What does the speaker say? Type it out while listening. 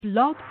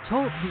Blog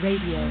Talk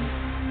Radio.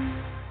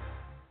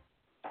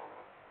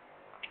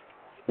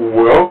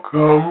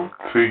 Welcome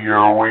to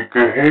your week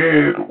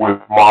ahead with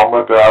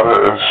Mama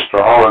Dada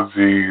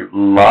Astrology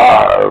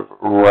live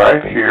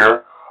right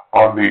here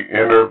on the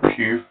Inner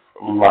Peace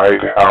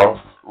Lighthouse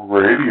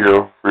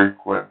radio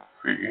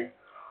frequency.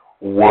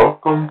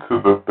 Welcome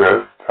to the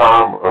best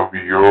time of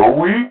your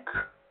week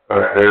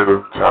ahead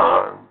of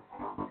time.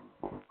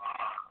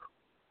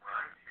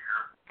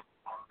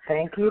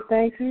 Thank you,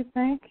 thank you,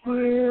 thank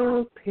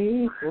you.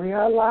 Peace. We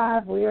are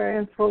live. We are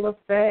in full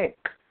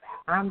effect.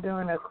 I'm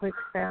doing a quick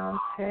sound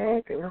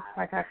check. It looks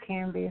like I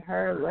can be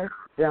heard. Let's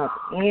jump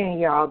in,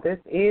 y'all. This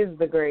is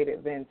the great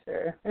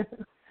adventure.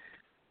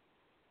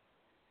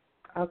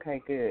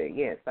 Okay, good.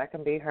 Yes, I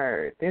can be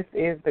heard. This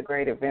is the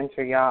great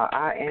adventure, y'all.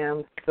 I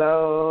am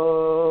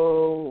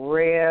so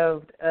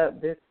revved up.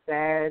 This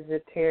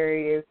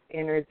Sagittarius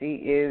energy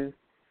is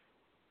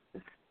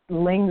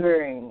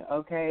lingering,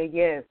 okay?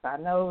 Yes, I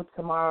know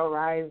tomorrow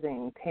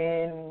rising,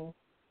 10,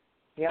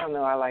 y'all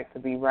know I like to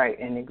be right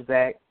and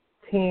exact,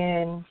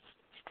 10:28,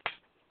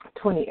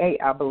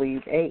 I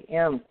believe,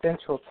 a.m.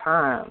 Central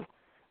Time.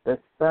 The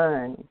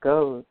sun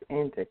goes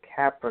into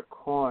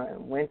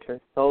Capricorn. Winter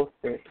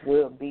solstice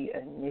will be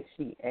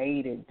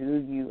initiated.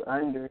 Do you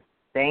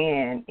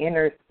understand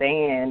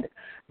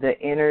the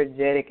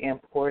energetic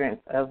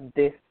importance of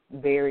this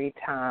very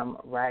time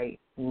right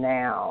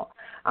now?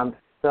 I'm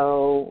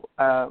so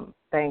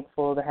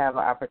thankful to have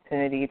an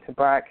opportunity to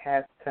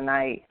broadcast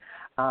tonight.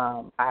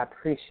 I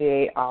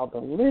appreciate all the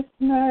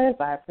listeners.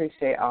 I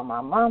appreciate all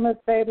my mama's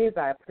babies.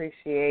 I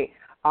appreciate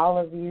all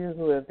of you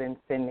who have been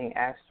sending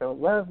astro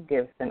love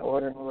gifts and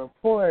ordering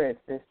reports.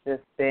 It's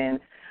just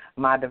been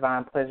my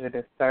divine pleasure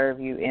to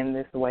serve you in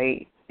this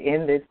way,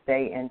 in this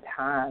day and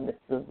time. It's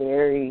a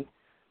very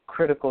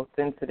critical,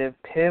 sensitive,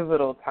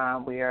 pivotal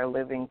time we are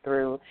living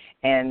through,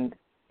 and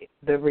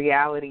the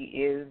reality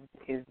is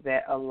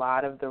that a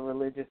lot of the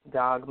religious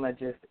dogma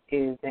just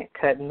isn't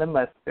cutting the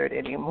mustard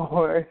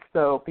anymore.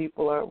 So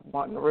people are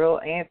wanting real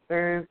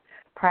answers,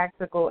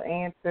 practical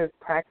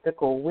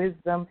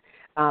wisdom,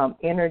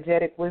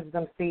 energetic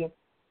wisdom. See,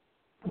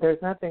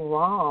 there's nothing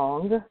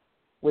wrong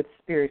with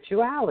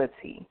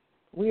spirituality.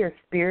 We are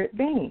spirit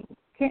beings.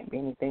 Can't be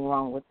anything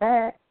wrong with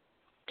that.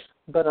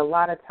 But a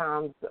lot of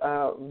times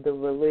the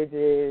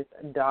religious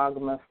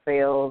dogma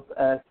fails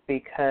us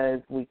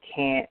because we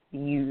can't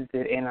use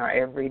it in our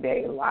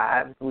everyday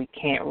lives. We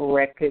can't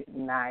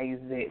recognize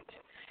it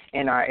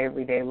in our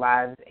everyday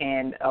lives.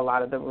 And a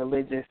lot of the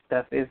religious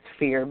stuff is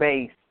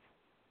fear-based.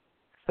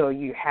 So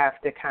you have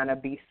to kind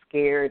of be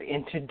scared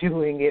into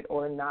doing it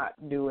or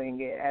not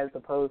doing it, as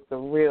opposed to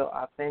real,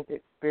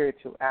 authentic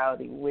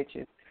spirituality, which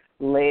is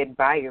led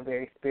by your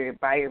very spirit,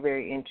 by your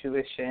very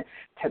intuition,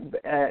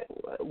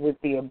 with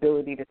the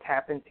ability to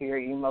tap into your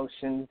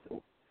emotions,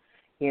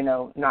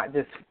 not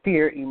just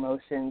fear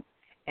emotions,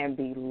 and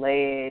be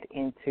led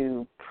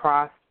into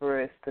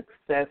prosperous,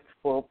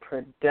 successful,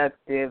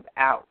 productive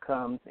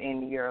outcomes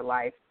in your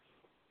life.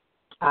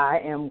 I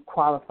am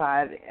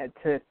qualified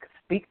to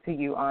speak to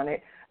you on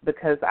it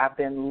because I've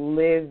been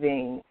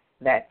living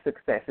that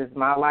success. Is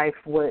my life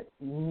what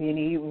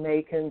many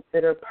may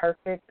consider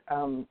perfect?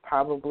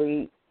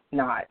 Probably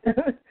not.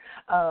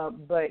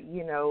 But,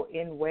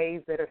 in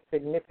ways that are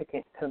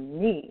significant to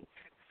me,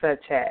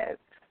 such as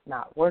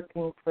not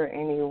working for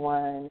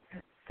anyone,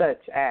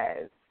 such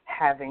as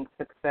having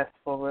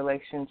successful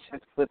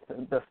relationships with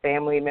the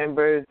family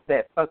members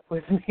that fuck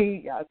with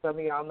me. Some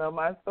of y'all know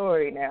my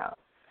story now.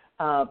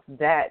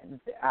 That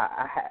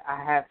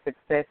I have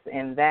success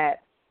in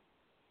that.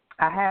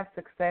 I have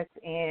success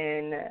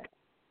in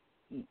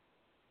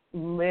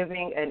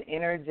living an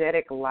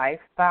energetic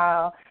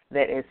lifestyle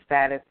that is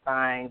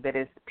satisfying, that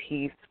is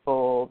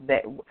peaceful,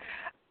 that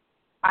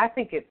I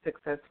think it's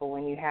successful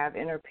when you have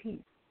inner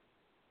peace,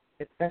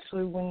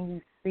 especially when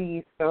you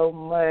see so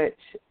much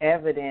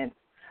evidence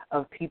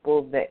of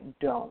people that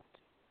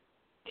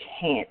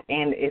can't,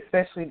 and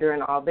especially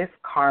during all this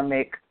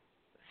karmic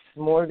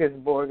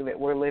smorgasbord that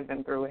we're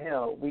living through.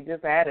 Hell, we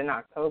just had in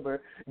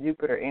October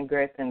Jupiter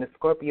ingress into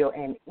Scorpio,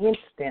 and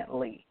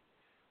instantly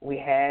we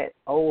had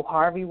old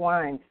Harvey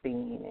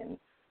Weinstein and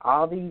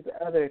all these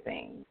other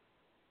things.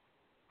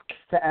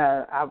 So,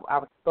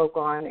 I spoke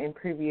on in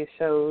previous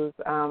shows,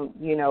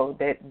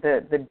 that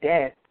the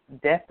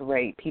death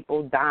rate,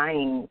 people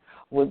dying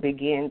would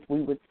begin.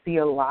 We would see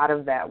a lot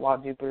of that while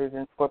Jupiter is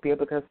in Scorpio,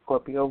 because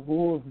Scorpio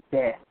rules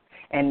death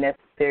and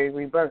necessary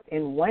rebirth.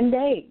 In one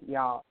day,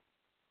 y'all,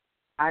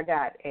 I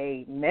got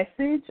a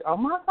message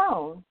on my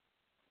phone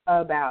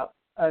about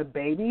a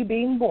baby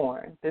being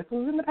born. This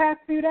was in the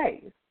past few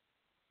days.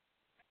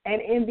 And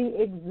in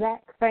the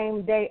exact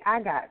same day,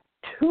 I got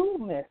 2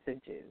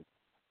 messages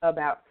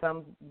about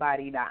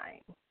somebody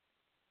dying.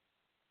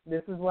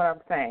 This is what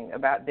I'm saying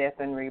about death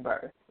and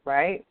rebirth,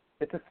 right?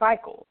 It's a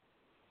cycle.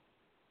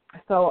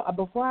 So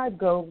before I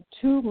go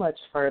too much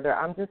further,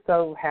 I'm just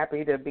so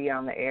happy to be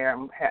on the air.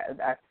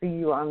 I see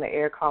you on the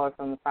air, caller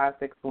from the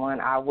 561.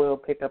 I will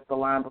pick up the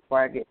line before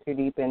I get too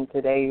deep in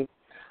today's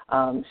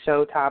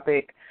show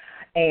topic.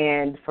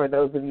 And for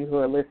those of you who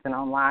are listening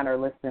online or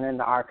listening in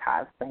the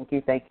archives, thank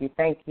you, thank you,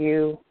 thank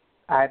you.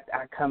 I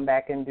come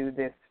back and do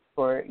this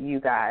for you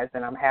guys,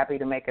 and I'm happy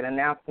to make an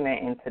announcement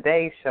in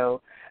today's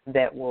show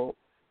that will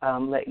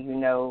let you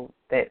know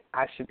that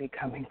I should be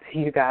coming to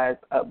you guys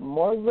up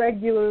more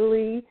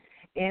regularly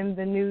in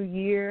the new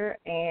year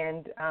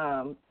and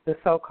the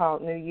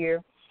so-called new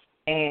year,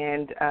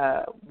 and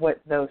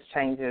what those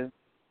changes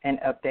and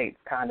updates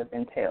kind of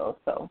entail.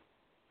 So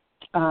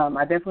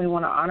I definitely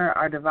want to honor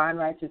our divine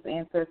righteous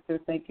ancestors.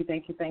 Thank you,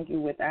 thank you, thank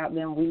you. Without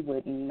them, we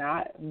would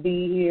not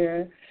be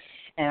here.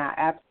 And I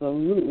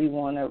absolutely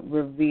want to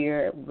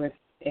revere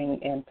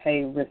and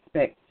pay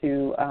respect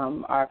to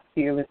our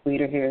fearless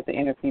leader here at the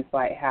Inner Peace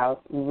Lighthouse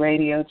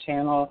radio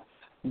channel,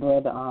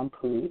 Brother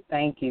Ampu.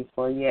 Thank you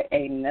for yet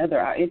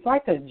another. It's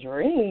like a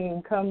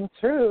dream come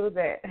true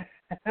that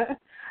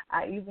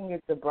I even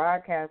get to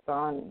broadcast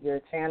on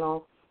your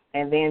channel,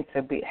 and then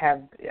to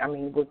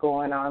we're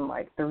going on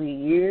like 3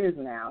 years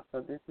now, so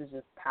this is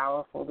just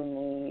powerful to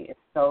me. It's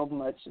so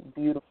much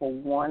beautiful,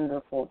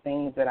 wonderful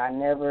things that I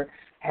never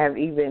have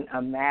even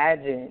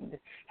imagined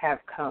have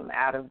come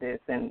out of this,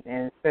 and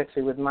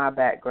especially with my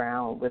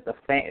background with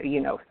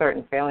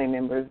certain family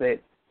members that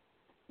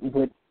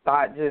would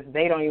thought just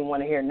they don't even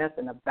want to hear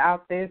nothing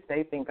about this.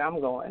 They think I'm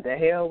going to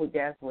hell with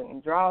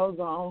gasoline draws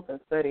on for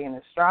studying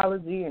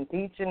astrology and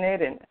teaching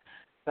it, and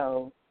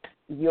so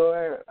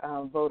your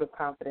vote of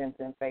confidence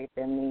and faith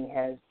in me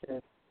has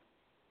just,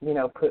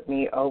 put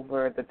me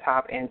over the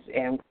top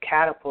and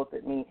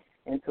catapulted me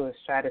into a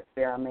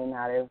stratosphere I may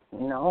not have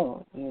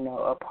known,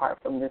 apart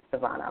from this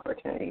divine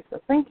opportunity. So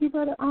thank you,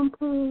 Brother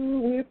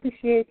Ampu. We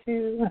appreciate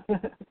you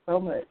so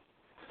much.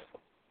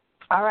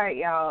 All right,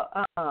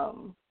 y'all.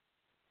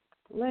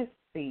 Let's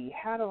see.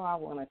 How do I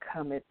want to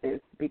come at this?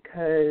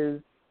 Because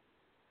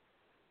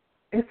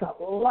it's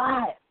a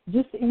lot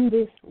just in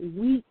this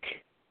week.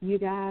 You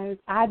guys,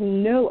 I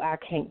know I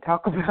can't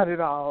talk about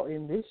it all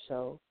in this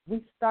show.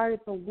 We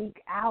started the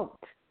week out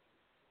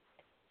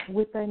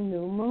with a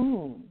new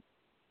moon.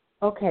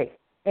 Okay,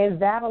 and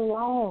that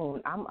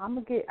alone, I'm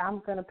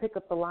gonna pick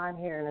up the line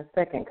here in a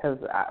second because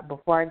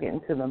before I get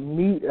into the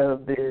meat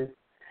of this,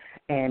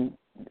 and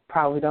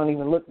probably don't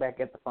even look back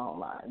at the phone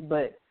line,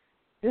 but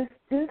just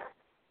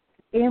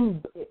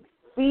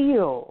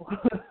feel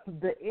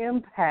the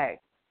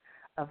impact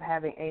of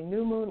having a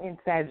new moon in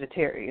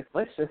Sagittarius.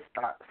 Let's just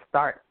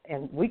start,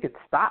 and we could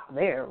stop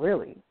there,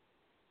 really.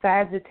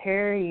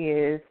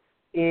 Sagittarius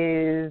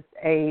is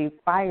a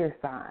fire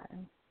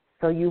sign.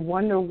 So you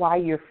wonder why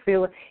you're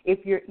feeling,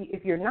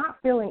 if you're not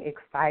feeling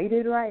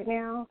excited right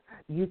now,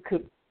 you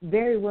could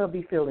very well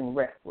be feeling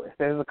restless.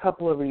 There's a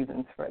couple of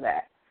reasons for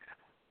that.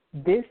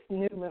 This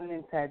new moon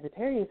in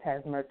Sagittarius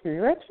has Mercury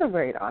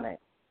retrograde on it.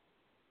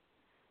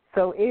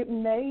 So it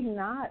may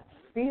not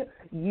feel,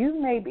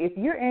 if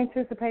you're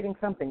anticipating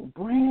something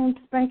brand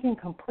spanking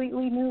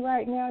completely new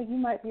right now, you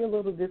might be a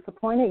little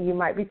disappointed, you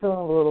might be feeling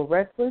a little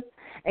restless,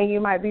 and you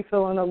might be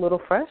feeling a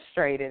little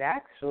frustrated,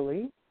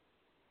 actually,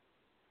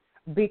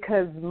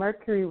 because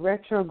Mercury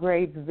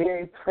retrograde's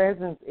very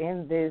presence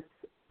in this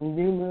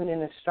new moon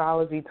in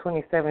astrology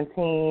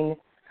 2017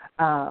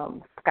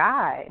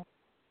 sky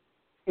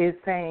is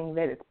saying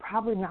that it's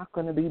probably not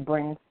going to be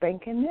brand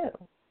spanking new.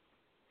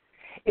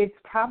 It's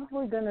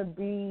probably going to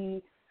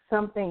be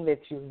something that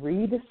you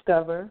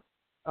rediscover,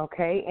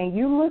 okay? And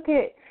you look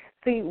at,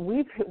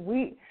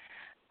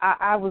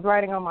 I was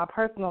writing on my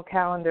personal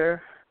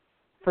calendar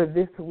for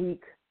this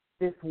week,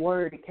 this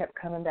word, it kept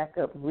coming back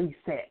up,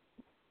 reset.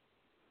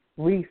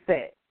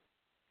 Reset.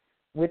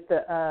 With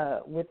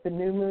the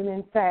new moon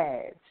in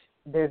Sag,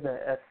 there's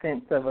a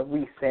sense of a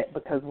reset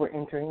because we're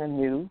entering a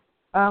new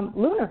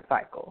lunar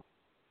cycle.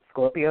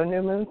 Scorpio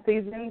new moon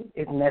season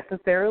is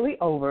necessarily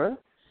over,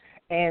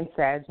 and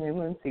Sag new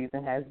moon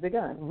season has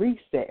begun.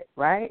 Reset,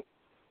 right?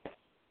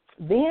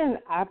 Then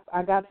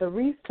I got the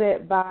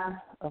reset by,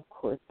 of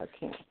course, I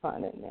can't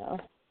find it now.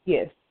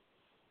 Yes.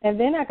 And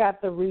then I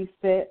got the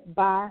reset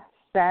by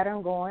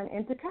Saturn going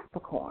into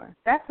Capricorn.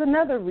 That's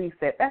another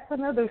reset. That's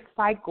another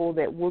cycle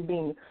that we're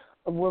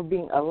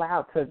being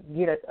allowed to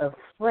get a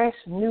fresh,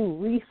 new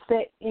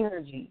reset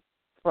energy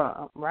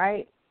from,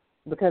 right?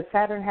 Because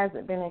Saturn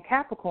hasn't been in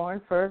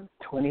Capricorn for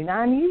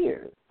 29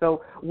 years.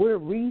 So we're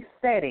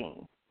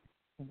resetting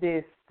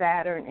this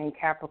Saturn and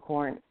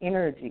Capricorn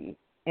energy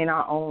in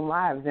our own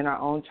lives, in our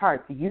own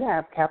charts. You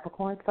have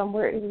Capricorn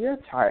somewhere in your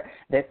chart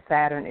that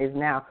Saturn is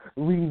now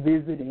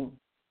revisiting.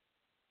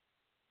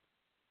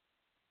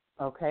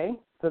 Okay,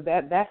 so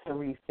that's a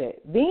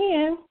reset.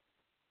 Then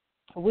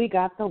we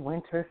got the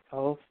winter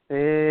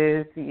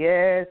solstice.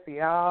 Yes,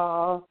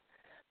 y'all.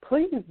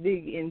 Please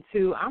dig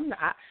into. I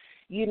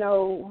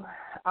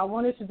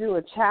wanted to do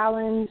a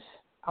challenge.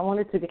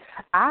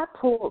 I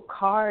pulled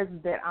cards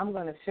that I'm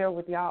going to share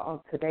with y'all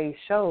on today's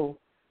show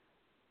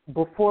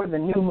before the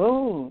new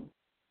moon.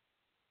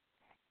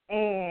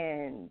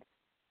 And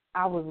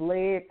I was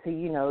led to,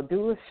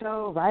 do a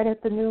show right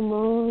at the new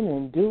moon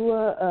and do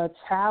a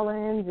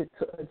challenge,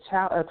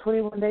 a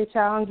 21-day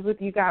challenge with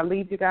you guys,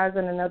 lead you guys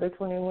in another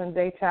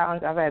 21-day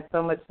challenge. I've had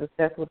so much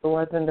success with the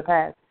ones in the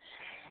past.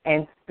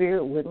 And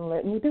Spirit wouldn't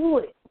let me do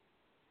it.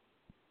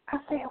 I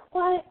said,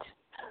 what?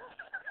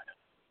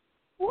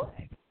 What?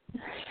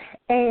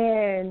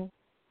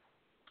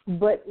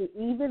 But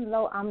even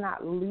though I'm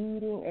not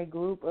leading a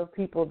group of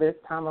people this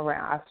time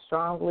around, I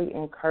strongly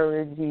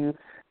encourage you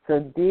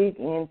to dig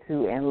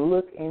into and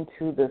look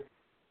into the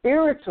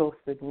spiritual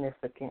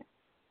significance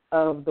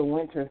of the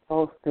winter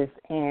solstice,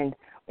 and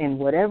in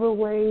whatever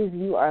ways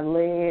you are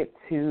led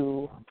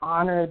to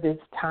honor this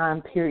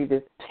time period,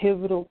 this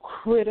pivotal,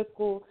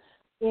 critical,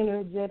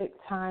 energetic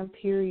time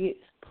period,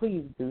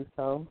 please do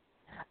so.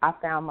 I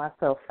found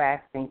myself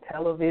fasting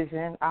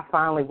television. I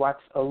finally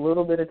watched a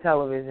little bit of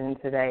television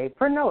today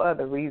for no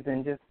other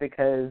reason, just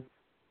because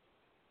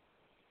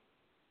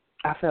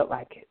I felt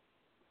like it.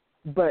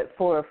 But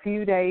for a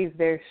few days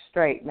there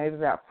straight, maybe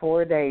about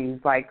 4 days,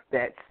 like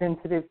that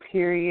sensitive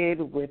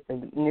period with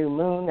the new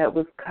moon that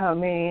was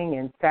coming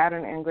and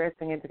Saturn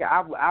ingressing into,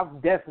 I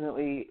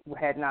definitely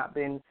had not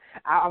been,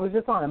 I was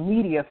just on a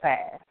media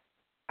fast.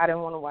 I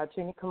didn't want to watch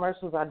any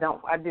commercials. I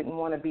didn't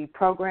want to be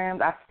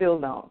programmed. I still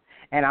don't.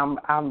 And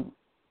I'm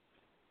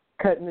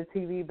cutting the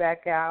TV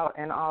back out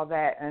and all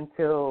that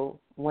until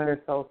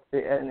winter solstice,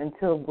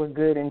 until we're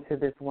good into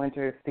this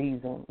winter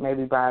season,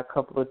 maybe by a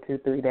couple of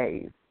 2-3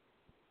 days.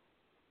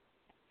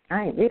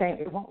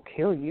 It won't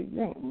kill you.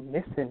 You ain't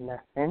missing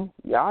nothing.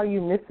 All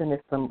you missing is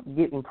some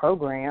getting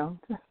programmed.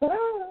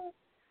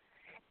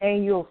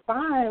 And you'll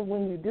find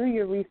when you do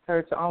your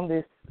research on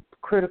this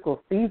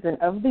critical season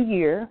of the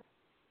year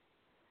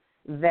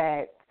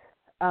that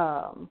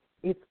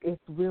it's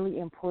really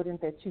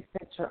important that you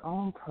set your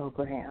own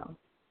program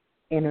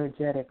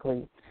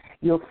energetically.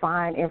 You'll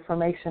find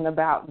information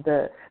about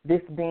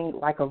this being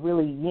like a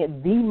really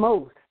the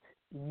most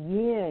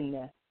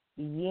yin,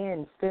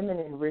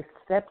 feminine,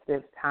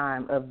 receptive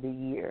time of the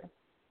year.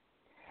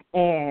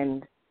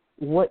 And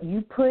what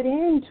you put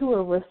into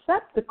a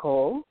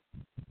receptacle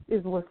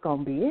is what's going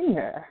to be in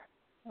there,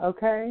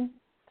 okay?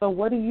 So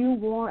what do you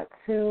want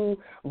to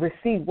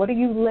receive? What are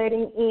you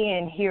letting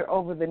in here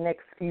over the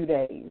next few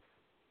days?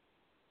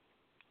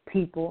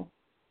 People,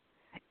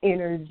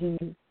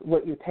 energies,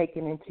 what you're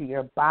taking into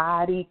your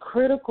body,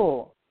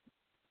 critical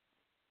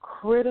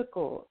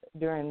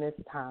during this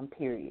time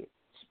period.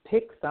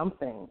 Pick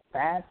something,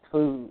 fast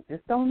food.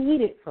 Just don't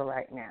eat it for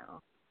right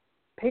now.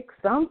 Pick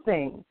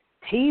something,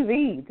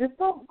 TV. Just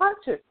don't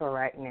watch it for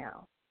right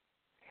now.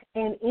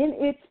 And in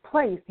its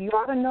place, you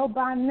ought to know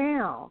by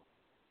now,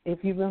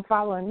 if you've been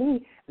following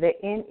me, that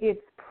in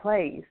its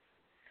place,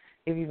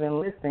 if you've been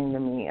listening to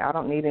me, I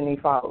don't need any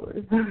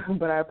followers,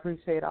 but I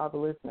appreciate all the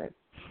listeners.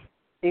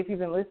 If you've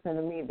been listening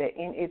to me, that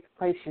in its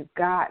place, you've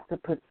got to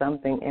put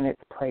something in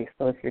its place.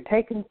 So if you're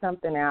taking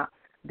something out,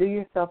 do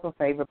yourself a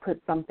favor,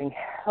 put something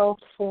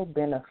helpful,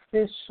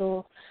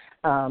 beneficial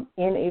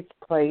in its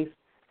place,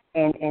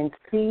 and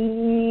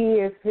see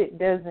if it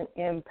doesn't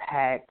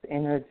impact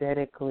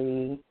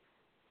energetically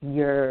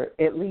your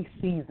at least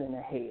season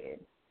ahead.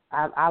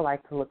 I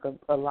like to look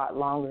a lot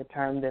longer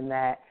term than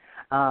that,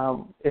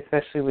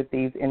 especially with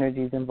these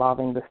energies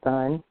involving the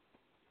sun.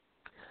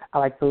 I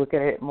like to look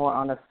at it more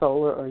on a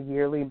solar or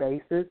yearly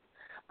basis.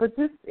 But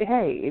just,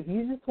 hey, if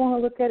you just want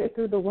to look at it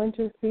through the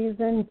winter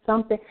season,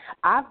 something,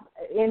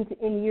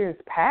 in years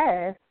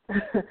past,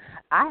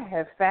 I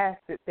have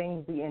fasted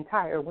things the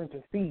entire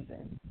winter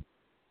season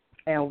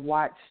and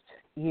watched,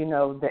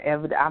 the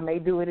evidence. I may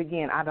do it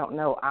again. I don't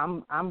know.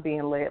 I'm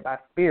being led by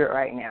Spirit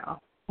right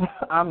now.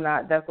 I'm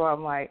not. That's why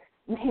I'm like,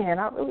 man,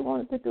 I really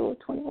wanted to do a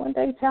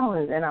 21-day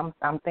challenge, and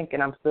I'm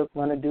thinking I'm still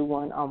going to do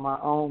one on my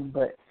own,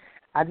 but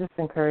I just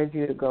encourage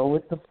you to go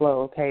with the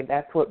flow, okay?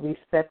 That's what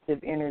receptive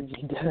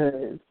energy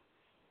does.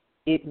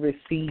 It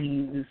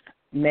receives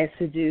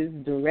messages,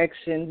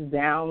 directions,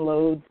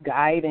 downloads,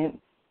 guidance,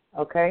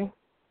 okay?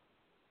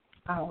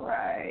 All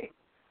right.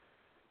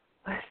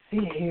 Let's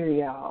see here,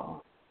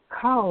 y'all.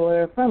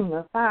 Caller from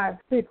the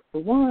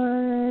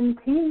 561.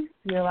 Peace.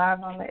 You're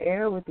live on the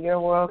air with your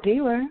world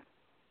healer.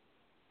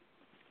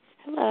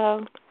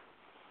 Hello.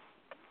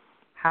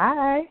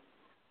 Hi.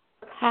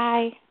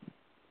 Hi.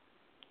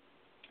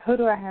 Who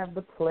do I have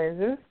the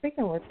pleasure of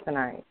speaking with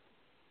tonight?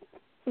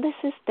 This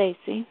is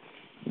Stacy.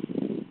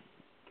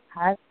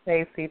 Hi,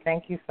 Stacy.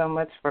 Thank you so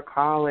much for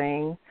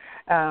calling.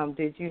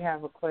 Did you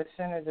have a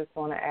question or just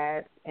want to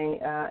add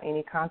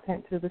any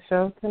content to the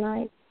show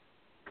tonight?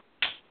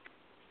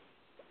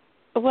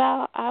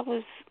 Well, I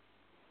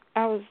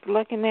was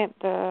looking at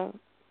the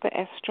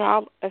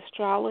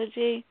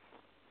astrology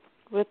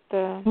with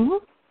the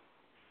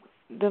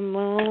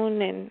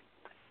moon and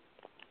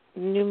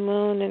new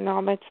moon and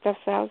all that stuff,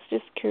 so I was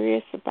just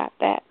curious about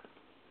that.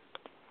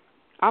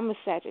 I'm a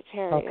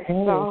Sagittarius,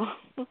 so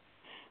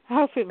I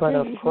hope it But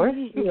of course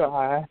you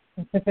are.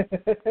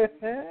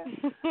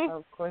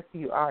 Of course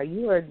you are.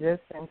 You are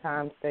just in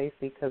time, Stacey,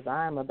 because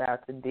I'm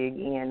about to dig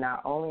in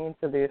not only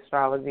into the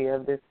astrology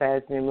of this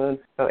Sag new moon,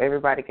 so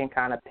everybody can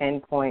kind of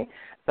pinpoint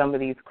some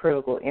of these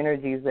critical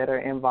energies that are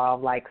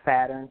involved, like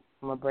Saturn.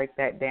 I'm going to break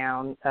that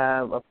down,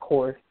 of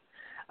course.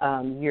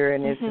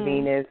 Uranus,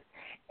 Venus.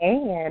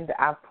 And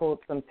I pulled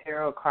some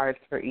tarot cards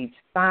for each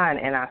sign,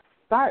 and I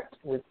start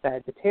with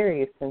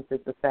Sagittarius since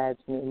it's a Sag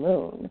new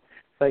moon.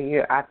 So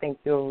I think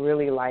you'll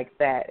really like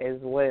that as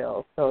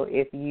well. So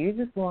if you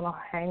just want to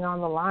hang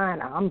on the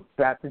line, I'm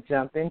about to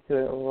jump into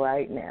it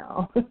right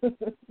now.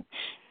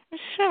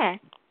 Sure.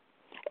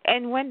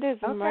 And when does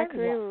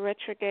Mercury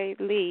retrograde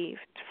leave?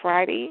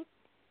 Friday?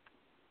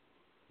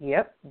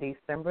 Yep,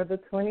 December the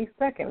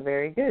 22nd.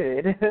 Very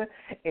good.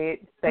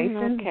 It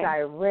stations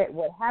direct.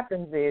 What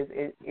happens is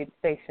it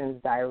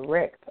stations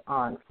direct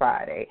on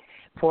Friday.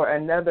 For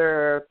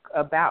another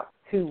about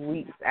 2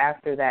 weeks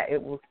after that, it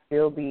will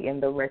still be in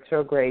the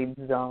retrograde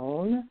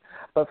zone.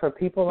 But for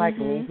people like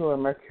me who are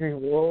Mercury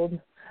ruled,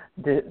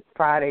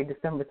 Friday,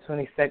 December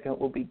 22nd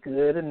will be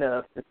good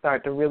enough to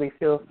start to really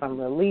feel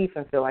some relief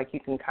and feel like you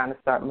can kind of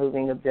start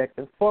moving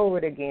objectives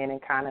forward again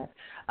and kind of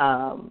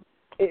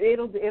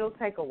it'll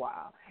take a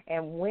while.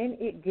 And when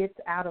it gets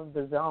out of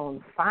the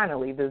zone,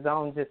 finally, the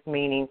zone just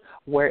meaning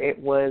where it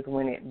was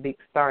when it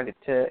started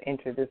to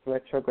enter this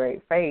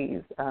retrograde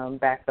phase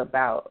back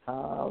about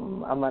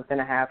a month and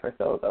a half or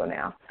so ago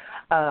now,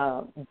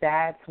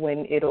 that's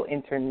when it'll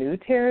enter new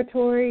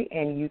territory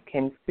and you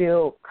can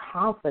feel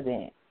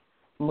confident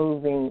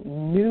moving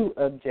new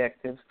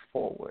objectives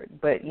forward.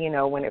 But,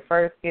 when it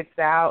first gets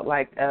out,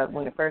 like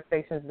when it first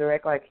stations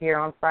direct, like here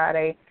on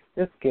Friday,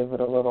 just give it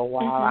a little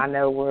while. I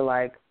know we're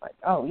like,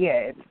 oh,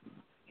 yeah, it's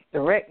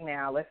direct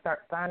now. Let's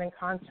start signing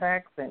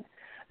contracts and,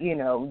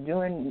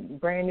 doing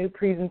brand new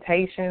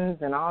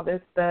presentations and all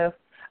this stuff.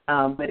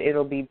 But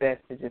it'll be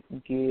best to just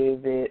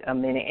give it a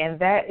minute. And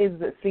that is,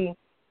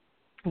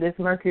 this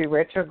Mercury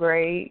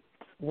retrograde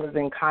was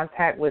in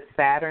contact with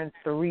Saturn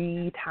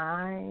 3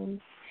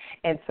 times.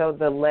 And so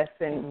the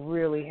lesson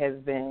really has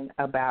been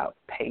about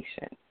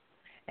patience.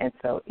 And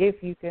so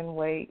if you can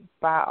wait,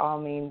 by all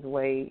means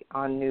wait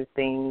on new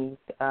things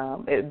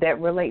that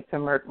relate to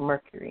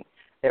Mercury,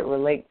 that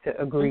relate to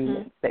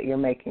agreements that you're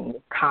making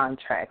with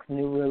contracts,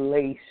 new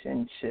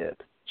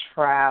relationships,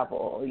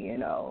 travel,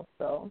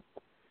 So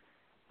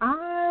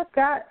I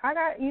got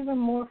even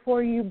more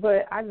for you,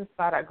 but I just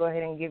thought I'd go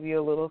ahead and give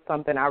you a little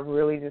something. I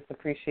really just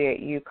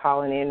appreciate you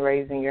calling in,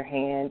 raising your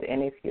hand,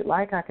 and if you'd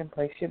like, I can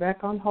place you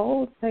back on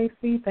hold,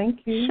 Stacey.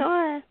 Thank you.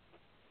 Sure.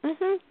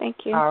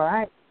 Thank you. All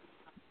right.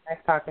 Nice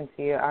talking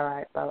to you. All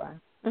right.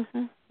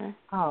 Bye-bye.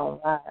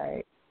 All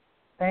right.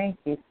 Thank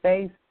you,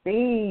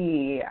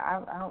 Stacey.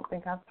 I don't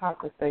think I've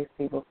talked to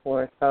Stacey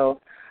before,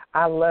 so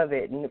I love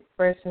it.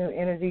 Fresh new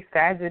energy,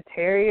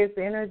 Sagittarius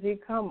energy.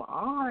 Come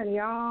on,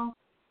 y'all.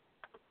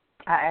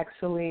 I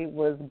actually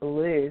was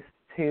blessed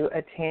to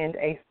attend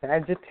a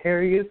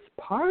Sagittarius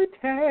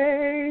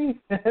party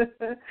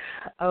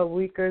a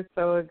week or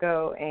so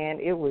ago, and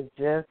it was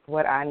just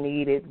what I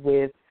needed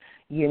with,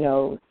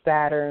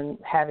 Saturn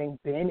having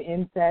been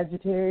in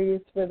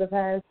Sagittarius for the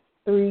past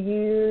 3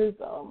 years.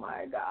 Oh,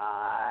 my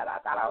God. I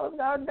thought I was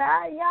going to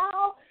die,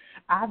 y'all.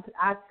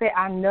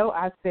 I know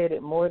I said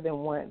it more than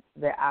once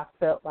that I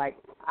felt like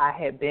I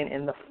had been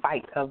in the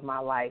fight of my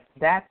life.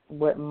 That's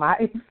what my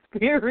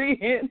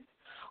experience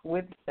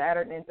with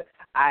Saturn is.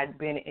 I'd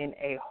been in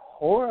a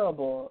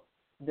horrible,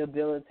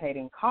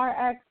 debilitating car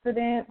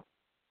accident.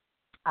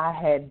 I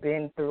had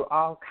been through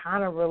all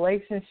kind of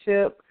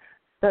relationship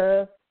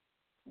stuff.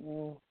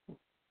 No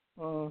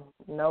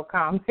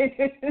comment,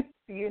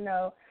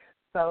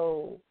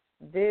 So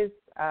this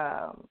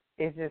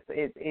is just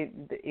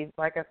it's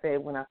like I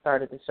said when I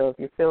started the show. If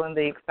you're feeling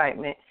the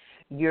excitement,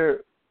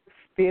 you're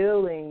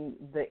feeling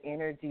the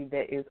energy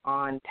that is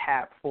on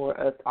tap for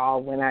us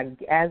all.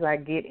 As I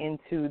get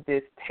into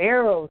this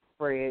tarot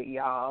spread,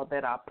 y'all,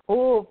 that I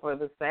pull for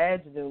the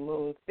Sag New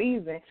Moon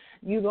season,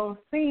 you're gonna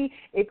see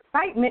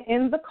excitement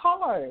in the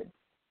cards.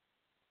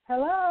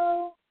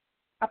 Hello.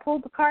 I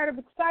pulled the card of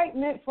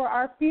excitement for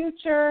our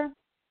future,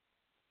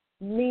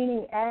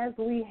 meaning as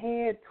we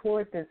head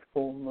toward this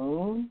full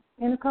moon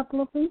in a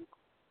couple of weeks,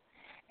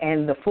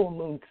 and the full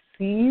moon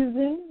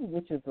season,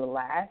 which is the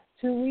last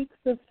 2 weeks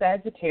of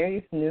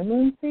Sagittarius new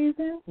moon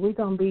season, we're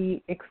going to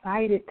be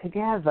excited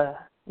together.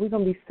 We're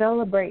going to be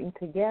celebrating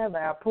together.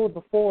 I pulled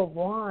the Four of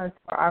Wands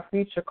for our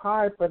future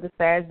card for the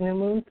Sag new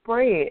moon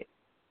spread.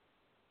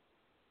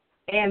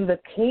 And the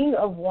King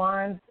of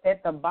Wands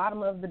at the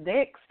bottom of the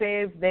deck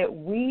says that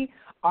we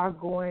are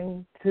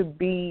going to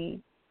be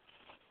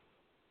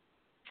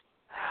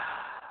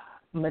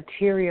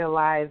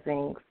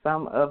materializing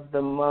some of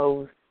the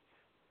most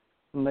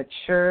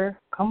mature,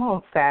 come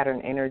on,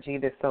 Saturn energy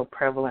that's so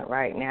prevalent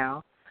right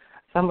now,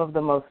 some of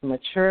the most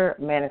mature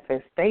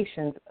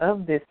manifestations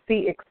of this.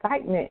 See,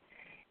 excitement,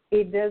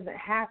 it doesn't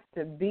have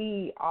to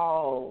be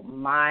all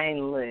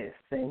mindless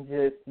and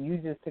you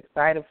just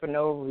excited for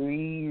no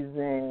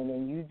reason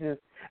and you just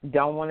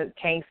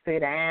can't sit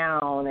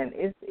down, and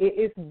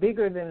it's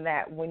bigger than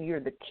that when you're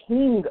the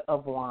King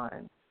of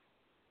Wands.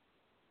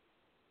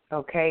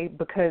 Okay,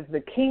 because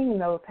the king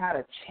knows how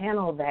to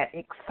channel that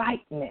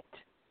excitement.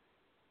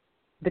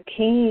 The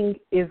king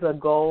is a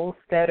goal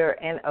setter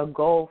and a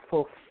goal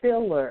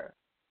fulfiller.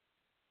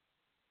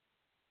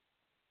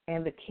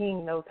 And the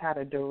king knows how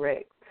to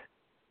direct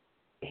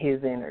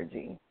his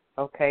energy.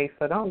 Okay,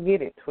 so don't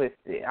get it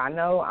twisted. I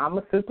know I'm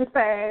a super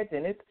Sag,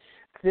 and it's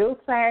still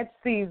Sag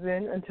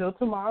season until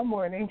tomorrow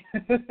morning,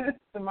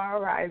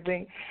 tomorrow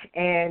rising,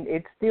 and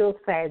it's still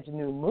Sag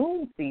new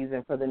moon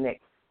season for the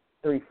next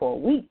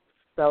 3-4 weeks.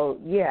 So,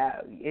 yeah,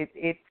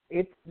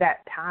 it's that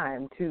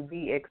time to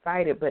be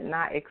excited, but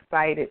not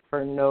excited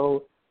for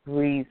no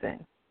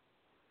reason.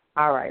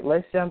 All right,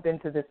 let's jump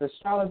into this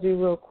astrology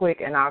real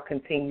quick, and I'll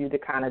continue to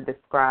kind of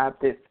describe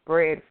this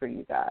spread for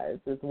you guys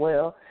as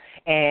well.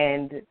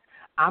 And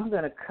I'm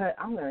gonna cut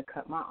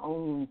my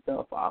own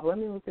self off. Let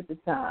me look at the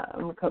time.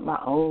 I'm gonna cut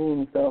my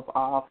own self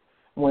off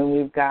when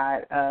we've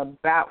got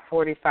about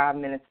 45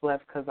 minutes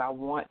left, because I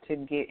want to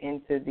get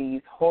into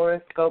these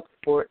horoscopes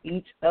for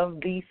each of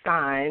these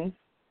signs.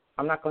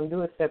 I'm not going to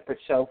do a separate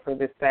show for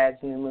this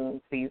Sag New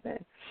Moon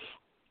season.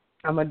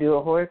 I'm going to do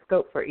a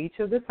horoscope for each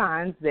of the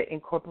signs that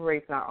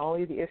incorporates not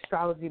only the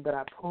astrology, but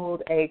I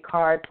pulled a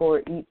card for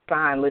each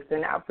sign.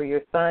 Listen out for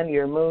your sun,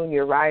 your moon,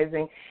 your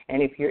rising,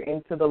 and if you're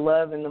into the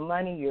love and the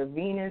money, your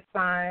Venus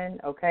sign,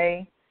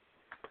 okay?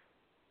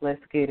 Let's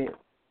get it.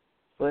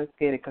 Let's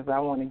get it, because I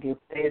want to get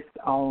this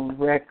on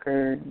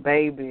record,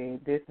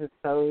 baby. This is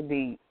so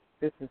deep.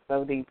 This is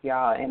so deep,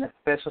 y'all. And a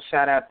special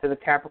shout out to the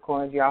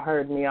Capricorns. Y'all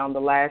heard me on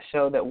the last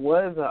show that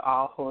was an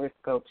all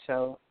horoscope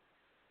show.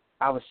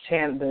 I was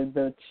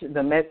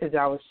the message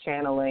I was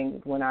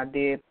channeling when I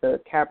did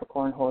the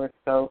Capricorn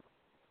horoscope.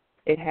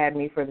 It had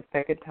me for the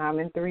second time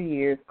in 3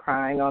 years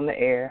crying on the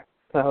air.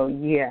 So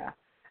yeah,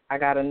 I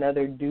got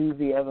another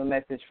doozy of a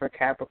message for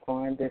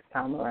Capricorn this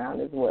time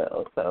around as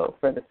well. So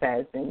for the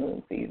Sag New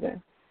Moon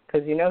season,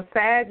 because you know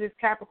Sag is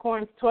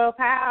Capricorn's 12th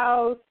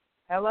house.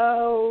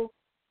 Hello.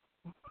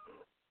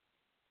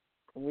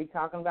 We're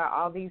talking about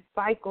all these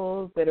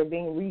cycles that are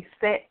being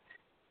reset,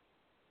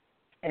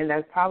 and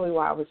that's probably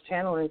why I was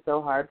channeling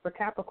so hard for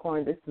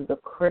Capricorn. This is a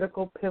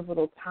critical,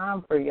 pivotal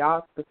time for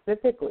y'all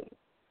specifically.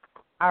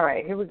 All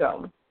right, here we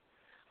go.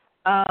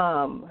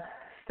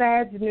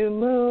 Sag New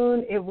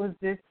Moon, it was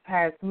this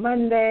past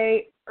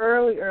Monday,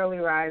 early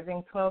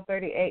rising,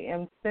 12:30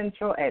 a.m.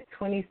 Central at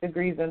 20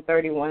 degrees and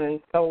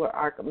 31 solar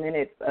arc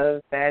minutes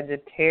of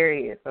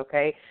Sagittarius,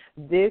 okay?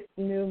 This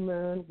new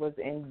moon was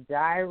in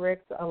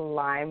direct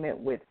alignment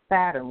with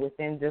Saturn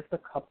within just a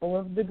couple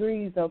of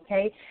degrees,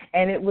 okay?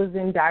 And it was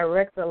in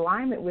direct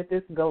alignment with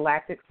this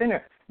galactic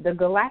center. The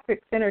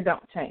galactic center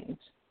don't change,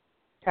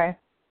 okay?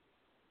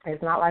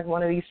 It's not like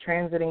one of these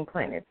transiting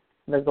planets.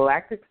 The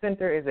galactic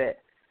center is at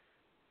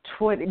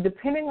 20,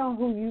 depending on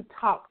who you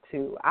talk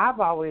to.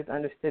 I've always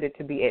understood it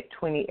to be at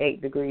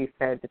 28 degrees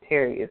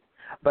Sagittarius,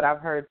 but I've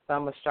heard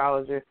some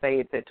astrologers say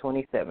it's at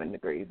 27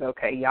 degrees.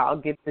 Okay, y'all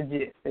get the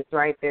gist. It's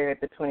right there at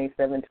the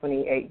 27,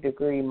 28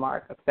 degree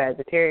mark of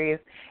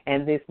Sagittarius,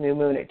 and this new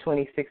moon at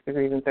 26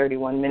 degrees and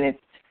 31 minutes.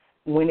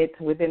 When it's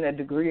within a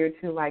degree or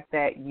two like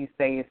that, you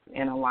say it's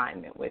in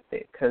alignment with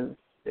it, because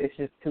it's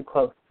just too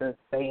close to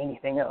say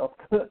anything else.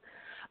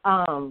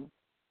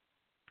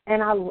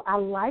 And I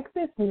like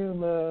this new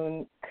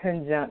moon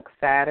conjunct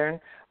Saturn,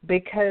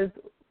 because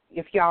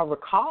if y'all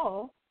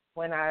recall,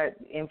 when I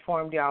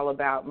informed y'all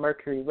about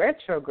Mercury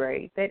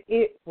retrograde, that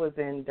it was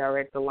in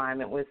direct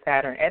alignment with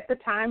Saturn. At the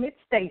time it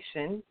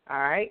stationed, all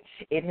right,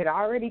 it had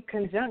already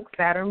conjunct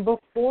Saturn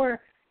before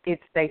it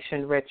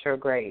stationed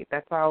retrograde.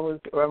 That's what I was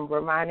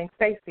reminding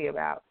Stacey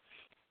about.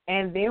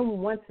 And then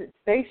once it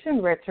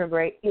stationed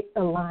retrograde, it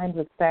aligned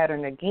with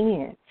Saturn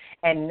again.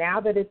 And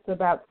now that it's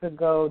about to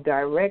go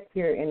direct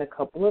here in a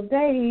couple of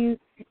days,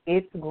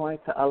 it's going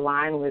to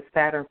align with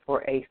Saturn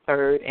for a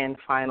third and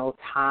final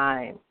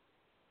time.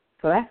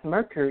 So that's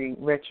Mercury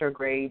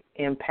retrograde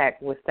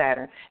impact with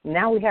Saturn.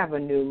 Now we have a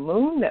new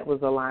moon that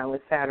was aligned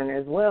with Saturn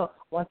as well.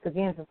 Once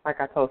again, just like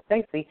I told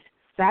Stacey,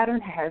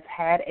 Saturn has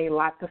had a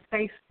lot to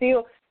say,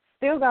 still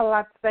got a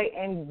lot to say,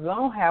 and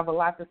going to have a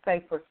lot to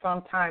say for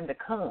some time to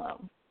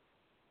come.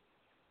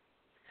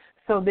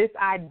 So this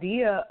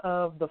idea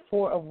of the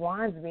Four of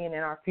Wands being in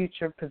our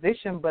future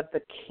position, but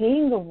the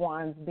King of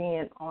Wands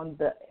being on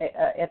the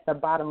at the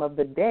bottom of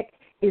the deck,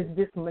 is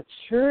this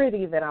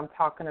maturity that I'm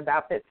talking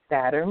about that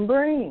Saturn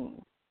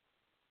brings.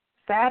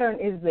 Saturn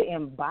is the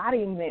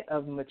embodiment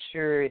of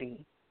maturity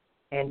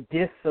and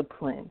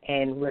discipline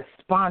and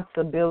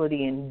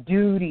responsibility and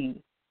duty,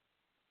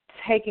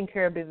 taking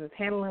care of business,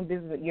 handling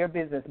business, your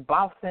business,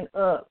 bossing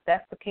up.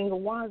 That's the King of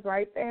Wands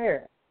right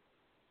there.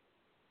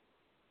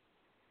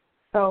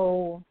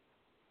 So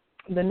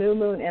the new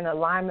moon in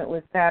alignment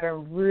with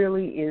Saturn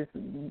really is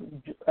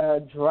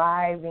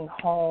driving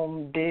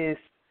home this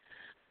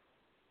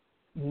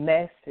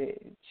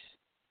message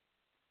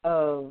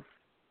of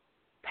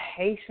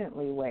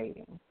patiently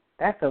waiting.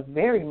 That's a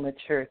very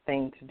mature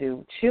thing to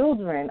do.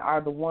 Children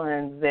are the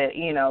ones that,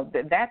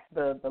 that's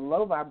the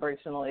low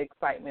vibrational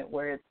excitement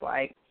where it's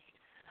like,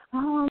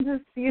 oh, I'm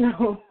just,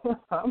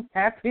 I'm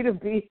happy to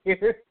be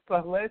here,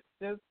 so let's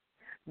just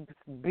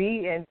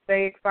be and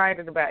stay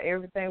excited about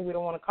everything. We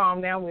don't want to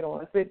calm down. We don't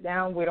want to sit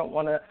down. We don't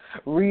want to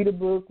read a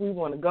book. We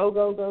want to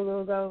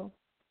go.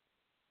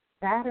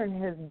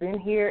 Saturn has been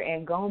here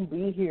and going to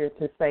be here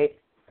to say,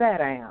 sit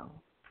down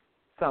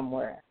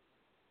somewhere.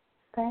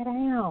 Sit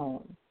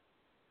down.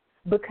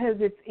 Because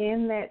it's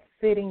in that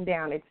sitting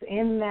down. It's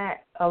in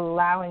that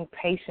allowing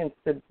patience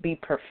to be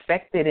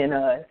perfected in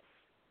us,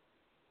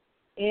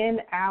 in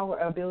our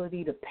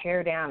ability to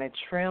pare down and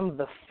trim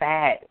the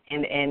fat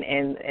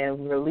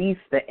and release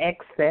the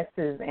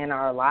excesses in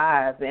our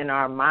lives, in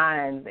our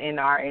minds, in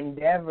our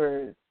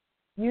endeavors.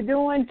 You're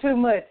doing too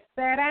much.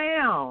 Sit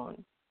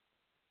down.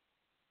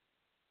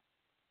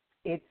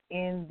 It's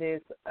in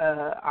this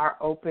our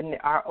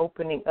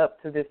opening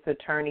up to this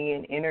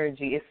Saturnian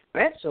energy,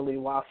 especially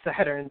while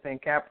Saturn's in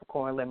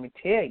Capricorn. Let me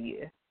tell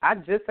you,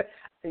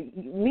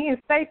 me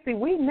and Stacey,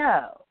 we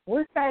know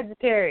we're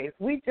Sagittarius.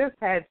 We just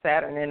had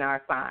Saturn in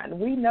our sign.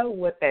 We know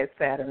what that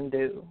Saturn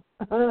do,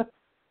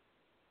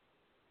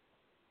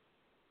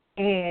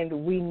 and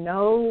we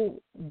know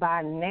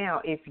by now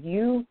if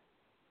you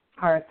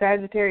are a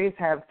Sagittarius,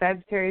 have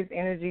Sagittarius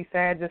energy,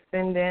 Sag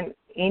ascendant,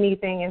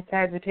 anything in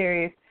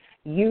Sagittarius.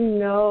 You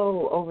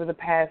know over the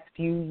past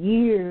few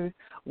years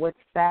what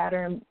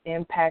Saturn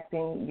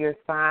impacting your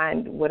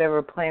sign,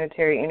 whatever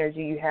planetary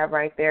energy you have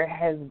right there,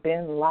 has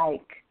been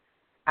like.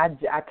 I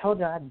told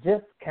you I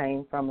just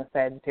came from a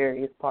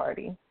Sagittarius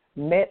party,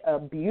 met a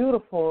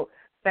beautiful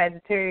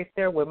Sagittarius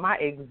there with my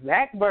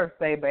exact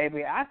birthday,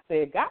 baby. I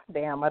said, God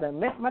damn, I done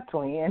met my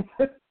twin.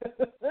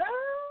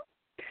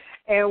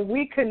 And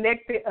we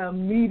connected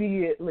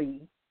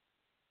immediately.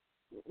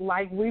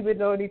 Like we've been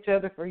knowing each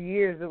other for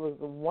years. It was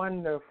a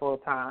wonderful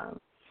time.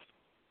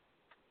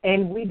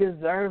 And we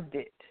deserved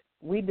it.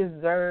 We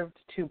deserved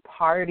to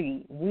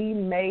party. We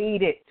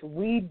made it.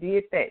 We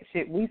did that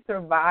shit. We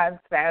survived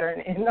Saturn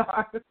in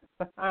our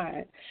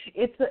sign.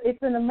 It's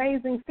an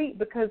amazing feat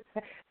because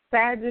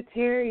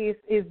Sagittarius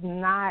is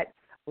not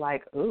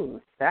like,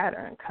 ooh,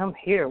 Saturn, come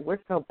here. We're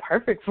so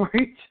perfect for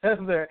each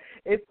other.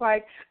 It's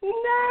like,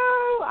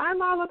 no,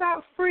 I'm all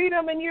about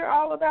freedom and you're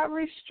all about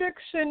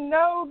restriction.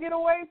 No, get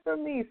away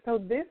from me. So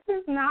this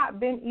has not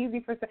been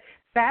easy for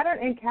Saturn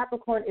and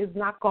Capricorn is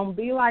not going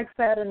to be like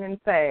Saturn and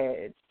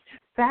Sag.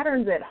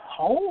 Saturn's at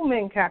home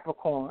in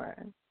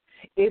Capricorn.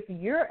 If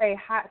you're a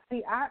hot,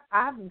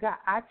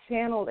 I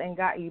channeled and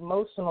got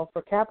emotional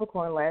for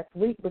Capricorn last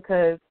week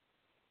because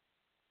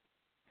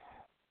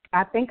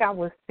I think I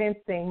was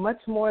sensing much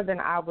more than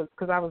I was,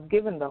 because I was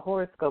given the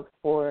horoscopes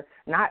for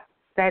not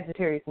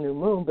Sagittarius new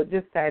moon, but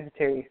just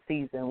Sagittarius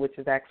season, which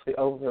is actually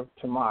over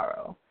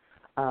tomorrow,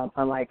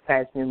 unlike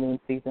Sag new moon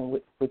season,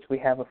 which we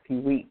have a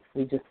few weeks.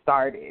 We just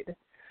started.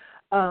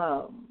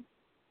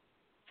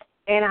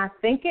 And I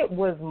think it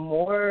was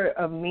more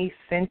of me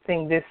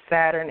sensing this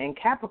Saturn and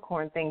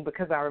Capricorn thing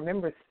because I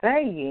remember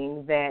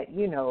saying that,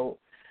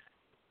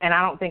 and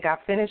I don't think I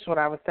finished what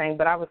I was saying,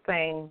 but I was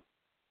saying,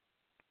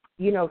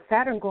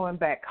 Saturn going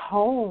back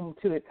home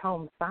to its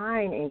home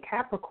sign in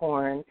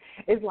Capricorn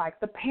is like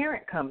the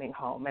parent coming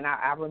home. And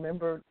I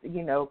remember,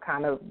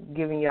 kind of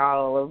giving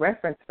y'all a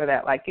reference for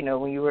that. Like,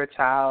 when you were a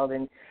child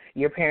and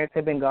your parents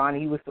had been gone,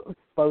 and you were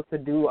supposed to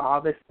do all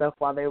this stuff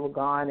while they were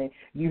gone, and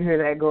you hear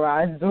that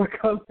garage door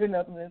coming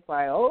up, and it's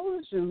like, oh,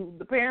 shoot,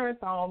 the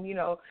parents home,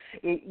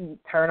 you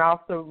turn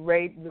off the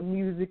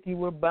music you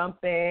were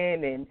bumping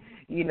and,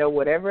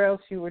 whatever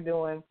else you were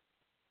doing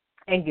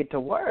and get to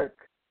work.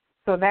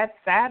 So that's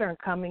Saturn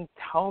coming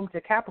home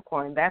to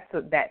Capricorn. That's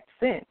that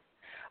sense.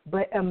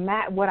 But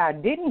what I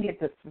didn't get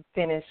to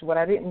finish, what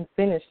I didn't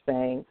finish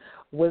saying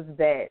was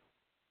that,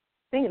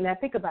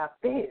 think about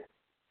this.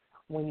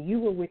 When you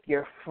were with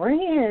your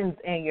friends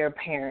and your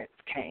parents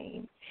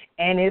came,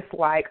 and it's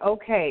like,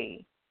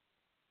 okay,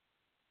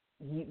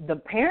 the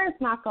parents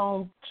not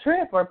going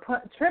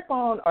to trip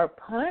on or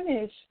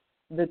punish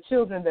the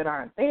children that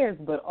aren't theirs,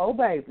 but, oh,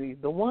 baby,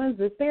 the ones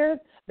that's theirs,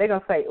 they're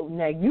going to say,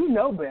 now you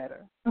know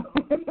better.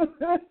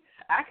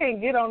 I can't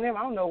get on them.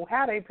 I don't know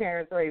how their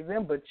parents raised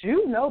them, but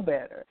you know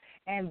better.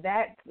 And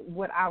that's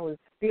what I was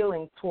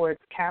feeling towards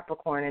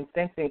Capricorn and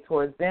sensing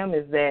towards them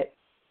is that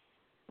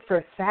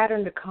for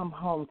Saturn to come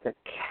home to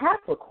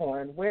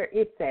Capricorn, where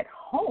it's at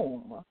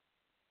home,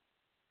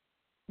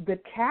 the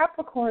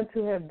Capricorn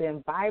to have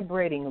been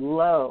vibrating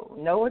low.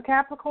 Know a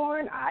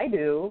Capricorn? I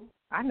do.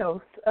 I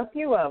know a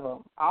few of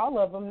them. All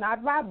of them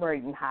not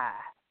vibrating high.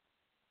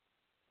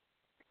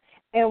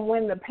 And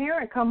when the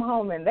parent come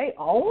home and they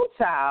own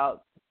child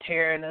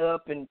tearing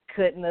up and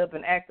cutting up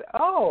and acting,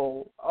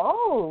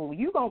 oh,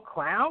 you gonna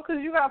clown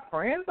because you got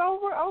friends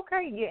over?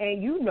 Okay, yeah,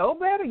 and you know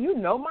better. You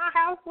know my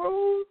house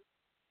rules.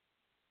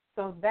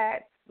 So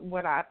that's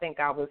what I think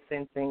I was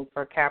sensing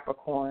for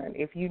Capricorn.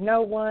 If you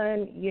know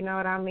one, you know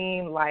what I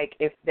mean? Like,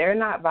 if they're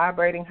not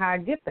vibrating high,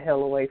 get the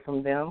hell away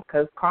from them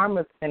because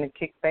karma's going to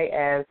kick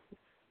their ass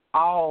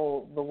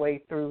all the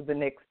way through the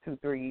next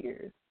 2-3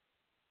 years.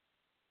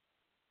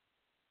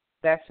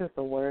 That's just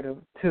a word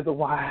to the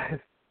wise,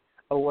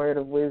 a word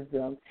of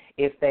wisdom.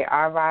 If they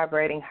are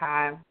vibrating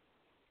high,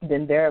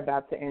 then they're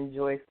about to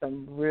enjoy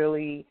some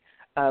really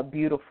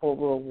beautiful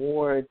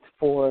rewards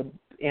for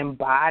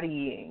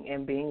embodying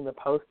and being the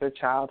poster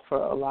child for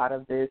a lot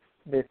of this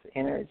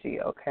energy,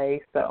 okay?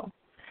 So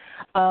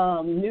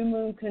new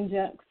moon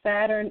conjunct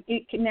Saturn.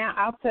 Now,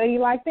 I'll tell you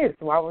like this,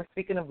 while we're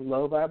speaking of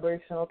low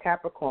vibrational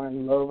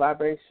Capricorn, low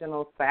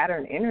vibrational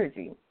Saturn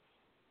energy,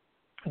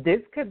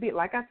 this could be,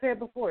 like I said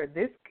before,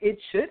 it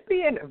should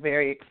be a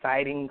very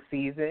exciting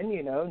season,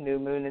 new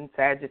moon in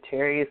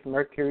Sagittarius,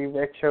 Mercury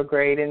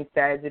retrograde in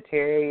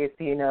Sagittarius,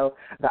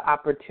 the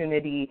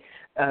opportunity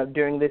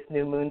during this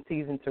new moon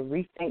season to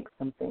rethink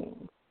some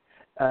things,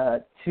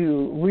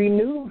 to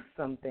renew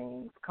some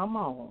things, come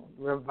on,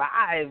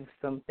 revive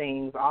some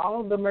things,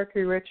 all the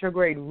Mercury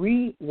retrograde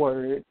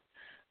rewords,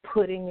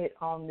 putting it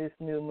on this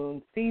new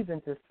moon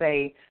season to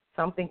say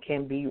something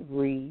can be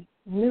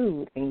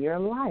renewed in your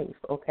life,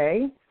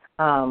 okay?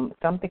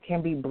 Something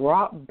can be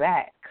brought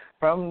back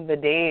from the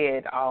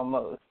dead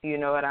almost, you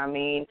know what I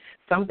mean?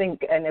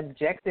 An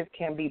objective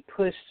can be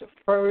pushed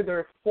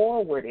further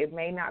forward. It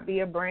may not be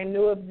a brand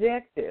new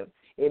objective.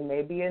 It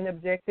may be an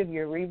objective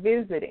you're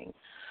revisiting.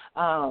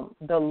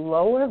 The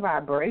lower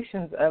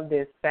vibrations of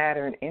this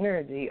Saturn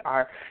energy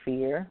are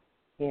fear,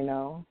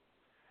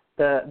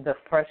 the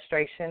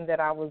frustration that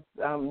I was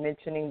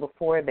mentioning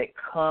before that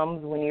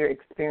comes when you're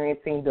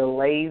experiencing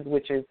delays,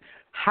 which is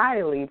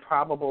highly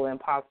probable and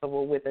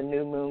possible with a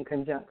new moon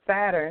conjunct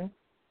Saturn,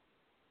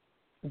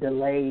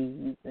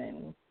 delays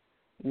and,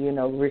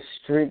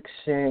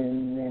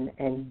 restriction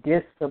and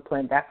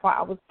discipline. That's why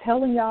I was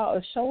telling y'all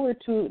a show or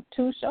two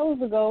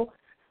shows ago,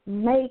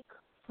 make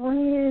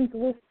friends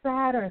with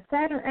Saturn.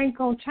 Saturn ain't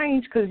going to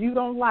change because you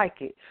don't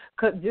like it.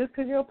 Just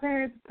because your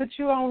parents put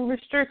you on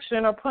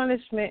restriction or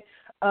punishment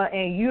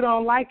and you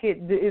don't like it,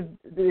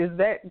 is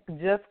that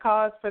just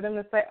cause for them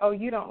to say, oh,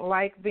 you don't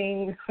like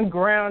being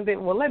grounded?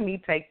 Well, let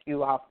me take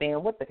you off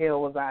then. What the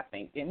hell was I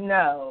thinking?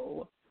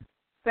 No.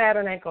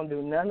 Saturn ain't going to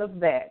do none of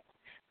that.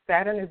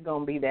 Saturn is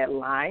going to be that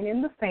line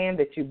in the sand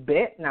that you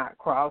bet not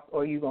cross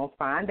or you're going to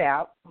find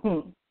out.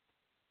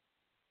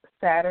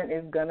 Saturn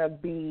is going to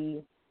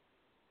be,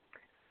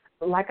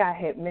 like I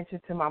had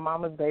mentioned to my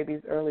mama's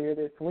babies earlier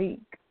this week,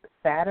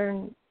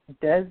 Saturn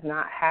does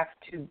not have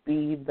to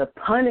be the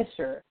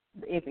punisher.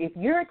 If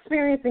you're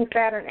experiencing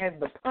Saturn as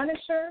the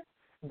punisher,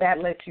 that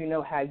lets you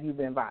know how you've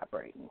been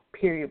vibrating,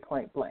 period,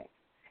 point blank.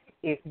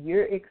 If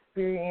you're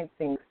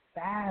experiencing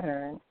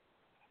Saturn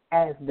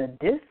as the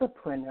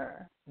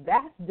discipliner,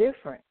 that's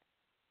different.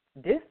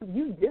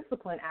 You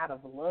discipline out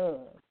of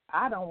love.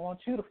 I don't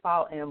want you to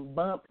fall and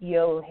bump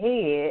your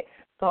head,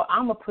 so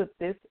I'm going to put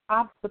this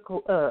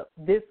obstacle up,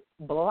 this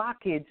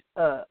blockage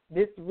up,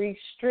 this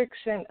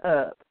restriction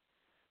up.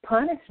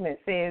 Punishment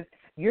says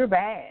you're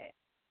bad.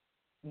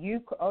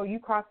 You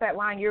cross that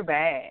line, you're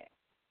bad.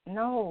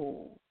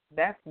 No,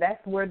 that's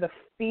where the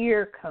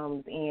fear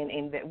comes in,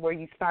 and that where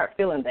you start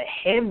feeling the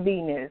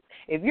heaviness.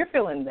 If you're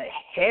feeling the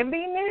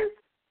heaviness,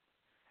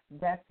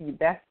 that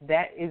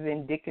is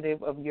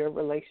indicative of your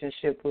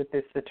relationship with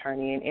this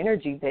Saturnian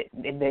energy. That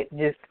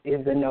just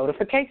is a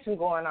notification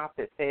going off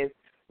that says,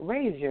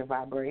 raise your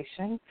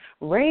vibration,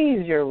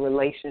 raise your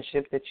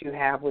relationship that you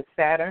have with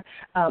Saturn,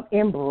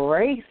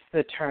 embrace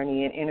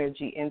Saturnian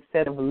energy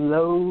instead of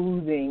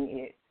loathing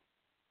it.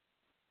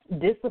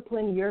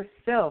 Discipline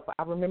yourself.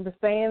 I remember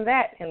saying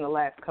that in the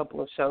last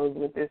couple of shows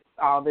with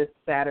all this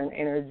Saturn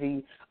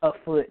energy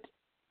afoot.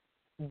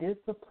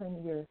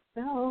 Discipline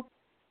yourself,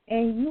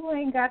 and you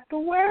ain't got to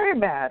worry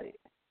about it.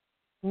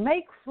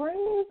 Make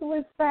friends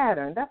with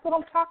Saturn. That's what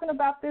I'm talking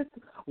about this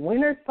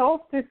winter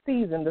solstice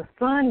season, the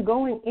sun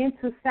going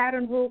into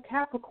Saturn-ruled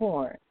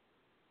Capricorn.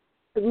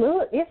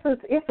 Look,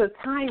 it's a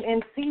time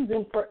and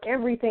season for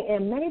everything,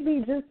 and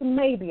maybe, just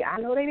maybe, I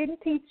know they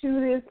didn't teach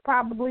you this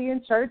probably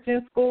in church,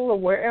 in school, or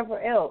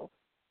wherever else,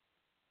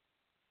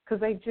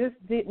 because they just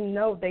didn't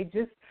know.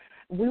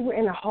 We were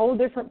in a whole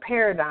different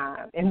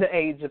paradigm in the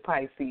age of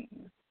Pisces,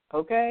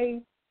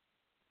 okay?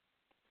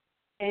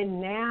 And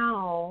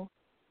now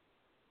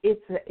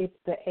it's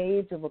the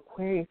age of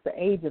Aquarius, the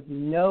age of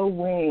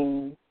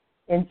knowing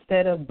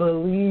instead of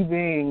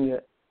believing.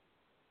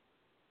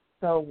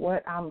 So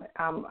what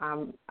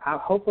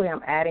hopefully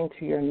I'm adding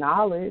to your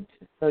knowledge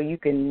so you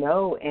can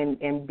know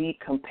and be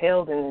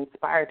compelled and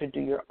inspired to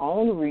do your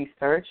own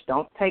research.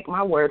 Don't take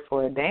my word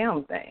for a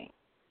damn thing.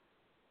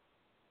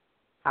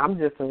 I'm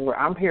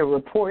here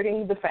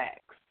reporting the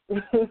facts.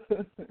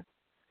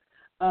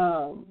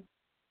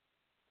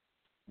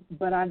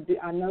 But I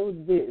know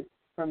this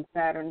from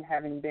Saturn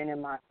having been in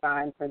my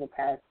sign for the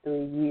past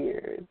 3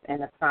 years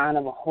and a sign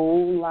of a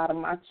whole lot of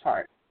my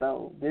charts.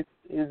 So this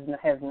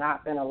has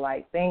not been a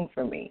light thing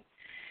for me,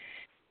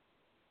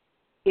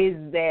 is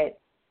that,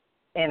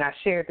 and I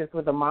shared this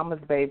with a mama's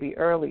baby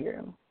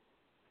earlier,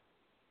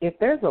 if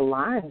there's a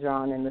line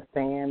drawn in the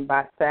sand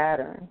by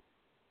Saturn,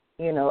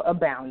 a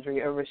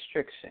boundary, a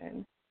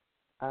restriction,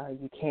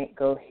 you can't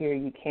go here,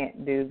 you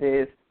can't do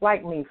this.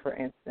 Like me, for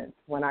instance,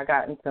 when I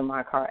got into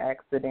my car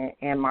accident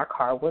and my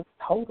car was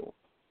totaled.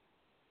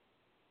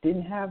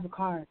 Didn't have a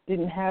car,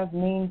 didn't have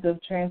means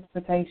of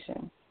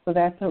transportation. So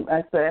that's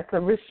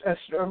a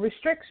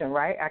restriction,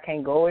 right? I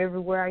can't go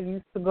everywhere I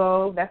used to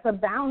go. That's a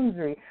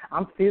boundary.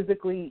 I'm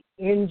physically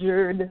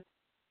injured,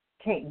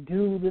 can't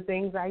do the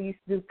things I used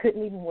to do,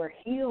 couldn't even wear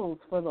heels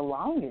for the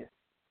longest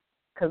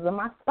because of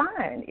my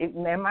spine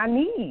and my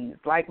knees,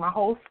 like my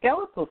whole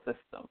skeletal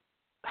system.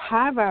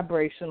 High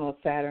vibrational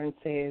Saturn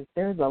says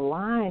there's a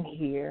line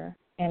here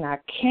and I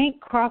can't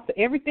cross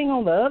everything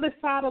on the other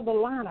side of the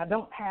line. I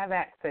don't have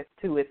access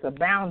to. It's a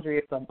boundary.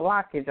 It's a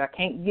blockage. I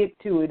can't get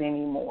to it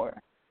anymore.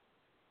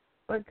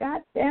 But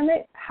God damn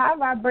it, high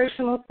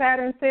vibrational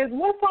Saturn says,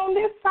 what's on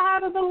this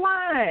side of the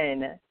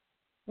line?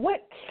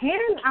 What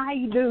can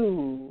I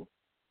do?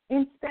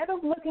 Instead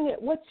of looking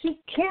at what you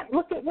can't,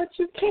 look at what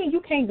you can.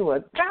 You can't do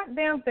a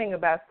goddamn thing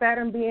about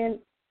Saturn being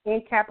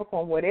in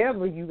Capricorn,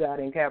 whatever you got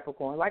in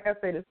Capricorn. Like I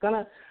said, it's going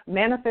to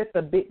manifest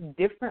a bit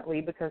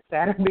differently because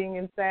Saturn being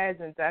in Sag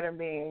and Saturn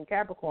being in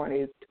Capricorn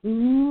is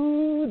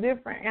two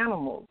different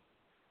animals.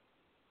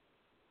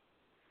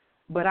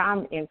 But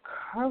I'm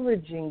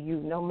encouraging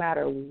you, no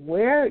matter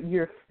where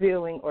you're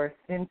feeling or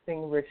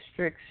sensing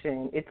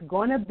restriction, it's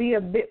going to be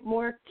a bit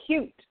more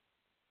acute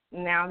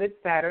now that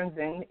Saturn's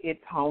in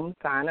its home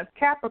sign of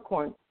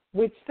Capricorn,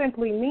 which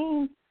simply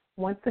means,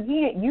 once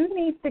again, you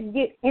need to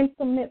get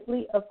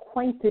intimately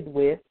acquainted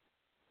with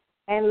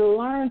and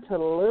learn to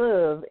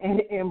love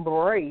and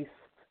embrace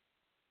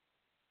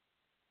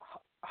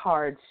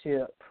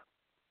hardship,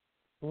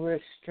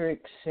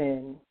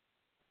 restriction,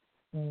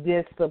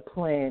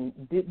 discipline.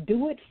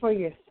 Do it for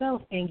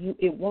yourself, and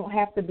it won't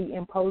have to be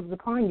imposed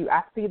upon you.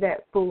 I see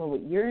that fooling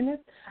with Uranus.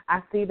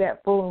 I see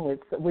that fooling with,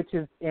 which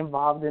is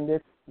involved in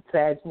this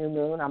Sag new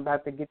moon. I'm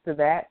about to get to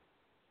that.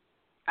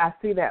 I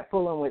see that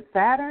fooling with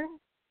Saturn.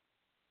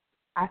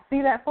 I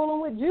see that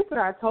fooling with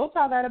Jupiter. I told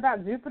y'all that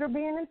about Jupiter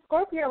being in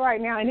Scorpio right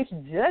now, and it's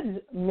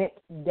Judgment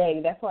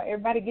Day. That's why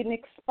everybody getting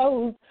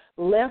exposed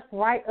left,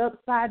 right,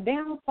 upside,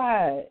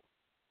 downside.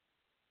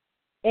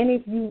 And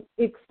if you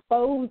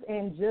expose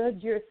and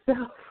judge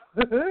yourself,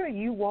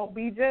 you won't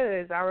be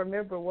judged. I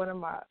remember one of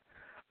my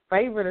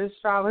favorite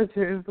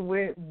astrologers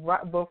went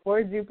right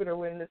before Jupiter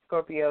went into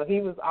Scorpio. He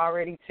was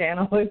already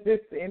channeling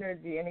this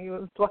energy, and he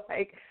was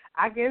like,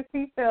 I guess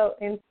he felt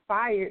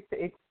inspired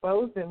to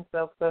expose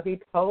himself, so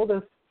he told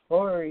a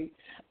story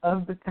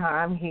of the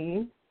time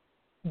he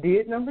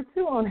did number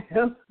 2 on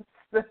him.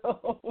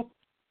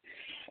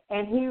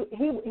 And he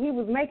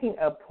was making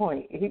a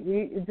point.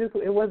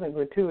 It wasn't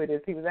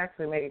gratuitous. He was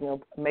actually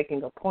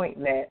making a point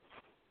that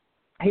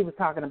he was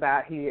talking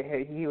about. He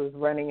was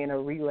running in a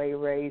relay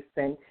race,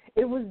 and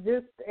it was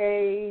just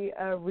a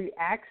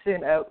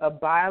reaction, a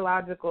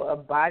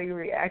body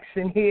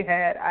reaction he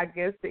had, I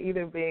guess, to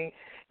either being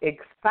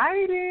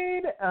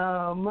excited,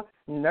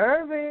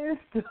 nervous,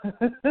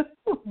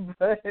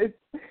 but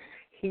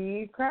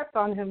he crapped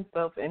on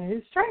himself in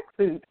his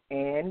tracksuit,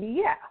 and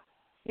yeah,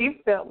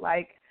 he felt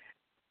like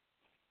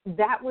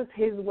that was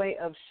his way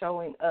of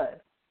showing us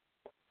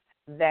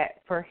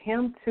that for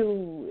him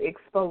to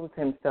expose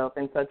himself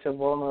in such a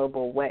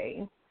vulnerable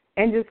way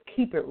and just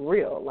keep it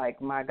real,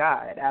 like, my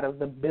God, out of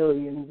the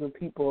billions of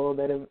people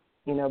that have,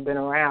 been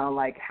around,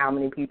 like, how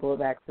many people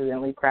have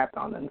accidentally crapped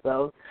on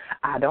themselves?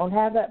 I don't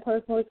have that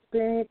personal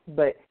experience,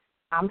 but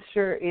I'm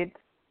sure it's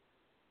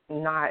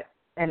not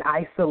an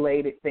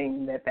isolated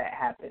thing that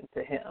happened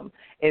to him,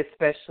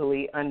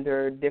 especially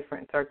under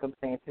different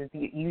circumstances.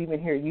 You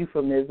even hear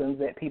euphemisms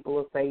that people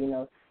will say,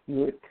 you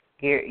were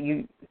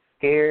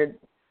scared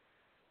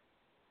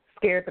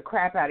the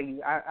crap out of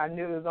you. I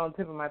knew it was on the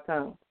tip of my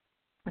tongue.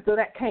 So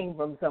that came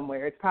from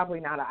somewhere. It's probably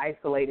not an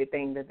isolated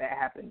thing that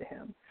happened to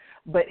him.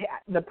 But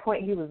the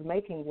point he was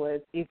making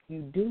was, if you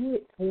do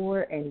it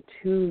for and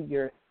to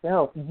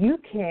yourself, you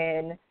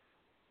can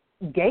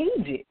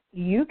gauge it.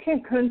 You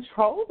can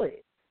control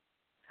it.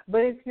 But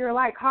if you're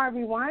like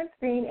Harvey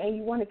Weinstein and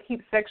you want to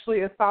keep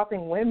sexually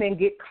assaulting women,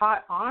 get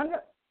caught on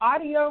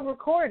audio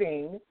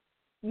recording,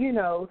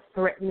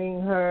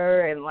 threatening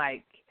her and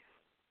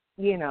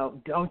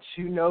don't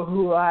you know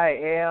who I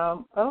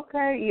am?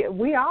 Okay, yeah,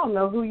 we all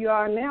know who you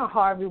are now,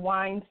 Harvey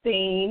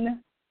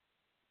Weinstein.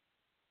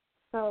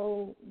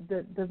 So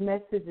the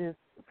message is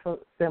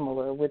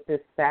similar with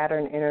this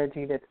Saturn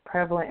energy that's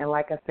prevalent, and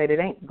like I said, it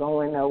ain't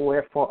going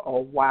nowhere for a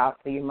while,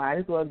 so you might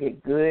as well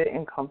get good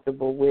and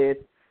comfortable with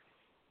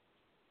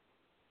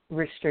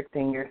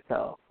restricting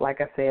yourself.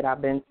 Like I said,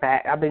 I've been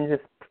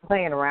just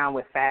playing around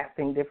with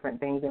fasting different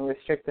things and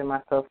restricting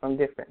myself from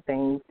different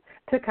things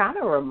to kind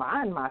of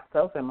remind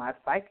myself and my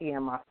psyche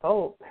and my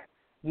soul,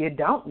 you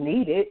don't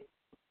need it.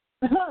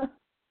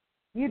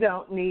 You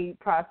don't need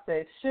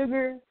processed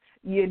sugar.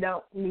 You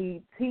don't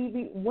need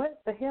TV.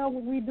 What the hell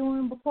were we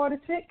doing before the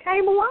shit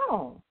came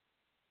along?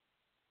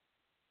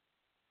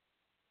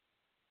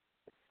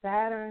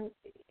 Saturn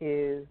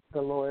is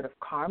the lord of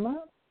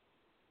karma.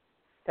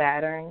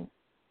 Saturn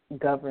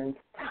governs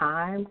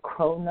time,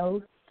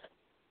 chronos,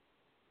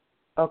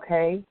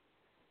 okay?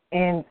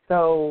 And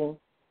so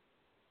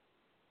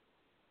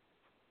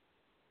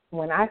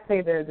when I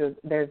say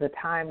there's a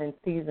time and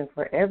season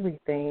for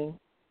everything,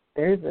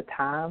 there's a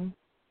time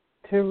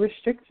to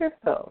restrict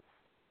yourself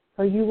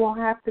so you won't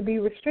have to be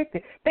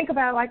restricted. Think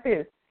about it like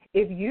this.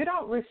 If you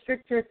don't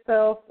restrict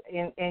yourself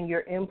and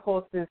your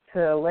impulses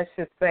to, let's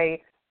just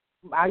say,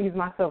 I'll use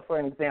myself for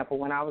an example.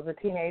 When I was a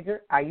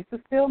teenager, I used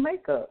to steal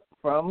makeup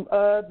from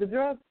the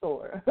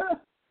drugstore.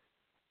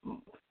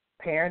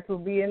 Parents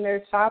would be in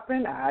there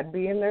shopping. I'd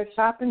be in there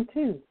shopping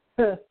too.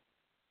 Because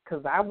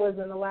because I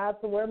wasn't allowed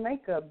to wear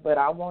makeup, but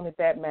I wanted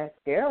that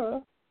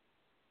mascara.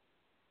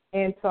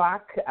 And so I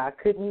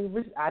couldn't,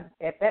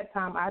 at that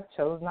time, I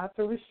chose not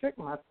to restrict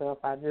myself.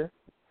 I just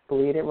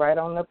slid it right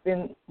on up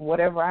in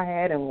whatever I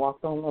had and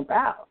walked on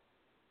about.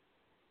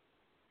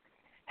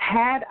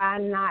 Had I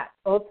not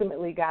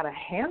ultimately got a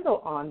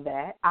handle on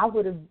that, I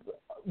would have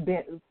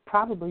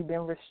probably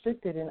been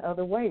restricted in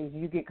other ways.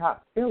 You get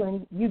caught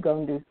stealing, you're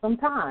going to do some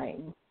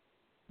time.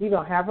 You're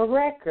going to have a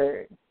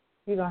record.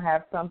 You're going to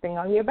have something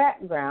on your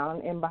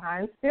background and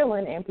behind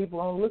stealing, and people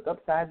going to look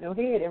upside your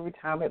head every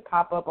time it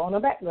pop up on a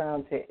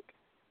background check.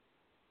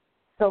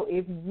 So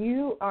if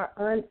you are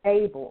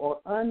unable or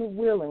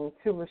unwilling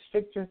to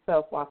restrict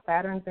yourself while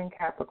Saturn's in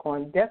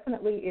Capricorn,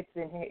 definitely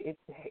it's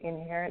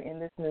inherent in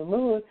this new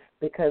moon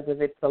because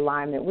of its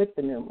alignment with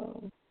the new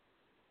moon.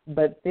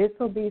 But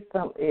it'll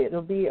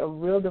be a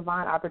real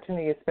divine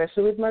opportunity,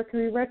 especially with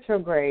Mercury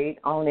retrograde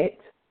on it.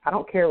 I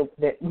don't care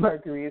that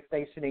Mercury is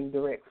stationing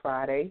direct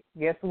Friday.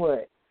 Guess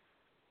what?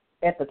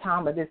 At the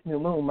time of this new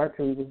moon,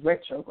 Mercury was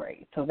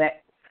retrograde. So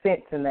that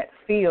sense and that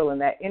feel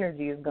and that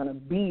energy is going to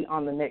be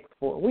on the next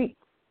 4 weeks,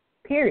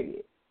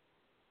 period.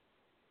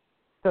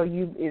 So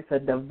it's a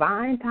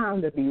divine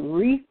time to be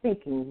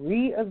rethinking,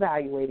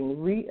 reevaluating,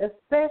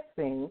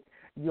 reassessing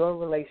your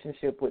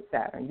relationship with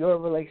Saturn, your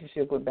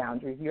relationship with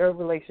boundaries, your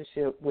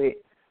relationship with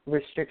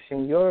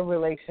restriction, your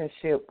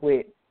relationship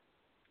with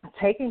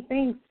taking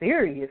things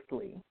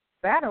seriously.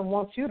 Saturn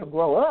wants you to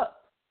grow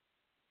up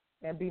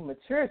and be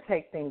mature,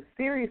 take things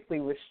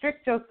seriously,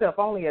 restrict yourself.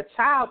 Only a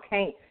child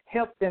can't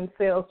help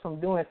themselves from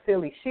doing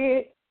silly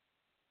shit.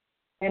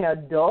 An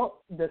adult,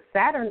 the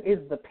Saturn is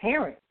the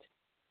parent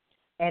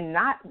and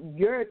not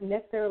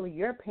necessarily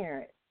your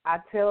parent. I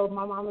tell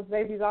my mama's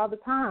babies all the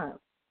time,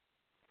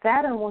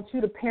 Saturn wants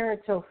you to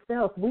parent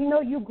yourself. We know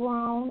you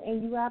grown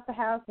and you out the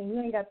house and you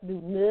ain't got to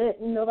do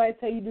nothing. Nobody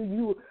tell you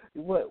do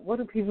what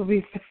do people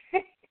be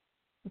saying?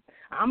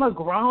 I'm a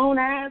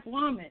grown-ass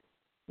woman.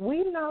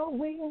 We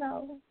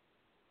know.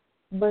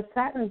 But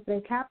Saturn's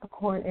in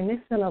Capricorn, and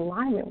it's in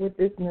alignment with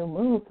this new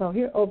moon. So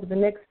here over the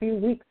next few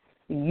weeks,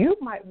 you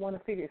might want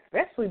to figure,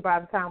 especially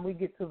by the time we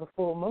get to the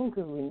full moon,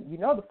 because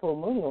the full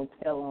moon going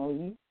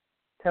to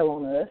tell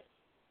on us.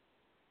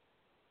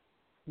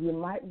 You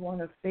might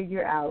want to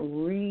figure out,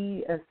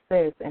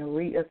 reassess, and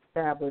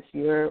reestablish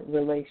your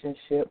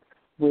relationship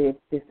with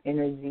this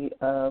energy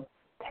of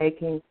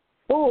taking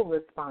full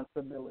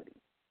responsibility.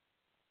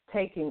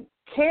 Taking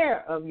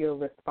care of your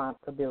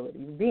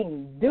responsibilities,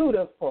 being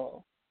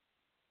dutiful.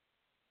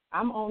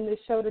 I'm on this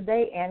show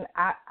today, and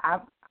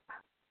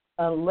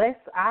unless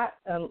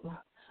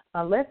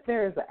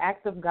there is an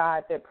act of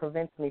God that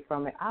prevents me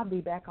from it, I'll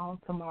be back on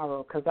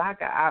tomorrow because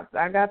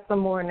I got some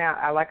more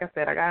now. Like I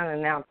said, I got an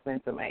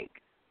announcement to make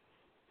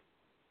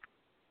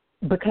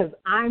because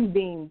I'm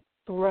being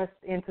thrust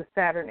into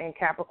Saturn and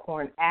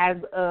Capricorn as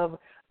of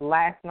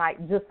last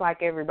night, just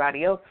like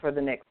everybody else for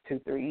the next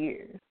 2-3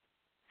 years.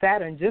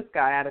 Saturn just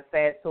got out of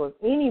Sag, so if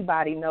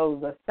anybody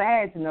knows, a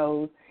Sag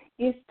knows,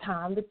 it's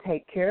time to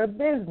take care of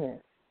business.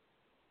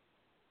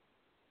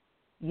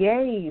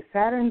 Yay,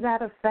 Saturn's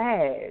out of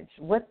Sag.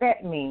 What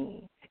that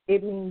means?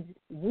 It means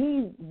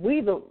we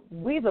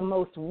the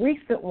most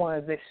recent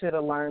ones that should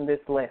have learned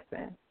this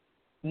lesson.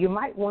 You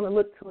might want to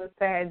look to a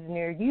Sag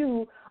near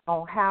you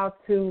on how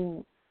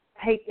to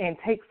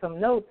take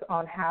some notes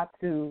on how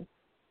to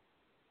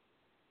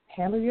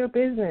handle your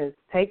business.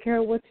 Take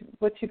care of what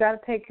you got to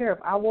take care of.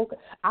 I woke.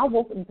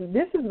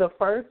 This is the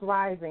first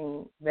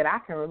rising that I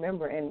can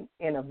remember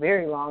in a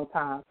very long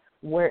time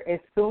where as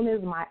soon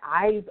as my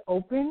eyes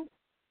opened,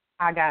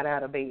 I got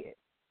out of bed.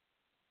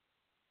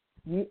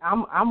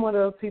 I'm one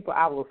of those people,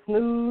 I will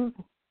snooze.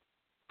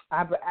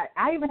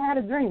 I even had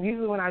a dream.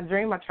 Usually when I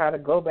dream, I try to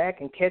go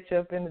back and catch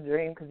up in the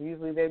dream because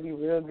usually they be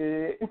real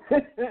good.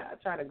 I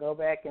try to go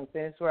back and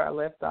finish where I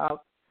left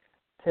off.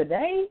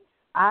 Today,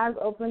 eyes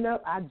opened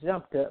up, I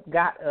jumped up,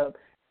 got up,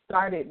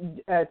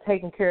 started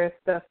taking care of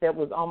stuff that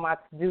was on my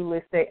to-do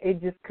list that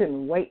it just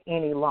couldn't wait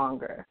any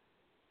longer.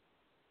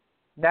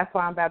 That's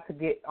why I'm about to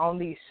get on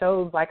these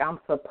shows like I'm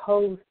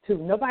supposed to.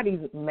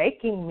 Nobody's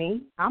making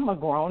me. I'm a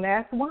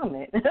grown-ass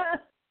woman.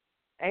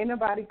 Ain't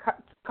nobody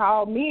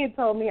called me and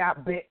told me I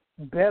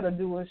better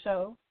do a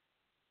show.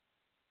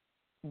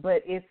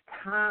 But it's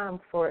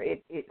time for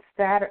it. It's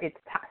Saturn.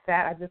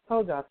 I just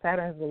told y'all,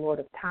 Saturn is the Lord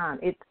of time.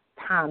 It's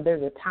time.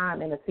 There's a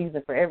time and a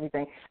season for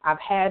everything. I've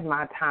had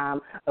my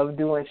time of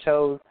doing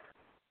shows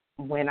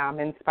when I'm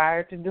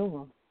inspired to do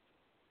them.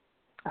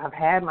 I've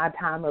had my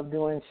time of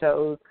doing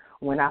shows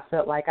when I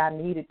felt like I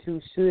needed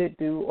to, should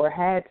do, or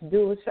had to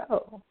do a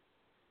show.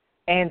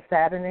 And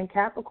Saturn in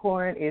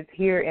Capricorn is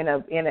here in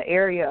an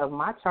area of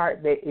my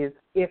chart that is,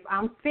 if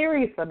I'm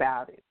serious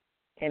about it,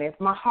 and if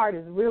my heart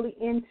is really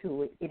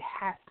into it, it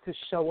has to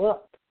show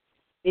up.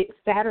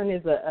 Saturn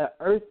is a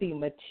earthy,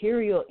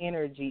 material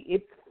energy.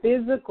 It's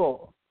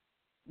physical.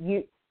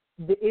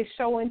 It's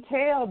show and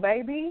tell,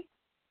 baby.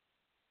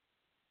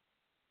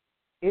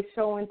 it's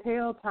show and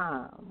tell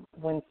time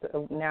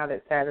now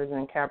that Saturn's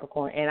in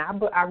Capricorn. And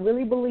I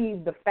really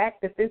believe the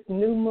fact that this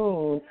new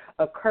moon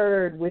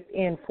occurred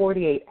within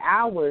 48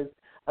 hours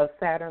of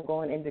Saturn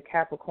going into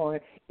Capricorn,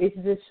 it's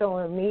just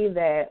showing me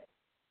that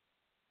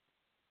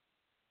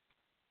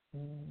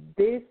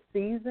this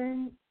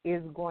season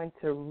is going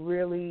to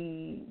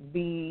really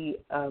be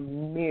a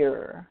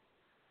mirror,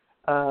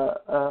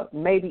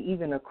 maybe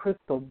even a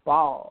crystal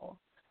ball,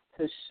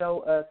 to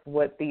show us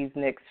what these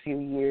next few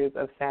years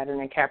of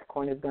Saturn and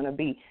Capricorn is going to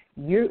be.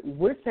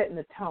 We're setting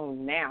the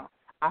tone now.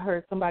 I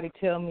heard somebody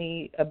tell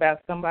me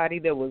about somebody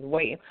that was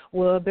waiting.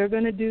 Well, they're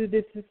going to do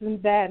this,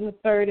 and that, and the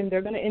third, and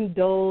they're going to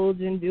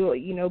indulge and do,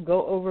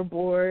 go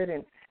overboard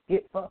and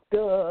get fucked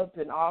up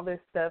and all this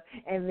stuff.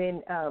 And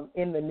then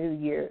in the new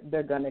year,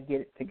 they're going to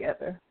get it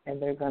together,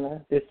 and they're going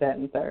to this, that,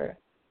 and third.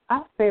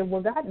 I said,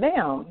 well,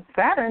 goddamn,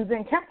 Saturn's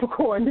in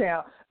Capricorn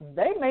now.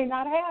 They may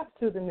not have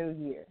to the new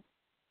year.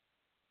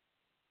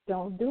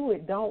 Don't do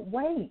it. Don't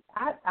wait.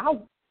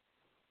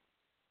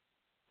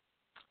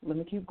 Let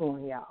me keep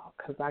going, y'all,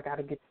 because I got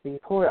to get to these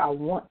I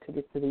want to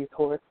get to these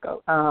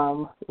horoscopes.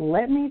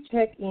 Let me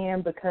check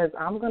in because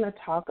I'm going to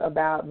talk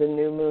about the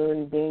new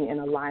moon being in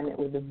alignment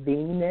with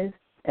Venus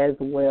as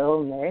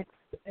well next.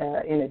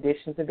 In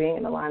addition to being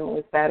in alignment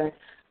with Saturn,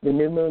 the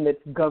new moon that's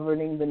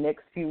governing the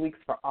next few weeks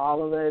for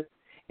all of us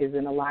is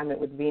in alignment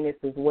with Venus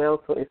as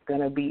well. So it's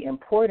going to be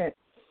important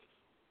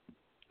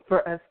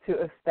for us to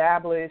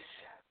establish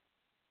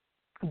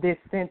this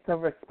sense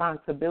of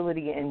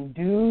responsibility and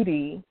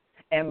duty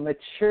and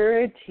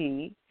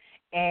maturity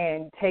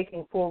and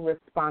taking full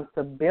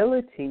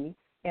responsibility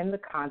in the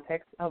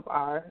context of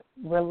our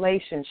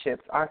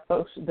relationships,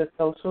 the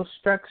social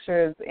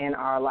structures in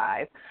our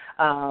life,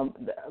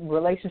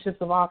 relationships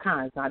of all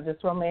kinds, not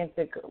just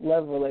romantic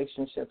love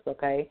relationships,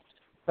 okay?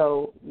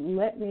 So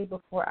let me,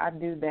 before I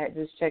do that,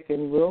 just check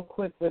in real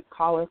quick with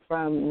caller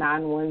from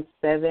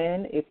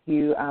 917. If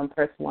you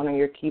press 1 on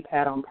your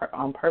keypad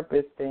on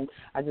purpose, then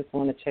I just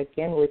want to check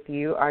in with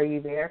you. Are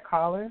you there,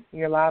 caller?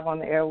 You're live on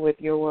the air with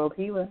Your World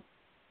Healer.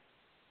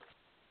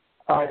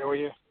 Hi, how are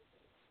you?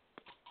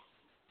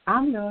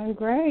 I'm doing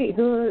great.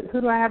 Who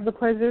do I have the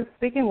pleasure of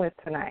speaking with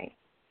tonight?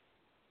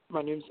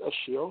 My name's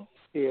Ashil,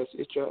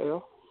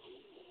 A-S-H-I-L.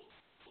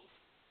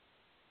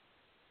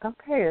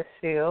 Okay,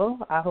 Ashil.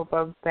 I hope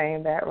I'm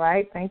saying that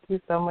right. Thank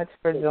you so much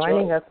for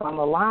joining us on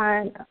the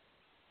line.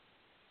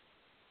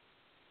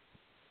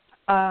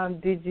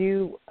 Did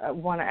you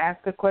want to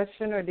ask a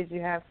question, or did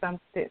you have some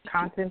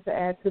content to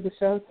add to the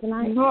show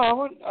tonight?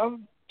 No,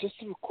 I'm just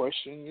have a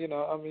question.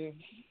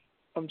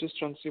 I'm just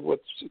trying to see what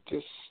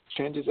these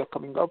changes are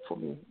coming up for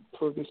me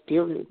for this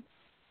period.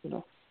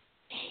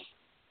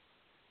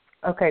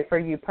 Okay, for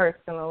you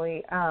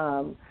personally,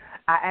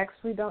 I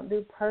actually don't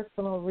do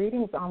personal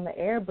readings on the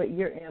air, but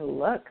you're in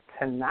luck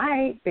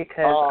tonight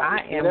because I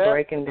am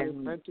breaking down. It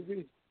was meant to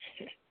be.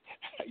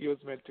 It was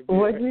meant to be.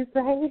 What did you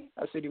say?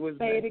 I said it was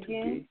say meant it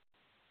again. to be.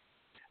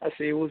 I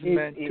said it was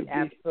meant to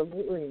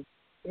be.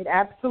 It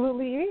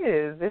absolutely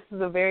is. This is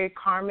a very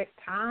karmic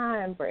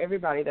time for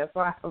everybody. That's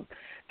why I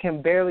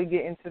can barely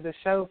get into the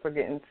show for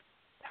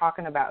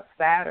talking about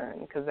Saturn,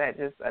 because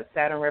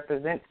Saturn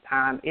represents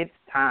time. It's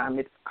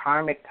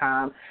karmic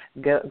time.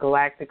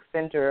 Galactic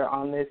center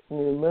on this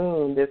new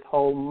moon. This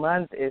whole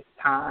month is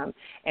time,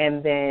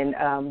 and then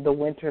the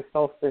winter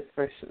solstice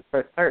for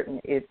certain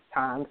is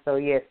time. So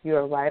yes, you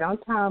are right on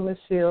time,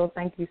 Michelle.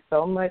 Thank you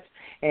so much.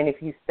 And if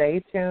you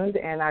stay tuned,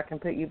 and I can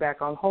put you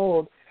back on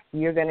hold,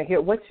 you're going to hear.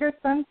 What's your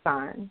sun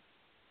sign?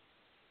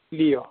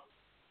 Leo.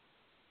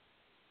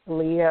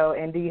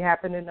 And do you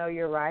happen to know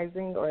your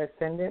rising or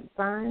ascendant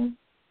sign?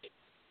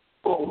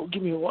 Oh,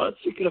 give me 1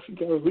 second. I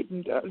think I've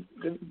written down.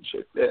 Let me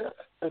check that.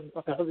 And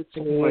I have it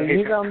somewhere.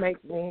 You're gonna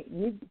make me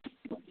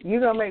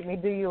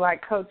do you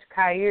like Coach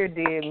Kyer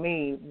did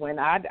me when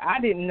I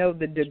didn't know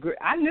the degree.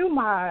 I knew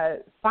my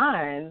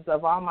signs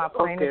of all my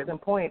planets and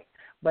points,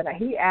 but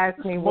he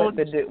asked me what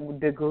the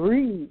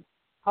degree.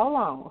 Hold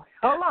on.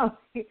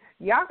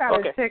 Y'all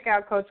gotta check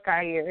out Coach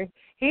Kyer.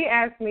 He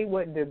asked me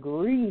what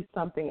degree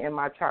something in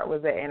my chart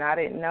was at, and I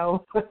didn't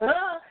know.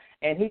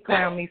 And he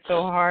clowned me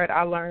so hard,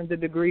 I learned the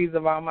degrees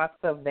of all my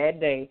stuff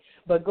that day.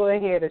 But go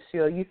ahead,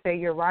 Ashil. You say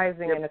your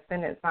rising and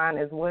ascendant sign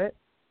is what?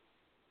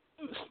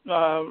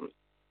 My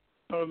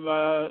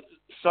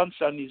sun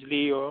sign is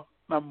Leo.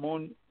 My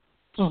moon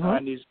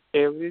sign is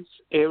Aries.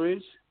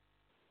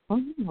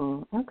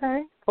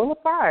 Okay. Full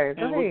of fire.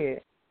 Go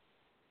ahead.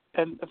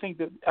 And I think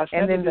the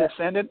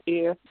ascendant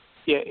here,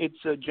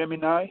 it's a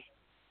Gemini.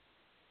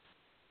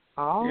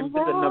 All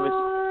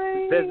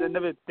right. There's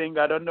another thing,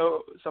 I don't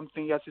know,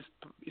 something else.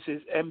 It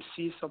says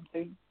MC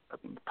something. I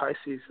think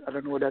Pisces. I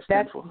don't know what that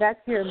stands for. That's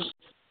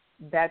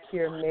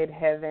your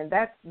midheaven.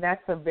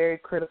 That's a very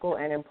critical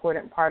and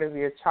important part of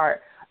your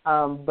chart.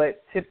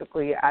 But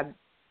typically, I'm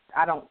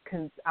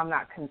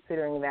not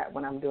considering that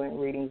when I'm doing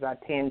readings. Or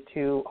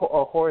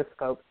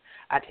horoscopes.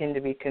 I tend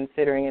to be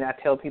considering, and I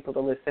tell people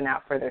to listen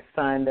out for their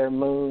sun, their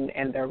moon,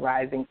 and their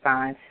rising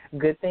sign.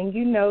 Good thing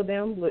you know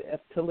them,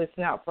 to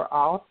listen out for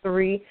all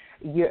three.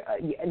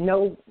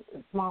 No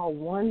small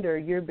wonder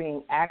you're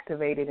being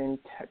activated and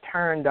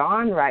turned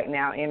on right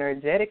now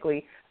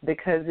energetically,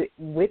 because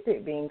with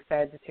it being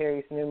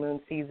Sagittarius new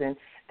moon season,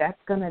 that's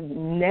going to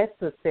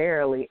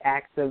necessarily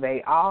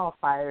activate. All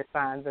fire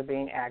signs are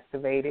being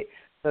activated.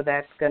 So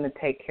that's going to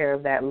take care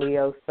of that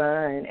Leo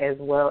sun, as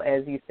well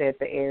as you said,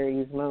 the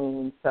Aries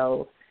moon.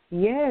 So,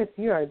 yes,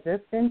 you are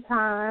just in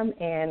time.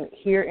 And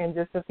here in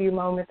just a few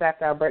moments,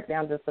 after I break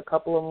down just a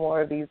couple of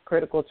more of these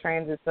critical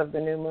transits of the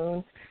new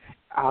moon,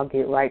 I'll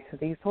get right to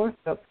these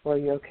horoscopes for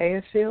you.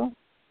 Okay, Ashil?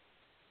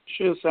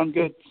 Sure, sound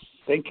good.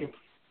 Thank you.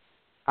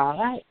 All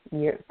right.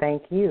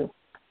 Thank you.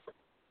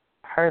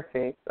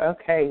 Perfect.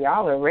 Okay,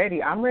 y'all are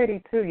ready. I'm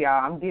ready too,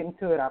 y'all. I'm getting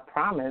to it, I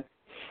promise.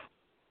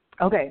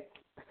 Okay.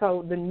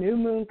 So the new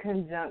moon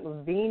conjunct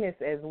Venus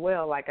as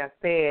well, like I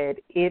said,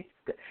 it's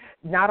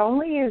not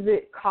only is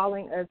it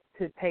calling us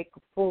to take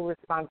full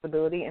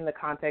responsibility in the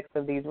context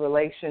of these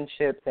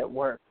relationships at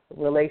work,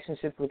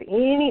 relationships with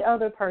any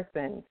other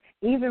person,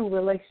 even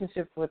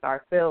relationships with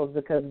ourselves,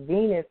 because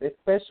Venus,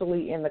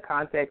 especially in the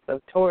context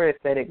of Taurus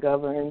that it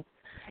governs,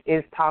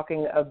 is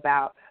talking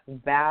about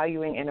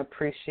valuing and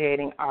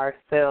appreciating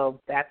ourselves.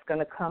 That's going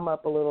to come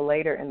up a little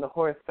later in the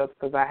horoscopes,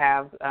 because I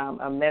have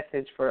a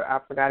message for, I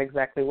forgot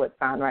exactly what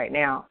sign right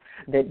now,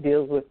 that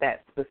deals with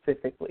that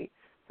specifically.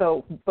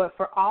 So, but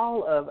for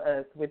all of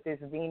us with this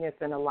Venus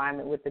in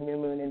alignment with the new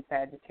moon in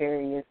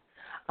Sagittarius,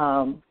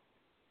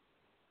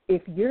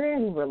 if you're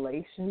in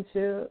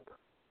relationship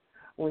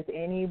with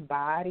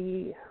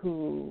anybody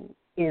who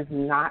is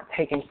not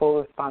taking full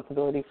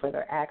responsibility for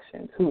their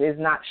actions, who is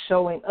not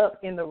showing up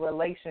in the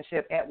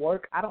relationship at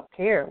work, I don't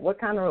care what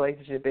kind of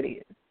relationship it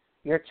is,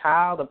 your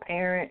child, a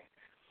parent,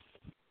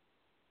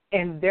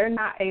 and they're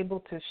not able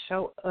to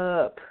show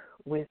up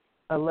with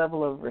a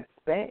level of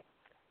respect,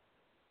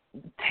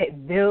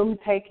 them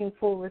taking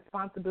full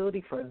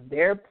responsibility for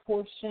their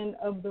portion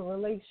of the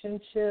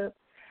relationship,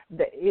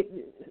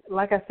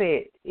 like I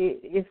said,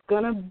 it's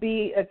going to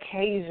be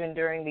occasion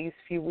during these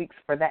few weeks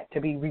for that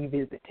to be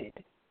revisited.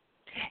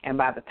 And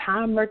by the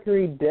time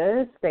Mercury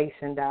does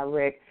station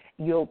direct,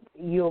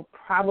 you'll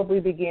probably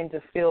begin to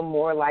feel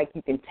more like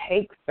you can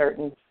take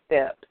certain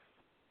steps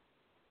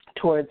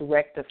towards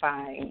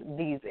rectifying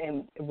these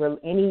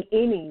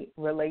any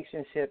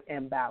relationship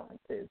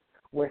imbalances,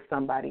 where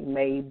somebody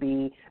may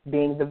be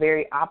being the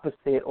very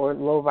opposite, or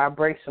low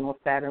vibrational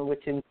Saturn,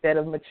 which instead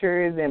of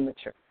mature is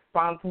immature,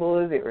 responsible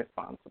is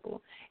irresponsible.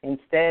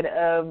 Instead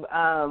of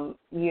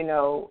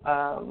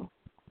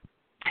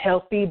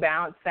healthy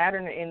bounds,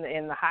 Saturn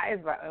in the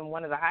highest, in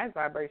one of the highest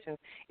vibrations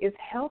is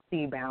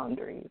healthy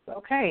boundaries.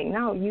 Okay,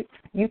 no,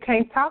 you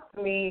can't talk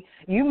to me.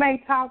 You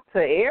may talk to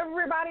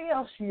everybody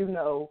else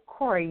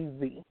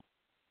crazy,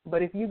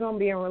 but if you're gonna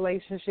be in a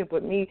relationship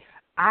with me,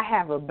 I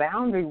have a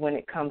boundary when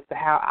it comes to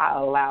how I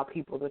allow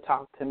people to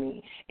talk to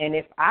me. And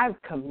if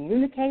I've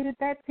communicated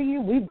that to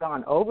you, we've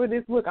gone over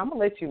this. Look, I'm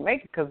gonna let you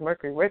make it because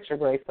Mercury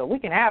retrograde, so we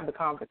can have the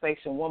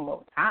conversation one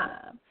more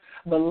time.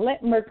 But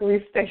let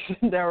Mercury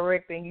station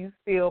direct and you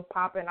still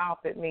popping off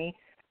at me,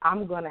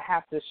 I'm going to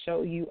have to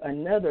show you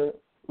another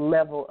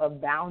level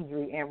of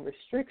boundary and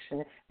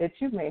restriction that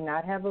you may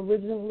not have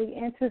originally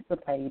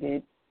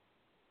anticipated.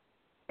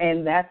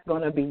 And that's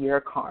going to be your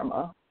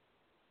karma.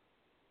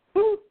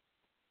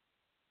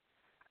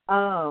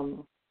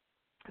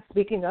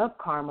 Speaking of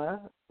karma,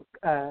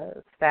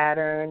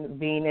 Saturn,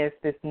 Venus,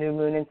 this new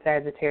moon in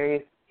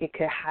Sagittarius, it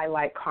could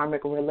highlight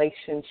karmic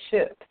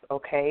relationships,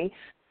 okay?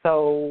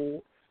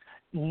 So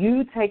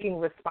you taking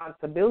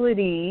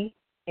responsibility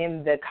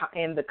in that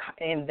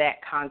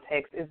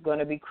context is going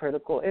to be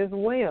critical as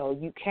well.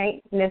 You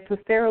can't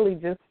necessarily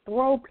just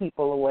throw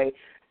people away,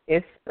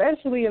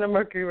 especially in a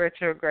Mercury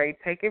retrograde.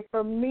 Take it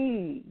from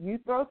me. You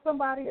throw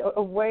somebody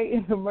away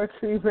in the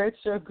Mercury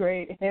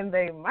retrograde and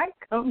they might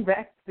come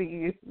back to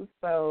you.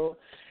 So,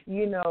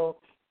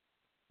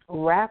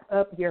 wrap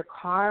up your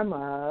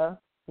karma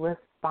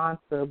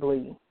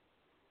responsibly.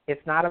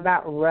 It's not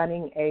about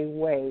running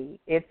away.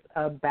 It's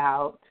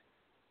about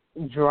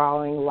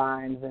drawing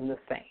lines in the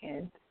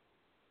sand.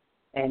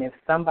 And if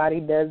somebody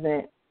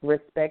doesn't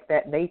respect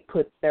that, they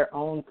put their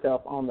own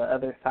self on the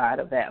other side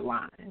of that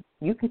line.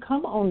 You can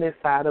come on this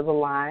side of the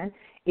line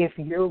if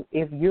you're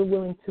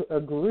willing to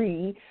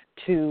agree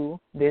to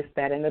this,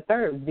 that, and the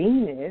third.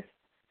 Venus,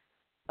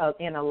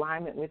 in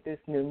alignment with this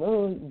new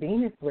moon,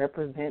 Venus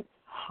represents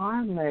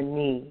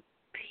harmony,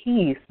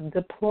 peace,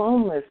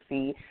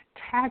 diplomacy,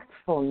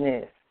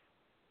 tactfulness.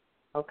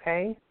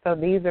 Okay? So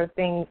these are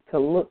things to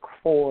look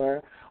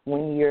for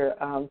when you're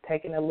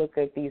taking a look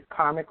at these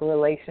karmic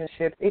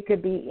relationships. It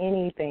could be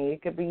anything.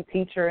 It could be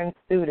teacher and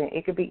student.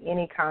 It could be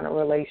any kind of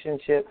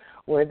relationship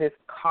where this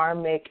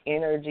karmic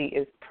energy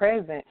is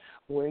present,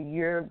 where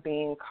you're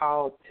being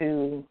called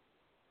to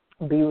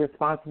be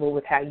responsible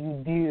with how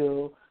you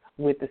deal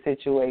with the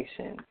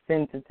situation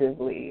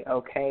sensitively,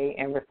 okay,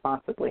 and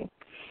responsibly.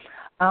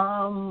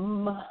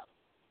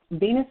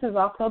 Venus is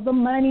also the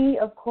money,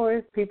 of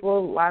course.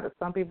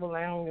 Some people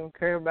don't even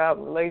care about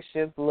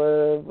relationships,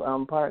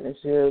 love,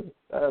 partnerships,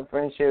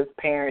 friendships,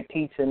 parent,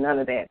 teacher, none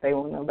of that. They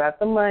want to know about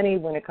the money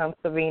when it comes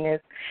to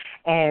Venus.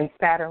 And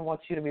Saturn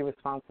wants you to be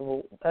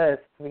responsible, us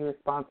to be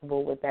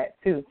responsible with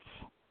that too.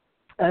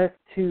 Us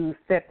to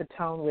set the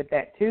tone with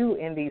that too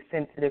in these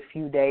sensitive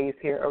few days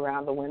here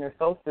around the winter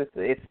solstice,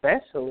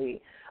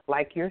 especially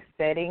like you're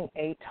setting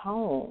a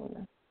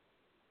tone.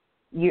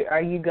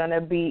 Are you going to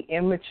be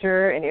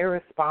immature and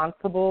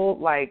irresponsible,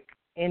 like,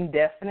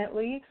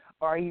 indefinitely,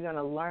 or are you going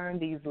to learn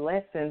these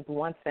lessons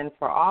once and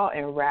for all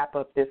and wrap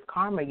up this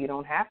karma? You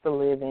don't have to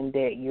live in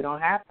debt. You don't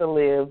have to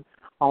live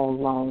on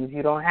loans.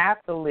 You don't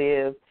have to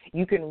live.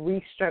 You can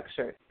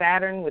restructure.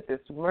 Saturn with this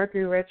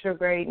Mercury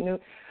retrograde,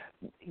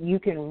 you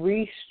can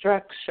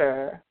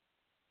restructure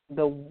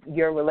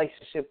your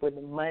relationship with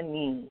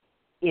money.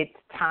 It's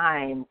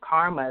time.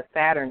 Karma,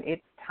 Saturn,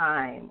 it's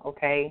time,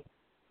 okay?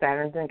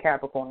 Saturn's in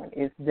Capricorn.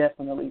 It's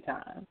definitely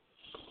time.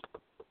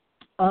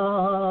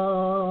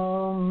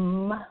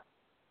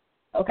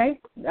 Okay,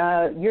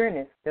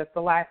 Uranus. That's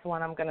the last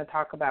one I'm going to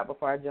talk about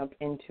before I jump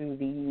into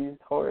these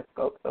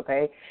horoscopes,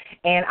 okay?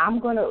 And I'm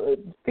going to,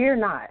 fear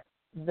not,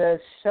 the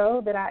show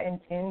that I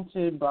intend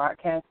to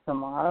broadcast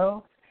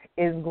tomorrow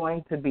is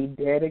going to be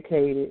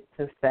dedicated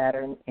to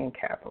Saturn in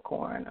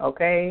Capricorn,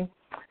 okay?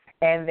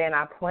 And then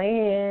I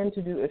plan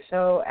to do a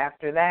show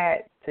after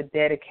that to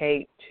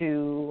dedicate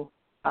to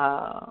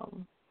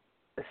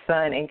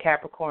Sun in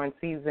Capricorn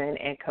season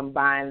and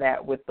combine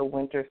that with the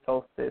winter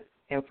solstice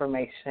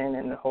information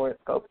and the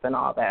horoscopes and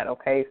all that,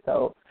 okay?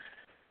 So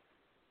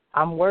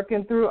I'm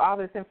working through all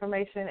this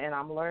information and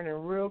I'm learning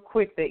real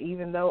quick that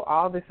even though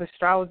all this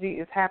astrology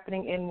is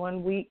happening in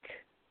 1 week,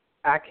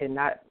 I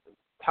cannot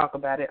talk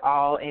about it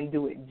all and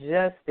do it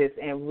justice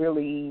and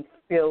really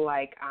feel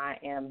like I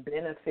am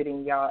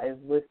benefiting y'all as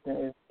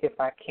listeners if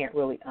I can't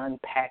really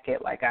unpack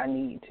it like I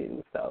need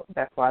to. So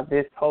that's why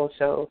this whole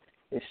show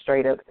is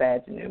straight up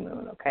Sag new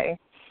moon, okay?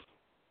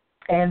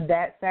 And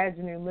that Sag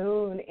new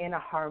moon in a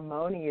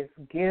harmonious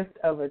gift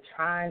of a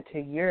trine to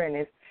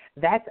Uranus,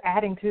 that's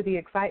adding to the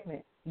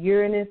excitement.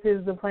 Uranus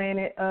is the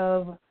planet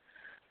of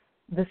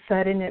the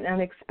sudden and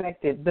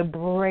unexpected, the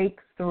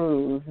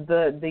breakthroughs,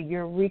 the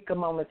eureka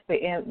moments,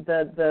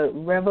 the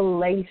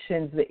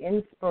revelations, the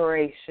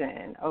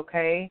inspiration,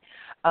 okay?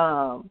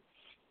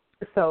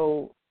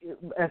 So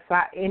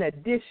in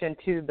addition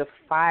to the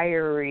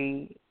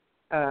fiery,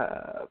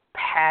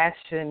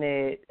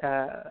 passionate,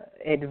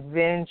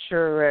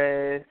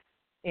 adventurous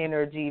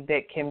energy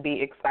that can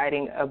be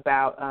exciting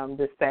about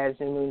the Sag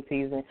new moon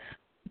season,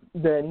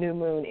 the new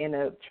moon in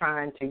a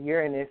trine to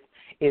Uranus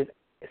is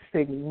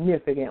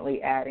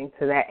significantly adding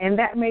to that. And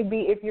that may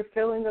be if you're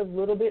feeling a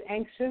little bit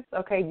anxious,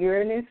 okay,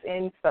 Uranus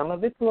in some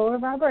of its lower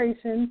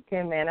vibrations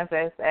can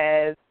manifest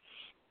as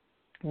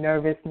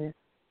nervousness.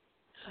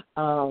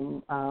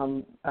 What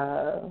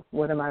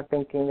am I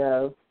thinking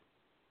of?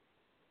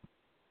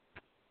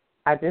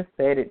 I just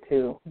said it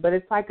too, but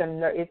it's like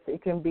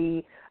it can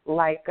be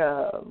like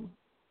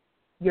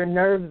your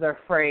nerves are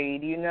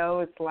frayed, you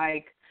know, it's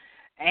like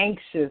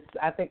anxious,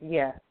 I think,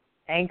 yeah,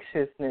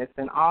 anxiousness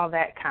and all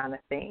that kind of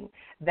thing.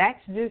 That's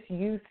just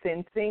you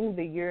sensing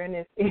the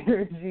Uranus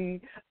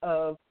energy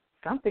of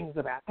something's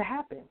about to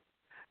happen.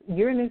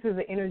 Uranus is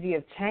the energy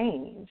of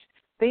change.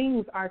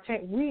 Things are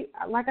changing.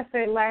 Like I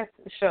said last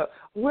show,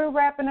 we're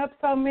wrapping up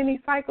so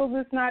many cycles,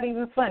 it's not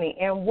even funny.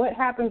 And what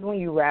happens when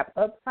you wrap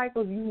up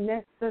cycles?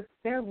 You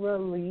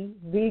necessarily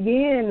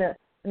begin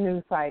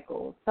new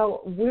cycles.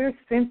 So we're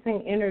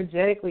sensing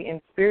energetically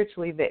and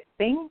spiritually that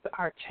things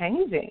are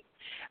changing.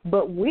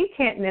 But we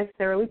can't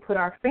necessarily put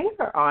our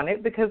finger on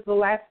it because the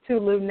last two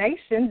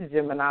lunations,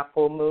 Gemini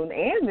full moon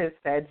and this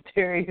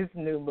Sagittarius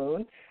new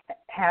moon,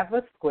 have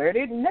a squared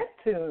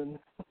Neptune.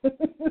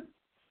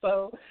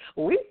 So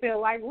we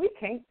feel like we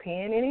can't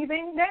pin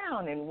anything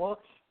down. And, well,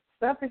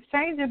 stuff is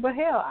changing, but,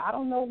 hell, I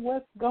don't know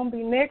what's going to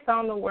be next. I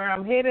don't know where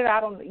I'm headed. I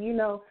don't, you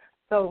know.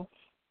 So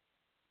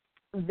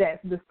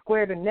that's the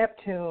square to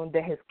Neptune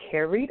that has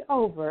carried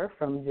over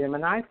from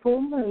Gemini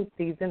full moon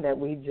season that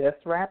we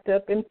just wrapped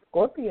up in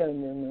Scorpio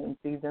new moon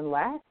season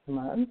last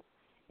month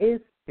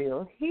is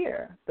still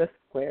here, the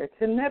square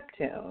to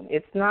Neptune.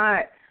 It's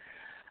not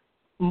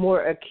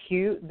more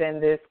acute than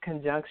this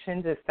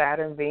conjunction to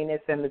Saturn,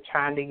 Venus, and the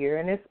trine to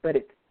Uranus, but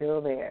it's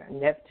still there.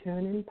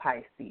 Neptune and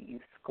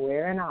Pisces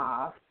squaring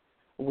off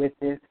with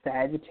this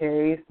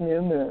Sagittarius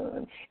new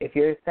moon. If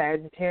you're a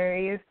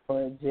Sagittarius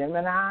or a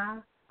Gemini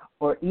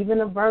or even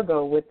a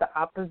Virgo with the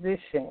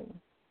opposition,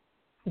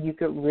 you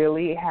could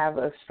really have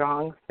a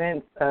strong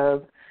sense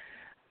of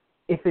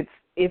if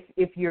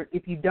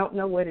you don't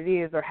know what it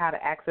is or how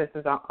to access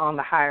it on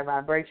the higher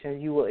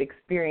vibrations, you will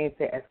experience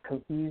it as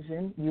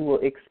confusion. You will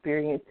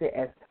experience it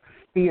as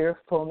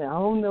fearful. Now, I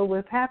don't know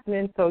what's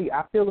happening, so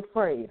I feel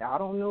afraid. I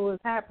don't know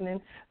what's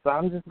happening, so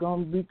I'm just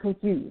going to be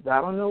confused. I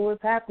don't know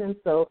what's happening,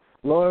 so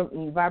lower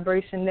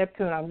vibration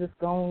Neptune, I'm just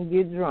going to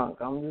get drunk.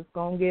 I'm just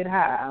going to get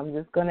high. I'm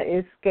just going to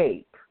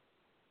escape.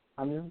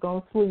 I'm just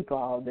going to sleep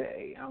all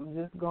day. I'm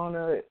just going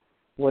to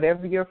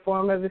whatever your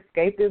form of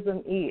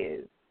escapism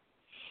is,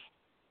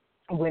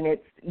 when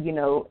it's,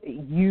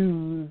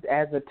 used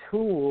as a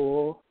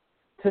tool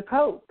to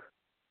cope.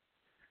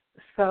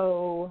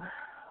 So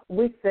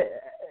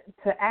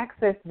to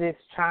access this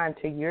trine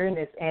to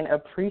Uranus and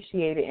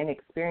appreciate it and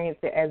experience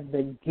it as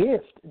the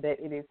gift that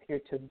it is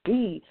here to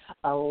be,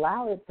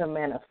 allow it to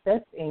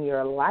manifest in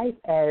your life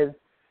as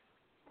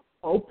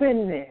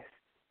openness,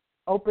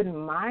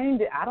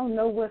 open-minded. I don't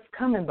know what's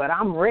coming, but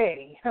I'm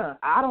ready.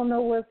 I don't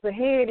know what's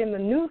ahead in the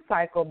new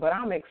cycle, but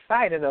I'm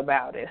excited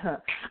about it.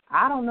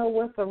 I don't know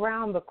what's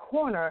around the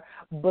corner,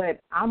 but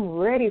I'm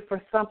ready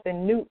for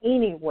something new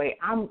anyway.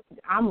 I'm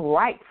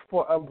ripe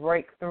for a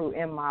breakthrough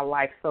in my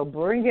life. So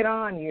bring it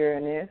on,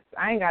 Uranus.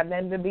 I ain't got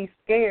nothing to be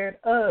scared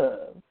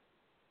of.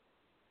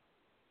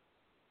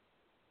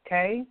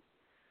 Okay?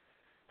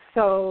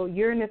 So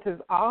Uranus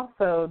is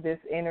also this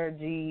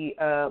energy,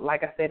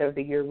 like I said, of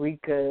the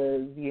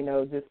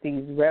Eurekas, just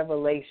these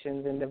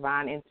revelations and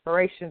divine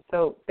inspiration.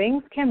 So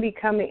things can be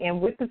coming in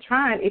with the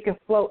trine. It can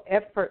flow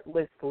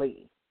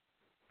effortlessly.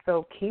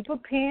 So keep a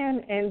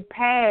pen and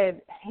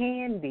pad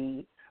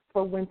handy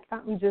for when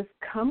something just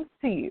comes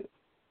to you.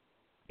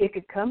 It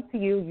could come to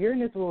you.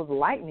 Uranus rules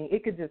lightning.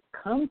 It could just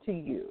come to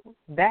you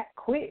that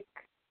quick.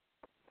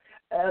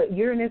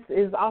 Uranus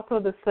is also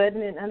the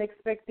sudden and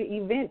unexpected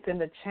events and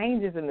the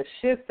changes and the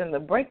shifts and the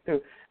breakthrough.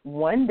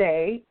 One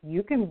day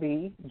you can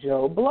be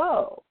Joe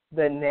Blow.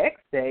 The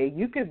next day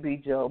you could be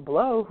Joe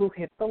Blow who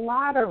hit the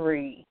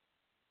lottery.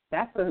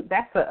 That's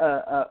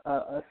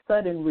a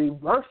sudden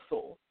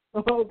reversal.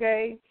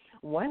 Okay?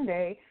 One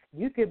day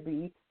you could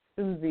be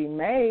Susie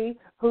May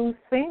who's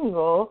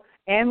single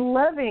and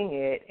loving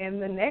it.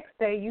 And the next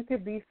day you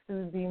could be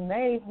Susie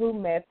May who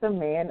met the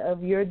man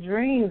of your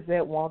dreams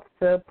that wants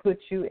to put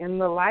you in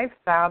the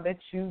lifestyle that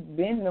you've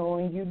been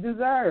knowing you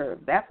deserve.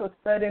 That's a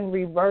sudden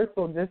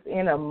reversal. Just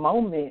in a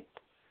moment,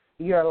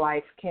 your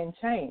life can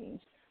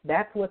change.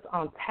 That's what's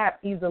on tap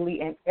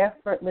easily and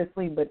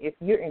effortlessly. But if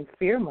you're in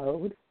fear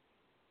mode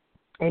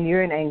and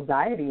you're in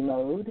anxiety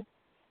mode,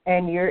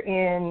 and you're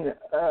in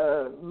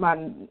I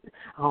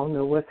don't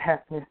know what's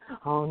happening.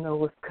 I don't know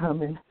what's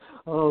coming.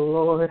 Oh,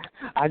 Lord,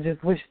 I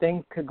just wish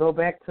things could go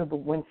back to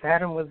when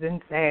Saturn was in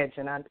Sag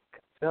and I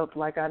felt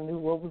like I knew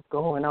what was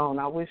going on.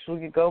 I wish we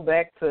could go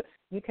back to,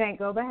 you can't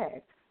go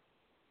back.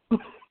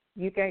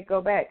 You can't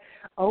go back.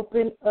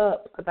 Open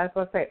up. That's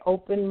what I say,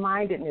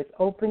 open-mindedness.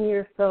 Open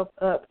yourself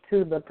up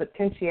to the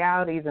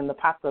potentialities and the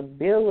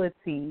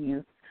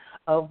possibilities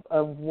of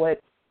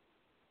what's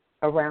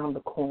around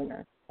the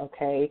corner.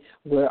 Okay,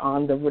 we're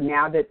on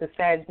now that the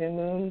Sag New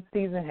Moon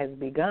season has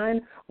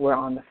begun, we're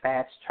on the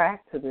fast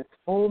track to this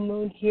full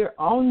moon here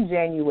on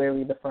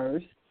January the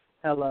 1st.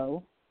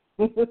 Hello.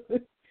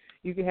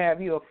 You can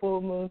have you a full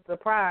moon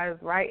surprise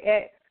right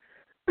at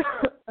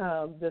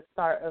the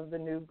start of the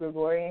new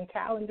Gregorian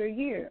calendar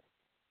year.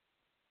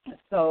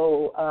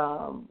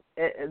 So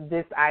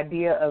this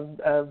idea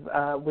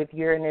of with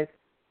Uranus,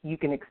 you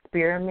can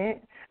experiment.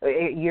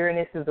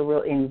 Uranus is a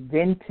real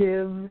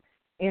inventive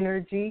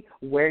energy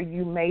where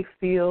you may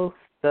feel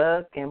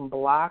stuck and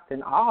blocked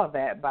and all of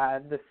that by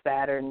the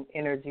Saturn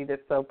energy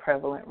that's so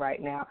prevalent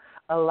right now.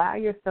 Allow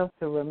yourself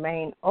to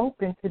remain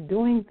open to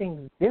doing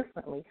things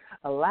differently.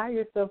 Allow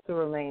yourself to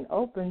remain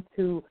open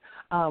to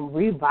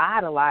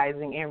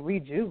revitalizing and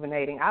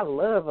rejuvenating. I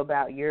love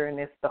about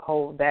Uranus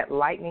that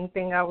lightning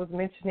thing I was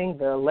mentioning,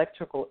 the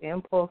electrical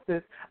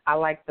impulses. I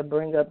like to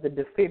bring up the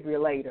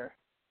defibrillator.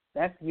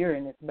 That's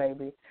Uranus,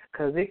 baby,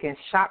 because it can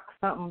shock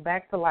something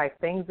back to life.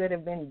 Things that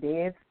have been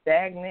dead,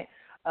 stagnant,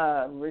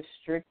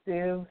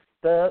 restrictive,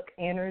 stuck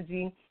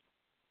energy,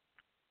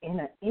 in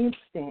an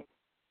instant,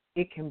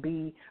 it can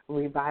be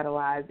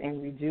revitalized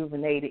and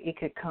rejuvenated. It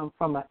could come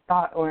from a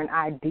thought or an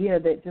idea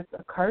that just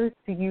occurs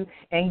to you,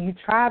 and you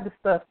try the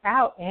stuff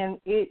out, and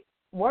it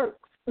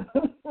works.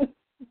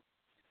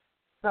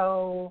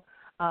 So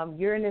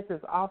Uranus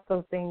is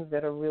also things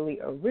that are really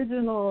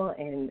original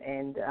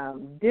and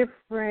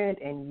different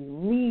and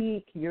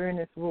unique.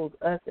 Uranus rules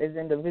us as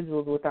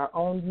individuals with our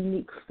own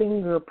unique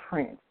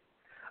fingerprints,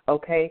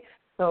 okay?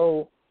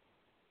 So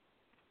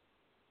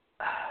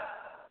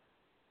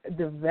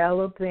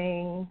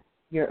developing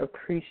your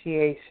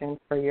appreciation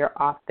for your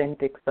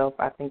authentic self,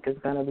 I think, is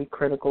going to be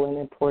critical and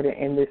important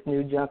in this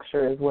new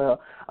juncture as well.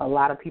 A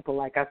lot of people,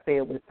 like I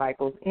said, with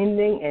cycles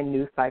ending and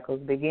new cycles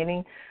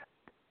beginning,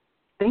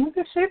 things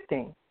are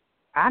shifting.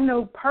 I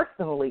know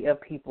personally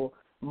of people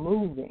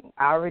moving.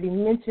 I already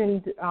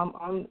mentioned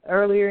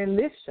earlier in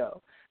this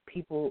show,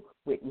 people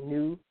with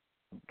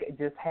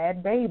just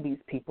had babies,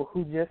 people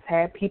who just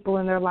had people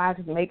in their lives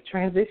make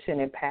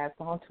transition and pass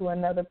on to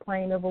another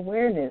plane of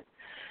awareness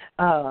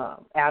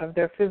out of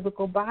their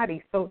physical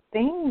body. So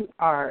things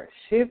are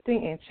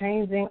shifting and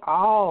changing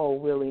all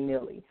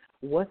willy-nilly.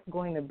 What's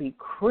going to be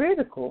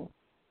critical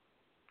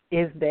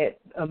is that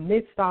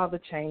amidst all the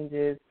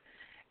changes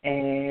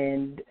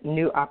and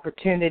new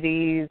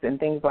opportunities and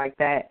things like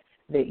that,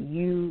 that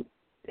you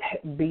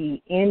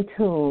be in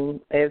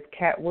tune, as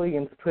Cat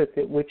Williams puts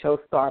it, with your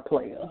star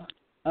player,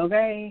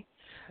 okay?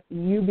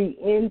 you be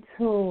in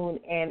tune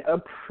and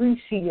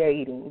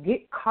appreciating.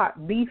 Get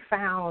caught, be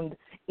found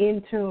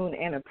in tune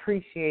and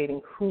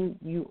appreciating who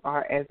you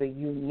are as a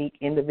unique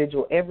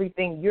individual.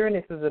 Everything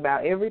Uranus is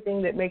about,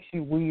 everything that makes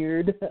you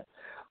weird,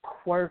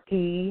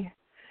 quirky,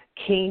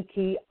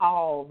 kinky,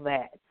 all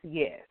that,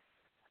 yes.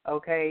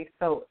 Okay,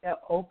 so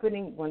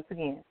opening, once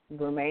again,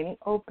 remaining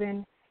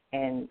open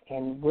and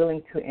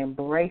willing to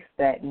embrace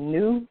that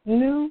new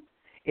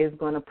is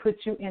going to put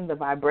you in the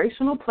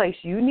vibrational place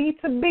you need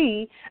to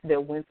be, that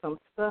when some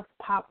stuff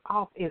pops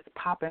off, it's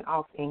popping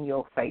off in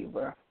your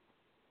favor.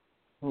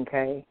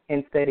 Okay?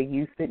 Instead of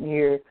you sitting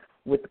here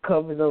with the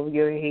covers over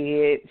your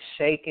head,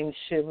 shaking,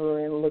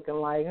 shivering, looking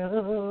like,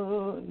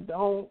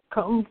 don't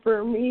come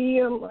for me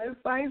unless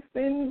I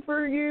send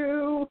for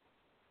you.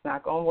 It's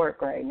not going to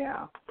work right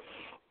now.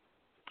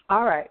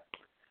 All right.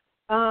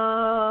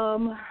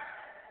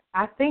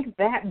 I think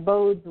that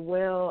bodes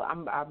well.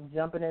 I'm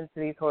jumping into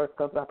these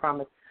horoscopes, I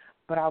promise.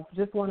 But I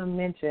just want to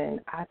mention,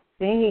 I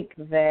think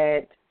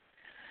that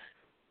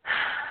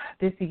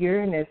this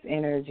Uranus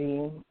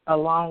energy,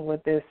 along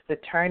with this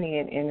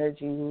Saturnian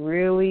energy,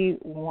 really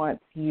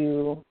wants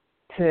you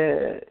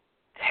to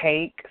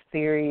take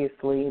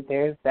seriously,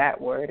 there's that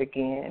word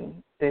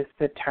again, this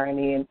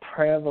Saturnian,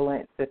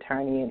 prevalent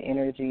Saturnian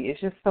energy. It's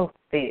just so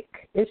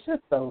thick. It's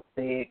just so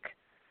thick.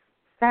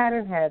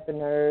 Saturn had the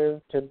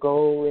nerve to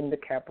go into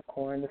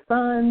Capricorn. The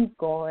sun's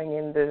going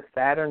into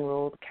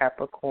Saturn-ruled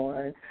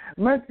Capricorn.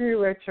 Mercury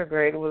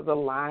retrograde was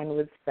aligned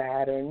with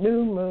Saturn.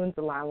 New moon's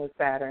aligned with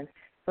Saturn.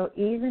 So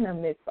even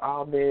amidst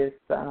all this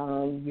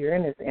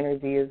Uranus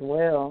energy as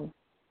well,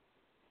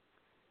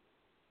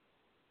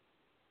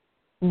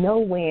 know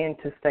when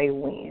to say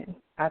when.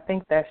 I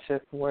think that's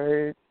just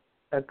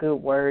a good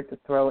word to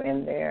throw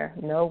in there.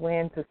 Know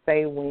when to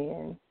say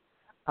when.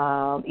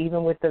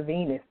 Even with the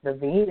Venus. The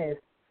Venus,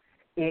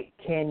 it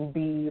can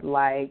be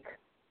like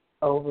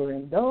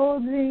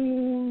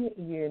overindulging,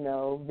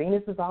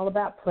 Venus is all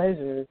about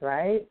pleasures,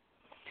 right?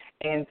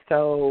 And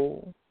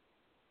so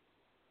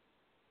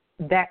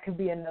that could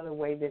be another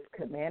way this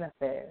could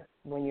manifest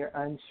when you're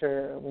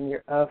unsure, when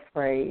you're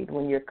afraid,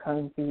 when you're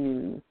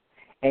confused,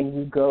 and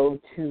you go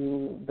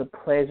to the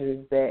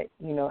pleasures that,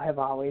 have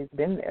always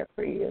been there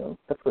for you,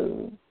 the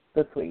food,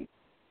 the sweets,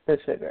 the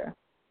sugar,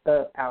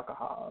 the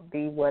alcohol,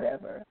 the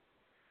whatever.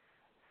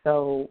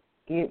 So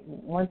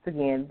once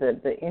again,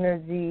 the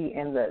energy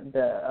and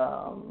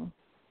the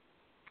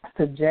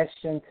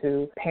suggestion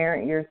to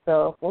parent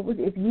yourself.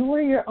 If you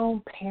were your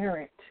own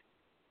parent,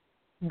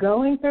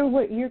 going through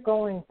what you're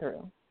going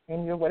through,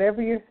 and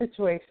whatever your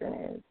situation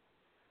is,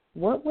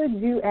 what would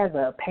you, as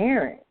a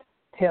parent,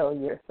 tell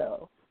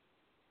yourself?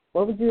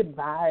 What would you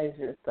advise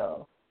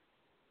yourself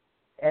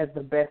as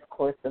the best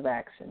course of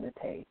action to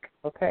take?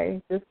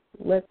 Okay, just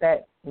let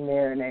that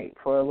marinate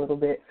for a little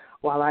bit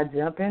while I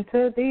jump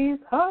into these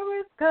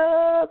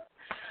horoscopes.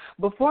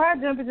 Before I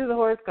jump into the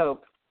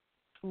horoscopes,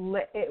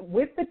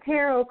 with the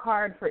tarot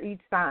card for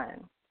each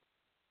sign,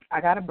 I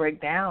got to break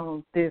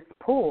down this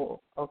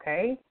pull,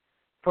 okay,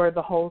 for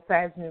the whole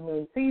Sag New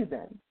Moon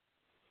season.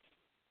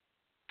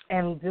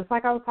 And just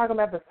like I was talking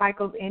about the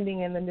cycles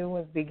ending and the new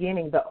ones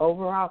beginning, the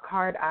overall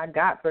card I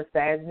got for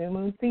Sag New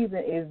Moon season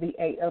is the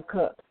Eight of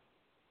Cups.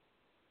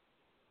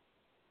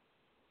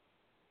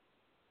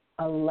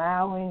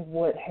 Allowing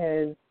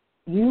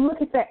you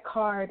look at that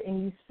card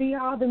and you see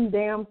all them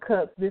damn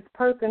cups. This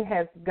person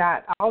has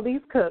got all these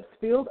cups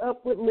filled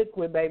up with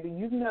liquid, baby.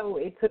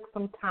 It took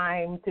some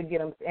time to get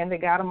them, and they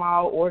got them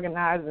all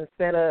organized and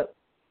set up.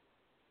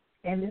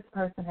 And this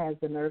person has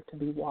the nerve to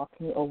be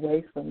walking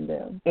away from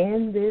them.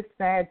 And this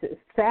Sag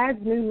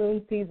New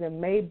Moon season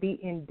may be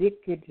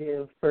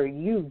indicative for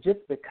you, just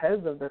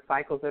because of the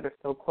cycles that are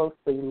so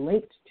closely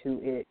linked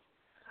to it,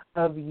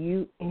 of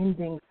you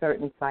ending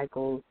certain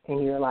cycles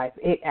in your life.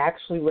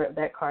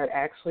 That card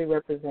actually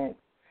represents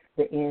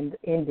the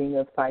ending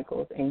of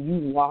cycles, and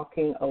you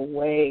walking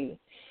away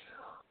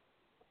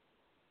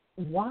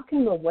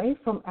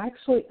from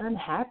actually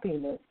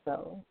unhappiness,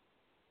 though.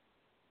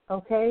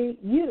 Okay,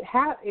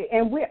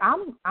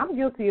 I'm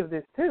guilty of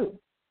this too.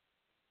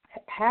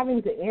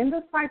 Having to end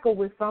a cycle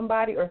with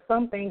somebody or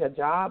something, a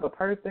job, a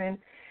person,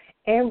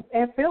 and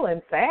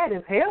feeling sad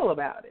as hell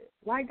about it.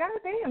 Like,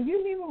 goddamn, you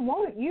didn't even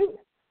want it.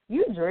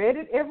 You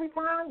dreaded every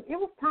time it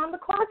was time to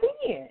clock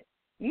in.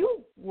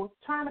 You were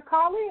trying to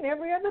call in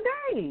every other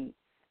day.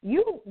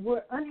 You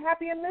were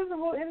unhappy and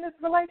miserable in this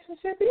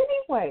relationship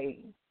anyway.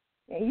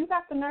 And you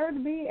got the nerve to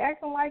be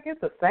acting like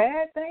it's a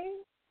sad thing.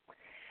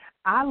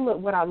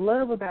 What I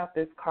love about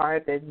this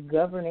card that's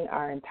governing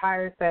our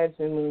entire Sag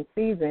New Moon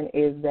season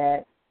is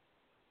that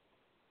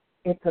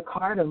it's a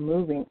card of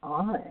moving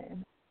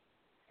on.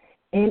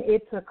 And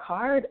it's a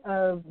card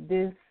of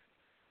this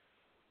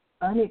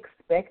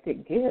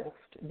unexpected gift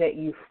that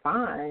you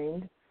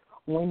find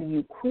when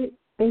you quit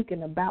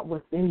thinking about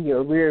what's in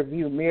your rear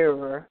view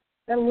mirror.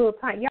 That little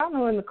tiny, y'all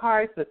know in the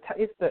car,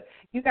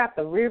 you got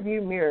the rear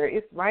view mirror.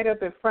 It's right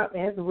up in front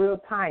and it's real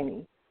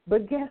tiny.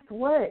 But guess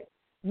what?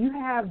 You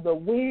have the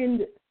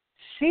wind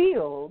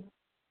shield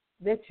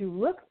that you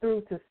look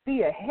through to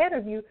see ahead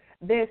of you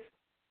that's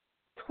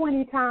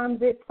 20 times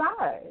its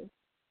size.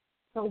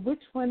 So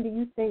which one do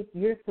you think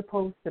you're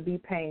supposed to be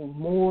paying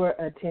more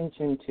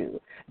attention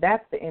to?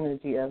 That's the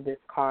energy of this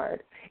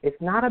card.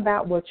 It's not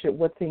about what's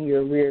in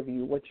your rear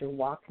view, what you're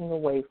walking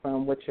away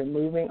from, what you're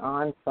moving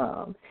on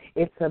from.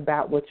 It's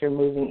about what you're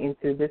moving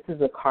into. This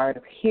is a card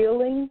of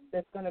healing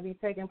that's going to be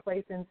taking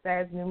place in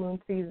Sag New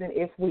Moon season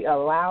if we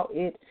allow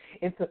it.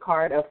 It's a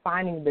card of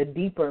finding the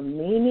deeper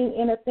meaning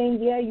in a thing.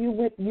 Yeah,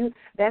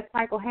 that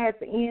cycle has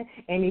to end,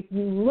 and if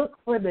you look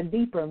for the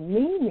deeper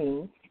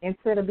meaning,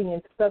 instead of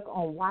being stuck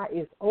on why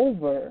it's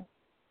over,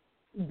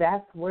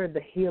 that's where the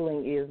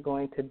healing is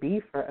going to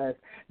be for us.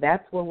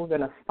 That's where we're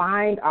going to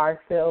find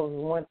ourselves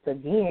once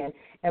again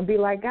and be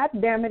like, God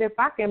damn it, if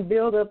I can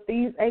build up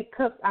these 8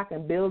 cups, I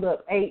can build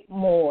up 8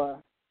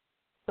 more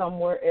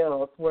somewhere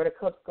else where the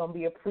cup's going to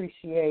be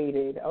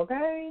appreciated,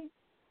 okay?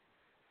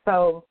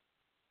 So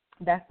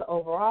that's the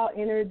overall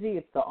energy.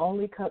 It's the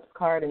only cups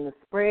card in the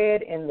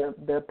spread, and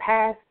the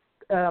past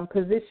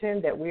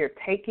position that we are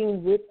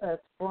taking with us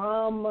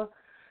from,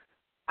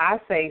 I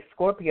say,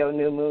 Scorpio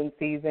new moon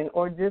season,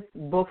 or just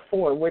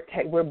before.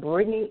 We're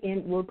bringing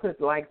in, we'll put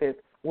it like this,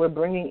 we're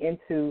bringing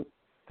into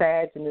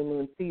Sag new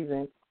moon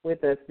season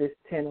with us this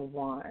 10 of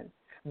Wands,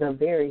 the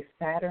very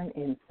Saturn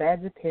in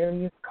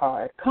Sagittarius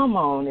card. Come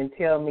on and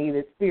tell me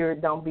that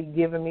Spirit don't be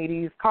giving me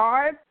these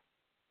cards.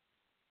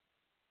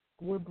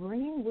 We're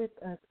bringing with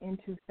us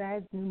into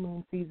Sag new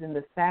moon season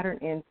the Saturn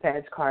in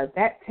Sag card.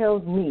 That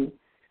tells me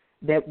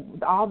that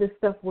all this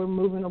stuff we're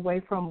moving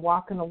away from,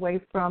 walking away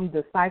from,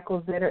 the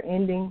cycles that are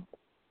ending,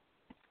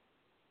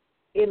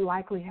 it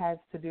likely has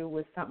to do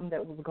with something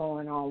that was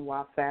going on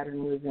while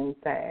Saturn was in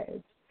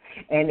Sag.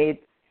 And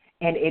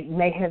it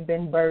may have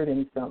been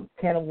burdensome.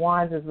 10 of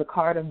Wands is the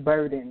card of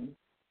burden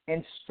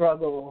and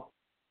struggle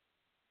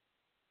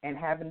and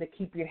having to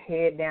keep your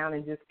head down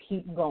and just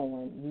keep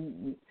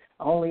going.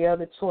 Only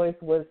other choice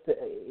was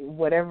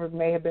whatever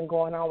may have been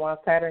going on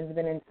while Saturn's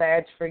been in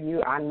Sag for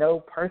you. I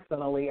know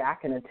personally, I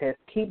can attest,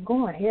 keep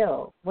going.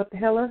 Hell, what the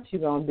hell else you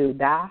going to do,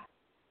 die?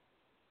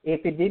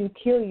 If it didn't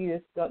kill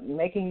you, it's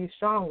making you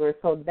stronger.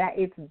 So that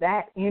it's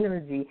that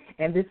energy.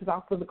 And this is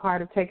also the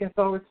card of taking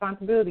sole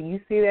responsibility. You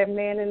see that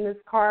man in this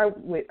card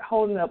with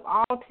holding up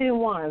all 10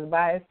 wands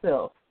by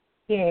himself.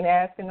 He ain't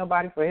asking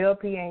nobody for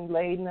help. He ain't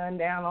laid none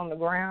down on the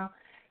ground.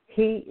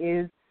 He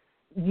is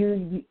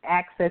you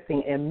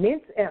accessing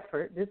immense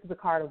effort. This is a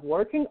card of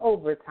working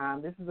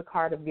overtime. This is a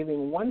card of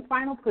giving one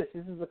final push.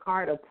 This is a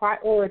card of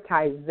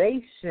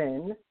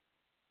prioritization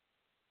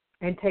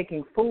and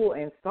taking full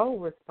and sole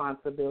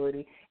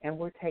responsibility, and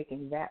we're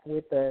taking that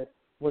with us.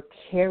 We're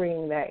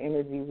carrying that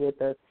energy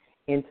with us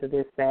into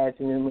this Sag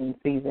new moon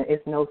season.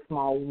 It's no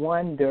small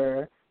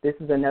wonder. This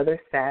is another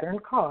Saturn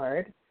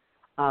card,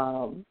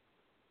 and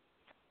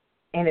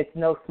it's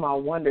no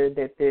small wonder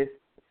that this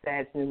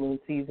Sag new moon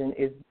season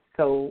is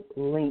so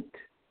linked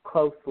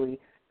closely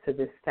to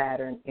this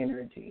Saturn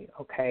energy,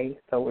 okay?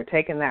 So we're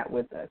taking that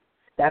with us.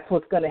 That's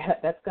what's going to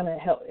help. That's going to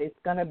help. It's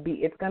going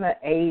to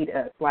aid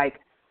us. Like,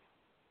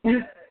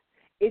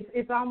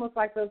 it's almost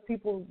like those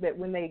people that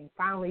when they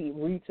finally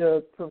reach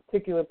a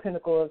particular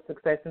pinnacle of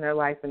success in their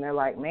life and they're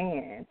like,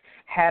 man,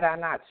 had I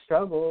not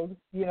struggled,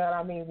 you know what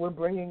I mean? We're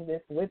bringing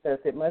this with us.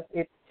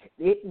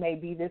 It may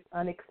be this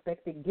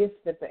unexpected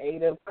gift that the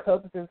 8 of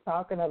Cups is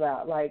talking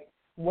about, like,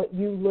 what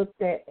you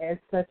looked at as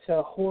such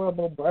a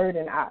horrible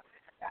burden.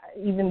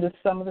 Even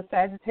some of the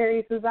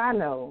Sagittariuses I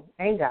know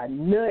ain't got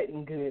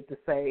nothing good to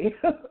say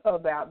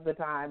about the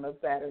time of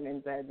Saturn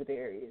in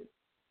Sagittarius.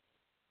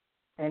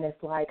 And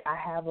it's like, I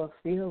have a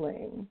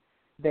feeling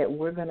that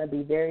we're going to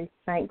be very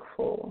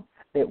thankful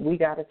that we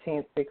got a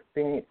chance to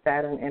experience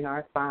Saturn in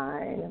our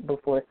sign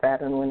before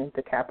Saturn went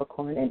into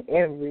Capricorn, and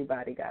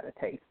everybody got a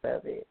taste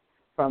of it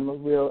from a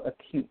real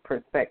acute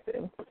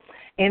perspective.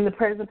 In the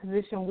present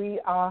position,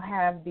 we all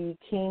have the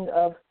King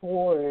of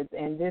Swords,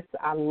 and this,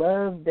 I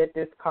love that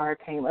this card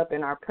came up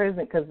in our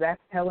present because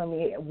that's telling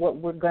me what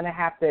we're going to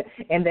have to,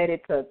 and that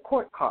it's a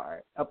court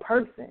card, a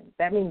person.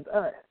 That means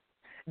us.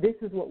 This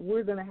is what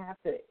we're going to have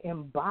to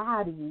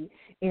embody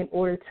in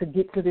order to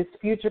get to this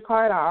future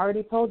card I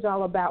already told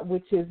y'all about,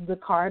 which is the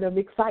card of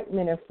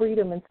excitement and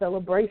freedom and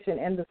celebration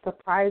and the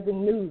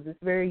surprising news. It's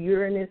very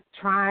Uranus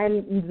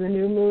trine the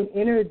new moon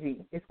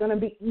energy. It's going to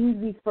be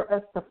easy for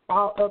us to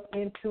fall up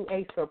into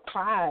a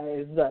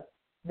surprise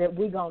that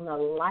we're going to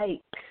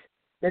like,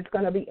 that's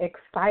going to be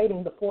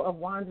exciting. The 4 of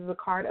Wands is a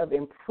card of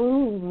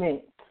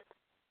improvement.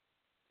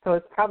 So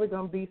it's probably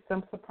going to be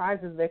some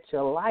surprises that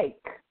you like.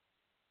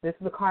 This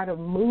is a card of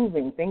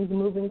moving, things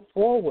moving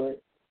forward,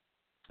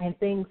 and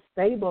things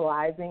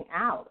stabilizing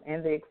out,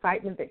 and the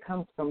excitement that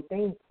comes from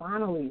things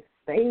finally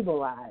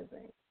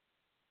stabilizing.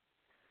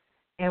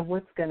 And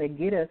what's going to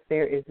get us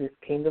there is this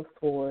King of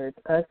Swords,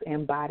 us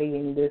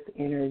embodying this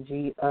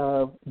energy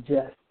of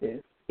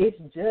justice. It's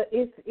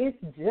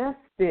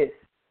justice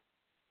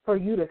for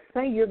you to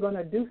say you're going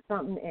to do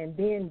something and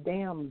then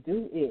damn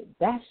do it.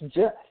 That's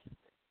just.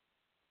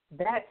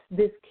 That's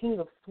this King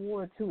of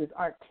Swords who is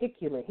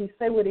articulate. He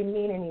say what he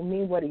mean and he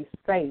mean what he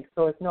say,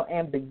 so it's no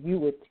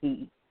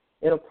ambiguity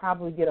It'll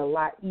probably get a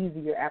lot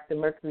easier after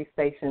Mercury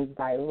stations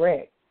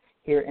direct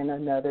here in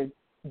another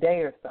day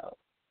or so.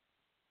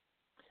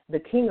 The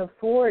King of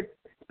Swords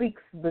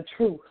speaks the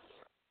truth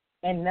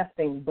and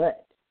nothing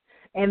but.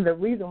 And the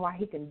reason why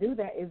he can do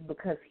that is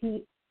because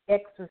he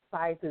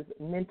exercises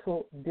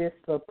mental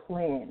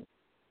discipline.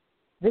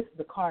 This is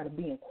the card of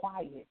being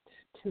quiet,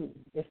 too.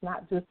 It's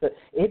not just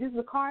it is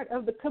the card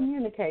of the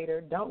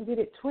communicator. Don't get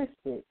it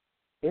twisted.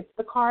 It's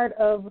the card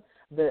of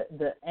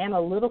the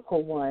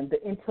analytical one,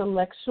 the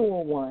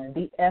intellectual one,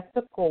 the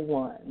ethical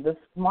one, the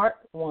smart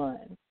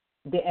one,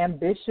 the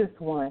ambitious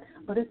one.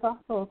 But it's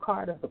also a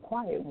card of the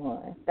quiet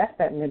one. That's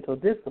that mental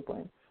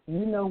discipline.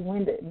 You know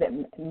when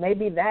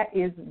maybe that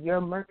is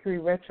your Mercury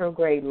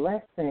retrograde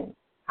lesson.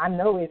 I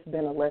know it's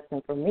been a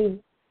lesson for me.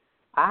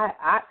 I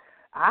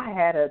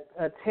had a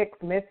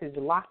text message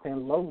locked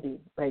and loaded,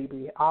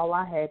 baby. All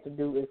I had to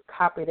do is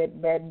copy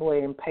that bad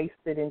boy and paste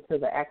it into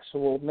the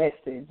actual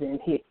message and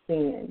hit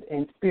send.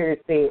 And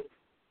Spirit said,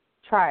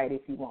 try it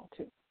if you want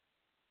to.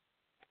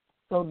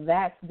 So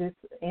that's this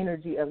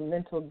energy of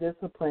mental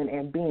discipline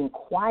and being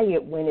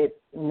quiet when it's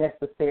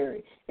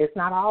necessary. It's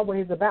not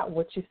always about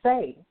what you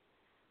say.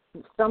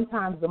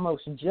 Sometimes the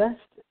most just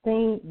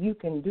thing you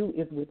can do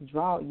is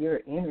withdraw your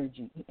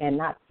energy and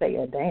not say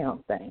a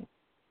damn thing.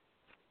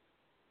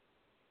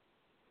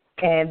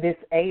 And this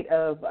Eight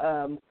of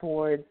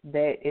Swords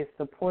that is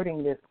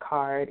supporting this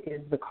card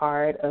is the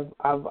card of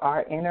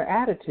our inner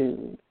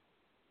attitude.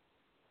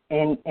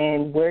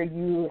 And where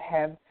you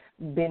have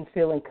been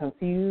feeling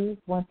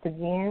confused, once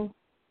again,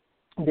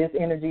 this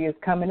energy is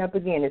coming up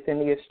again. It's in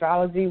the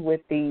astrology with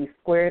the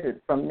square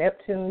from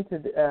Neptune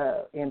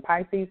to in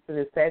Pisces to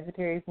the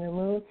Sagittarius new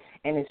moon,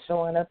 and it's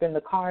showing up in the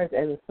cards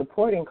as a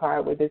supporting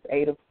card with this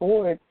Eight of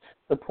Swords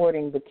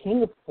supporting the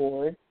King of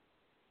Swords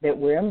that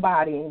we're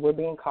embodying. We're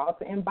being called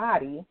to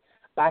embody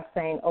by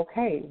saying,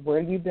 okay,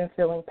 where you've been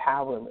feeling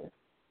powerless,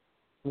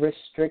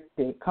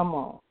 restricted, come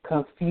on,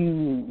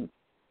 confused,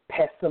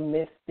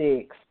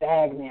 pessimistic,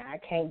 stagnant, I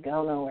can't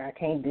go nowhere, I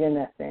can't do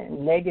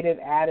nothing, negative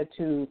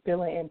attitude,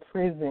 feeling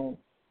imprisoned,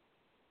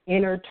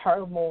 inner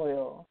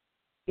turmoil.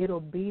 It'll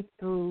be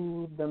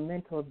through the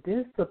mental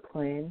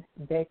discipline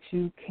that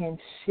you can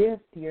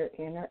shift your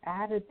inner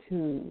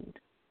attitude.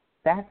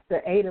 That's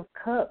the Eight of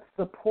Cups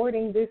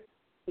supporting this,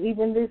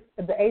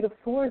 the Eight of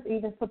Swords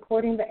even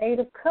supporting the Eight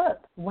of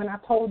Cups. When I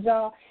told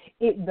y'all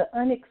the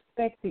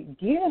unexpected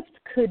gift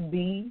could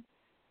be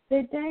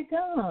that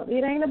daggone.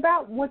 It ain't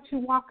about what you're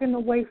walking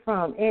away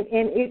from,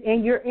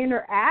 and your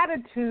inner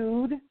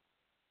attitude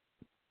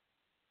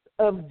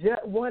of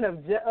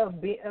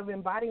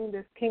embodying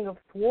this King of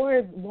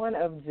Swords, one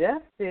of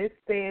justice,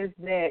 says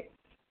that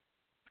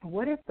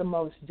what if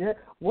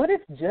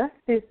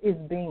justice is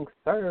being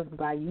served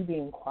by you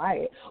being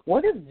quiet?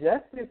 What if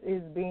justice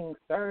is being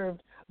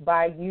served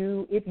by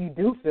you if you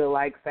do feel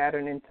like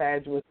Saturn and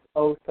Sag was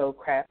oh so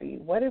crappy?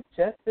 What if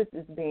justice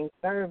is being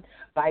served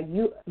by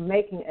you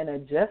making an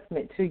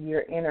adjustment to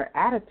your inner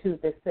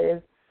attitude that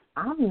says,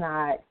 I'm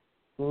not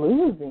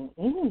losing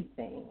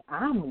anything,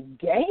 I'm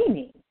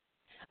gaining.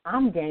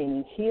 I'm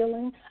gaining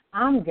healing.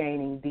 I'm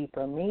gaining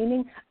deeper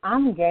meaning.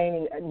 I'm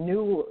gaining a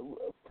new,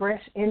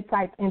 fresh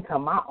insights into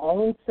my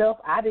own self.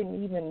 I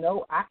didn't even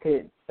know I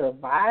could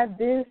survive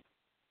this.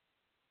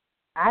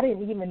 I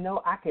didn't even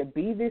know I could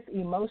be this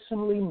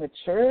emotionally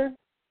mature.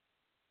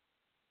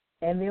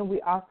 And then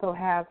we also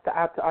have,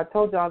 I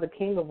told y'all the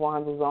King of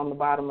Wands was on the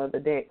bottom of the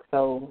deck.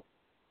 So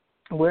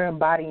we're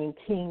embodying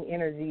king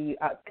energy.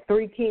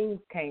 Three kings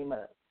came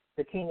up.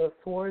 The King of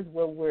Swords,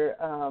 where we're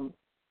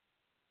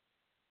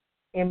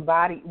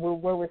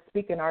where we're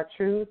speaking our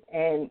truth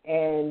and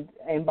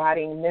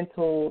embodying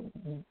mental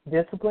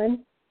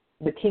discipline.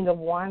 The King of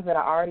Wands that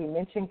I already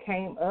mentioned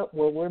came up,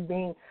 where we're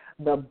being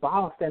the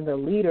boss and the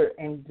leader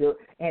and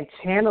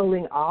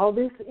channeling all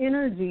this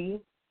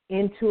energy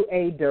into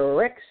a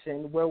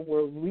direction where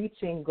we're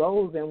reaching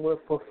goals and we're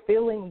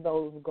fulfilling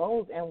those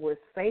goals and we're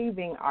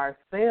saving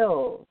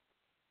ourselves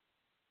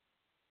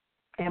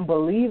and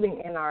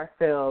believing in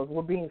ourselves.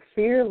 We're being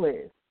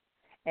fearless.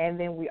 And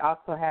then we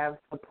also have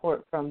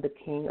support from the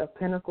King of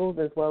Pentacles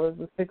as well as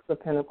the Six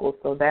of Pentacles.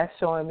 So that's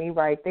showing me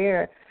right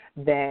there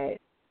that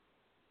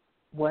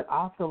what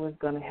also is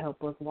going to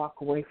help us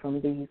walk away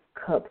from these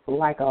cups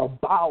like a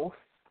boss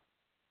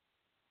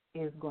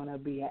is going to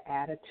be an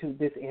attitude,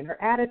 this inner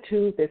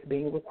attitude that's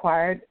being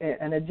required,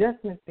 an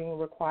adjustment being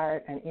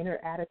required, an inner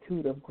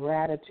attitude of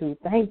gratitude.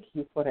 Thank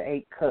you for the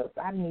 8 cups.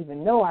 I didn't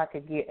even know I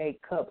could get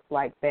 8 cups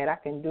like that. I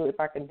can do it. If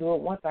I can do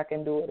it once, I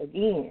can do it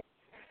again.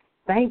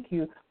 Thank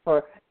you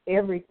for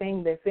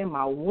everything that's in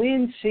my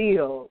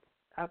windshield.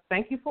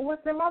 Thank you for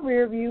what's in my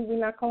rear view. We're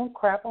not going to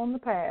crap on the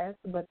past,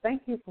 but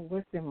thank you for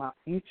what's in my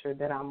future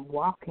that I'm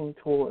walking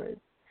towards.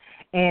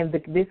 And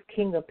this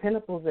King of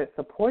Pentacles that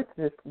supports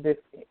this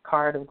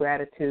card of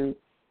gratitude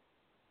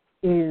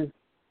is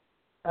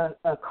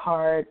a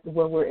card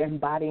where we're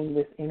embodying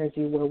this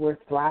energy, where we're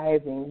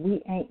thriving.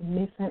 We ain't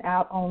missing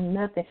out on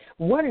nothing.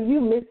 What are you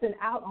missing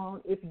out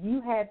on if you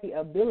had the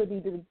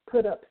ability to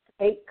put up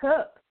 8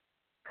 cups?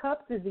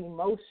 Cups is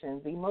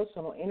emotions,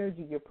 emotional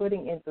energy you're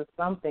putting into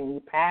something,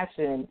 your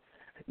passion.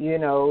 You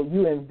know,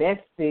 you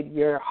invested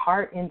your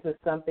heart into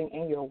something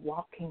and you're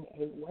walking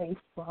away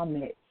from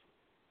it.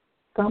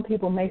 Some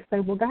people may say,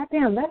 well,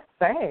 goddamn, that's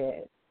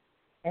sad.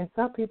 And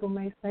some people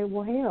may say,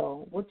 well,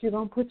 hell, what you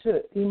going to put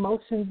your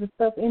emotions and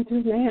stuff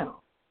into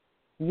now?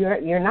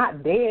 You're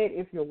not dead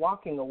if you're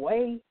walking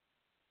away.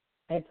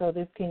 And so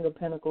this King of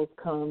Pentacles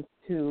comes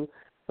to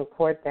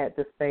support that,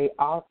 to say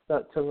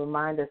also, to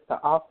remind us to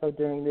also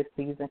during this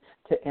season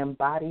to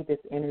embody this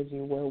energy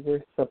where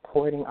we're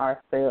supporting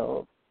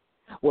ourselves,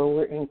 where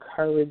we're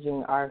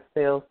encouraging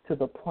ourselves to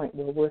the point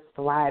where we're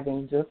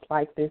thriving just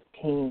like this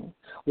king,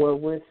 where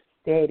we're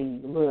steady.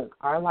 Look,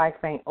 our life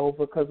ain't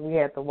over because we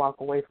had to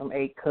walk away from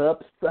 8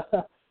 cups.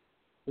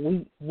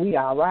 we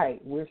all right.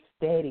 We're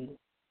steady.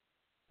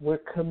 We're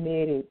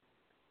committed.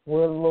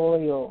 We're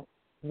loyal.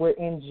 We're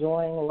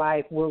enjoying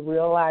life. We're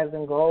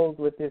realizing goals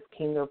with this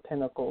King of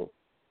Pentacles.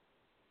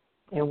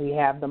 And we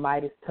have the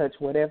Midas touch.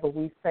 Whatever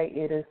we say,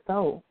 it is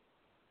so.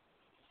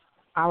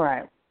 All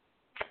right.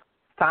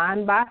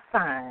 Sign by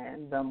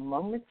sign, the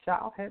moment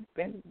y'all have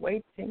been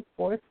waiting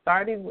for,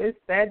 starting with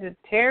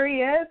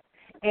Sagittarius.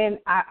 And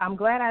I'm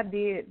glad I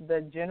did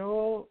the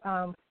general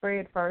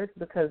spread first,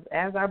 because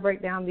as I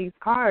break down these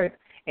cards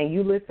and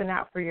you listen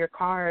out for your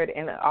card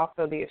and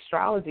also the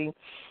astrology,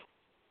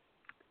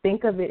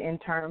 think of it in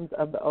terms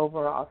of the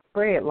overall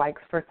spread. Like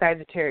for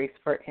Sagittarius,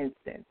 for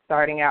instance,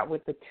 starting out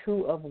with the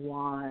 2 of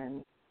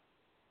Wands,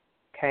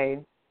 okay?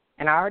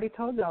 And I already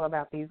told y'all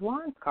about these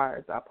Wands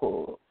cards I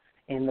pulled.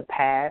 In the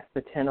past,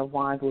 the 10 of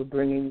Wands were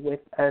bringing with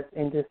us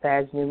into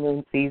Sag New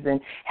Moon season,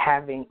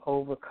 having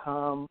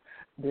overcome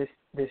this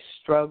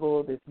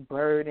struggle, this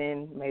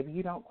burden. Maybe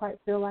you don't quite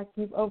feel like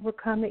you've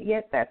overcome it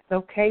yet. That's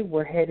okay.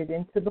 We're headed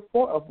into the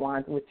 4 of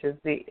Wands, which is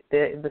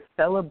the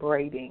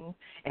celebrating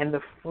and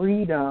the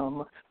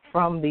freedom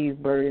from these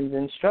burdens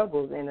and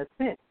struggles in a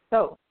sense.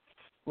 So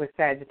with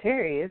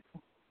Sagittarius,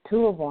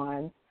 2 of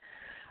Wands,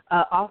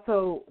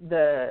 also,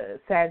 the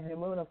Sag New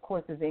Moon, of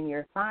course, is in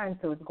your sign,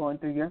 so it's going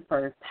through your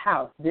first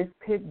house. This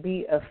could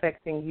be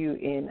affecting you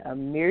in a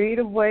myriad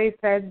of ways,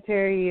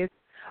 Sagittarius,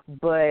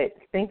 but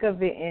think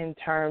of it in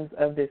terms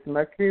of this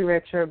Mercury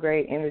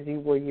retrograde energy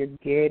where you're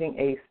getting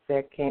a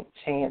second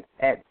chance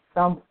at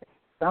something,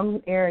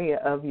 some area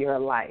of your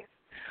life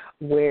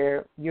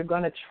where you're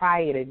going to try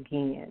it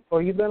again,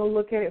 or you're going to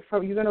look at it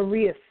you're going to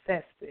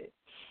reassess it.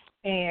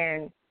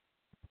 And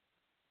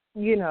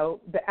you know,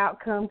 the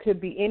outcome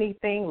could be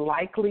anything.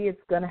 Likely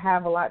it's going to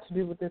have a lot to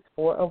do with this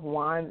 4 of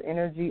Wands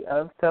energy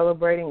of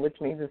celebrating, which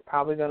means it's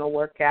probably going to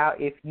work out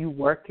if you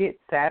work it.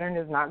 Saturn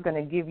is not going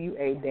to give you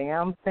a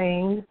damn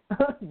thing.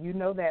 You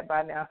know that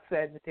by now,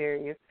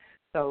 Sagittarius.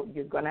 So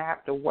you're going to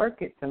have to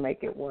work it to make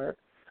it work.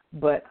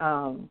 But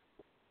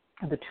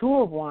the 2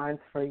 of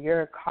Wands for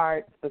your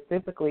card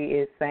specifically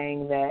is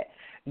saying that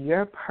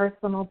your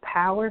personal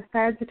power,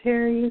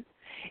 Sagittarius,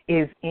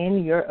 is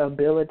in your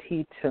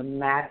ability to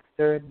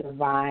master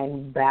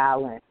divine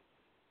balance,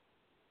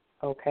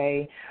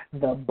 okay?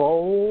 The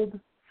bold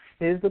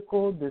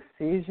physical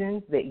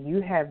decisions that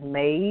you have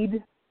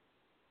made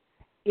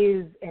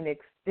is an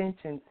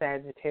extension,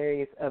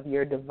 Sagittarius, of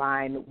your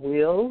divine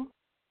will,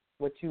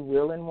 what you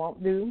will and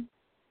won't do,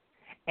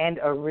 and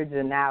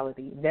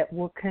originality that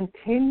will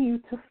continue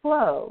to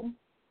flow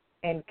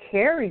and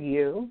carry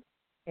you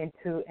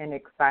into an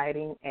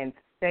exciting and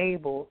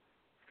stable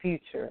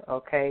future,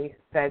 okay,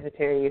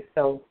 Sagittarius?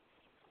 So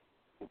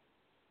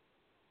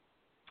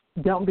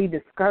don't be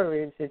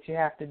discouraged that you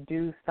have to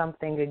do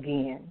something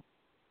again.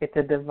 It's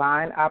a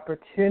divine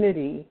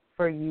opportunity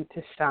for you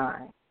to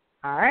shine,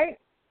 all right?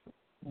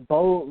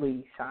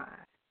 Boldly shine.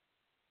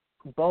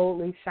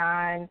 Boldly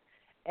shine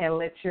and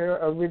let your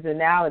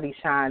originality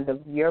shine,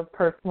 your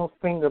personal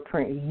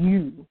fingerprint,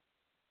 you.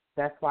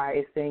 That's why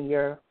it's in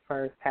your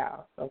first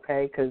house,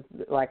 okay? Because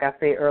like I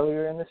said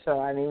earlier in the show,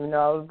 I didn't even know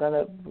I was going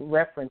to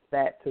reference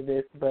that to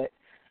this, but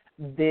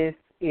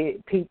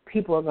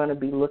people are going to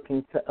be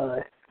looking to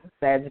us,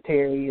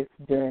 Sagittarius,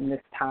 during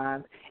this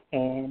time,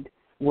 and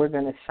we're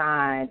going to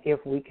shine if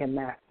we can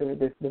master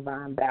this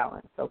divine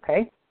balance,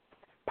 okay?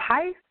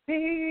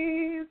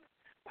 Pisces,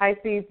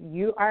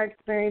 you are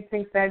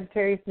experiencing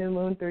Sagittarius New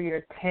Moon through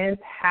your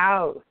 10th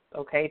house,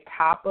 okay,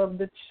 top of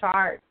the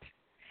chart.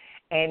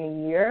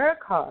 And your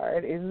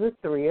card is the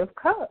 3 of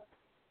Cups.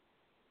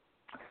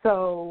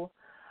 So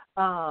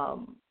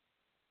 10th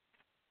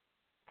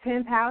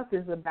house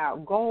is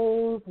about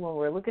goals. When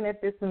we're looking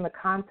at this in the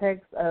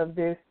context of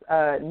this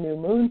new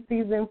moon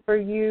season for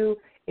you,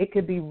 it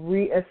could be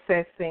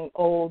reassessing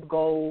old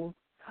goals,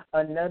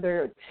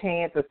 another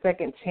chance, a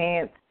second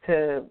chance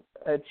to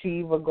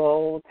achieve a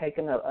goal,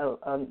 taking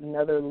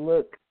another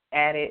look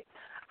at it.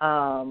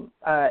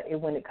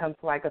 When it comes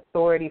to like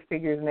authority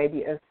figures,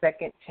 maybe a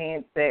second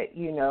chance at,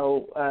 you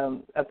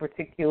know, a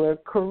particular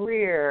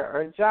career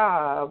or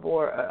job,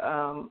 or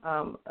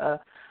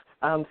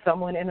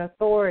someone in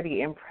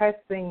authority,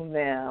 impressing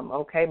them,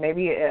 okay?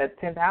 Maybe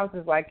 10th house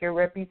is like your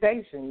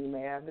reputation. You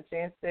may have the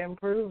chance to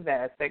improve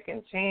that,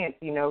 second chance,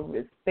 you know.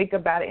 Think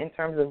about it in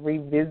terms of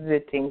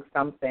revisiting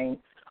something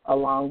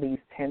along these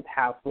 10th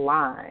house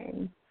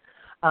lines.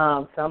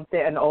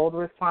 An old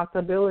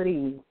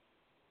responsibility.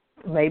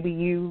 Maybe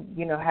you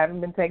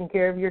haven't been taking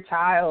care of your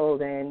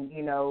child, and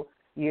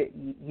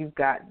you've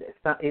got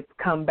it's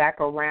come back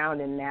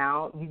around, and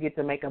now you get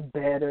to make a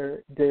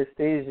better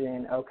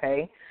decision.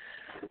 Okay,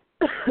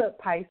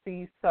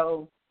 Pisces.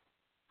 So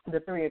the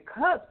Three of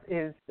Cups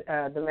is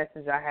the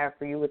message I have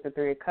for you with the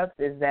Three of Cups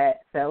is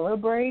that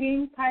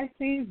celebrating,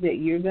 Pisces, that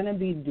you're going to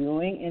be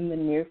doing in the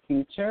near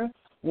future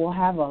will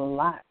have a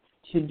lot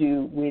to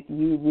do with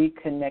you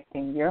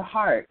reconnecting your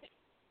heart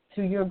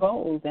to your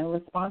goals and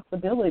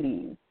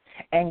responsibilities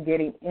and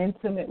getting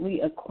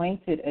intimately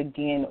acquainted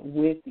again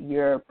with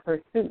your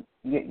pursuits,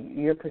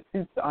 your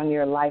pursuits on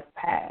your life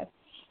path.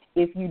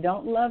 If you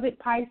don't love it,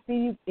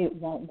 Pisces, it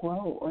won't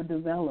grow or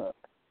develop.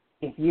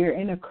 If you're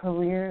in a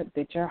career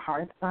that your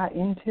heart's not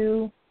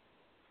into,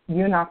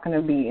 you're not going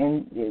to be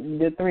in.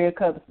 The Three of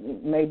Cups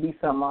may be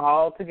something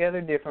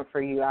altogether different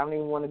for you. I don't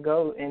even want to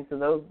go into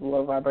those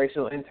low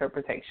vibrational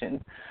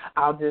interpretations.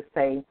 I'll just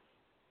say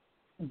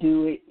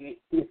do it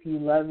if you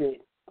love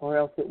it, or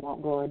else it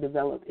won't grow or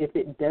develop. If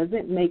it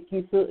doesn't make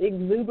you feel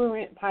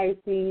exuberant,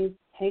 Pisces,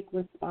 take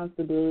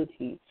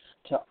responsibility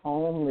to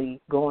only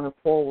going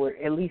forward,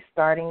 at least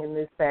starting in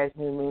this Sag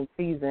New Moon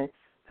season,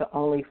 to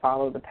only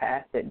follow the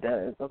path that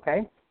does,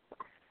 okay?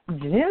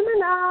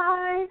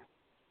 Gemini,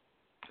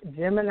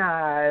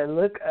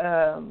 look,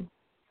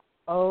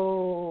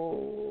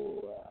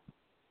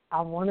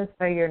 I want to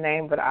say your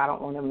name, but I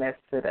don't want to mess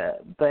it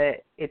up.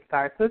 But it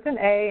starts with an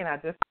A, and I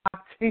just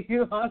talked to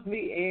you on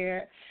the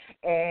air,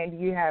 and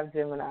you have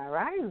Gemini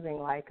rising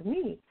like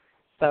me.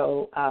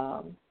 So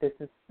this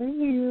is for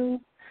you.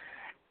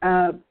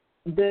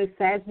 The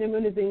Sag New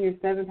Moon is in your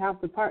 7th house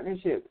of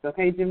partnerships,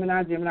 okay,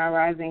 Gemini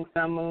rising,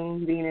 Sun,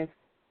 Moon, Venus.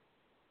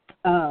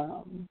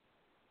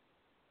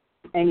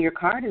 And your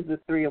card is the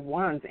Three of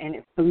Wands, and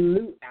it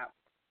flew out.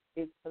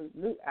 It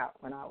flew out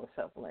when I was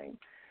shuffling.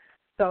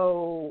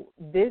 So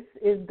this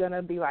is going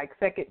to be like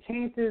second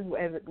chances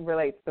as it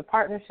relates to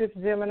partnerships,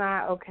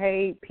 Gemini,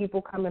 okay?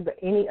 People coming to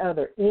any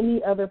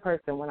other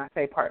person when I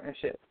say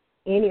partnerships,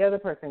 any other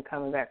person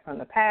coming back from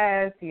the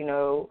past,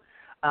 you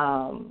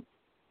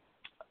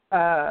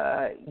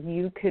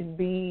could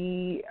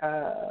be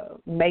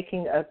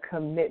making a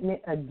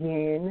commitment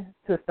again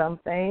to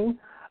something,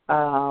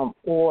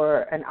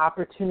 or an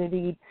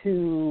opportunity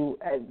to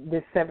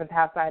this 7th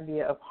house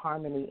idea of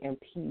harmony and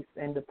peace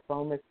and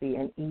diplomacy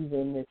and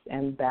evenness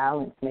and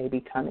balance may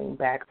be coming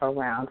back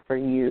around for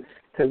you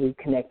to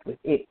reconnect with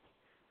it.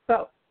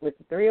 So with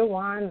the Three of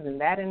Wands and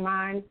that in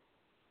mind,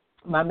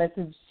 my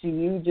message to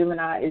you,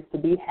 Gemini, is to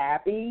be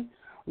happy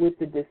with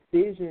the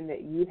decision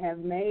that you have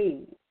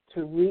made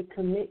to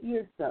recommit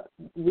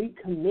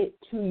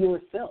to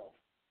yourself.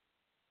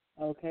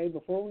 Okay,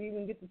 before we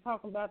even get to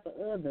talk about the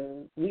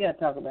others, we got to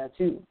talk about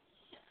you.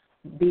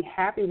 Be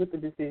happy with the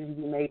decision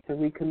you made to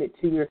recommit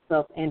to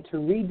yourself and to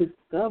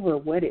rediscover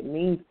what it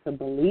means to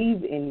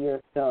believe in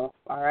yourself,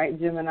 all right,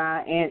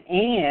 Gemini,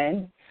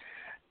 and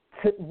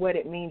what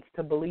it means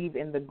to believe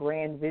in the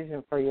grand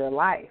vision for your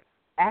life.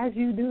 As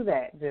you do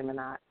that,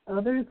 Gemini,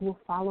 others will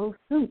follow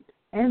suit,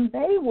 and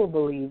they will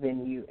believe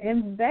in you,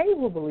 and they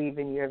will believe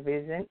in your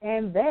vision,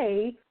 and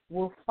they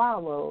will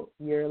follow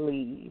your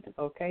lead.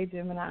 Okay,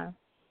 Gemini?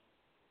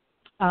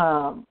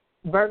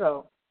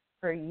 Virgo,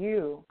 for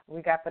you,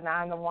 we got the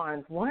Nine of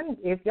Wands. One,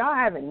 if y'all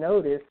haven't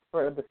noticed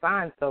for the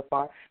signs so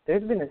far,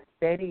 there's been a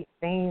steady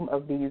theme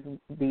of these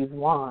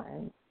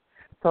wands.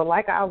 So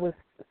like I was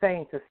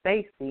saying to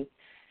Stacy,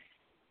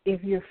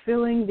 if you're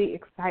feeling the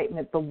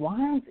excitement, the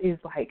wands is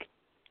like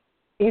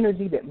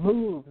energy that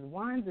moves.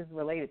 Wands is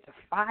related to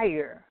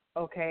fire,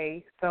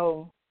 okay?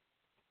 So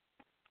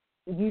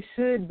you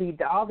should be,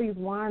 all these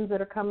wands that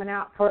are coming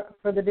out for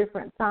the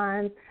different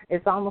signs,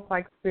 it's almost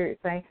like Spirit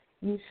saying,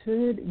 you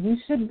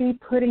should be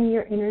putting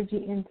your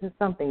energy into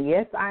something.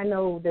 Yes, I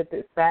know that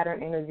the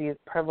Saturn energy is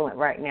prevalent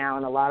right now,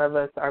 and a lot of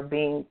us are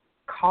being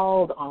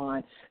called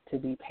on to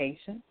be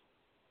patient,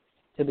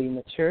 to be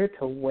mature,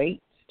 to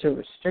wait, to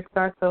restrict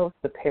ourselves,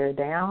 to pare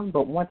down.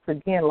 But once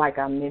again, like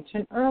I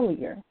mentioned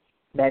earlier,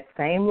 that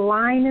same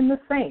line in the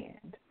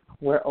sand,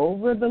 where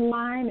over the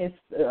line is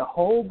a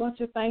whole bunch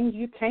of things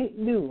you can't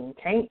do and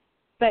can't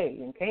say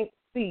and can't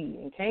see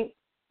and can't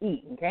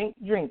eat and can't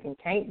drink and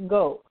can't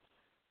go.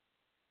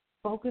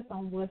 Focus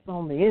on what's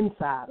on the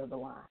inside of the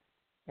line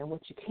and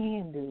what you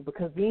can do,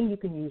 because then you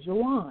can use your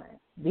wand.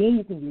 Then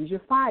you can use your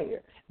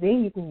fire.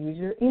 Then you can use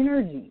your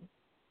energy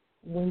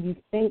when you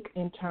think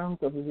in terms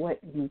of what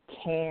you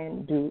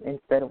can do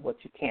instead of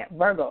what you can't.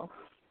 Virgo,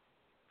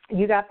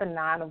 you got the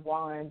Nine of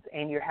Wands,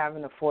 and you're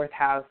having a 4th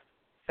house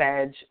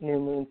Sag New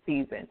Moon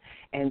season.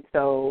 And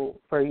so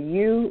for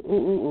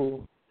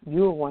you,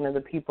 you are one of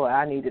the people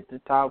I needed to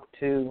talk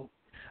to,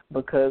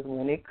 because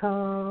when it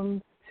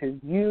comes to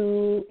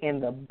you in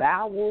the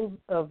bowels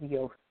of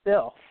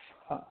yourself,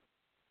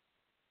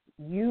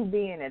 you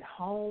being at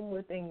home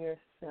within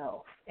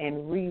yourself,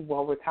 and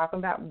while we're talking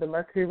about the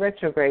Mercury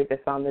retrograde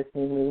that's on this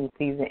new moon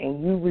season,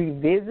 and you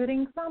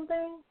revisiting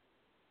something,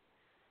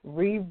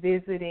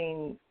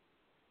 revisiting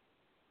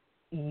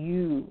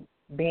you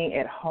being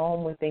at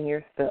home within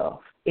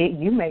yourself.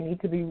 You may need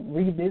to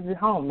revisit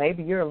home.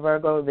 Maybe you're a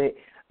Virgo that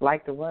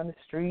like to run the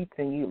streets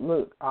and you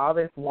look, all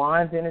this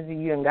Wands energy,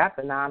 you ain't got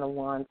the 9 of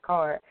Wands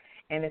card,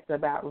 and it's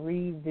about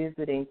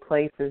revisiting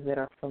places that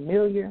are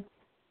familiar,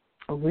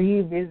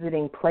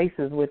 revisiting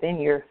places within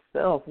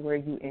yourself where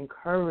you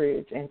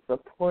encourage and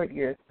support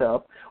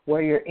yourself,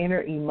 where your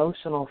inner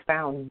emotional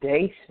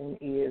foundation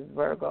is,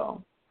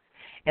 Virgo.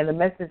 And the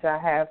message I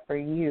have for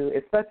you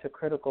is such a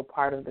critical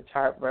part of the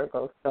chart,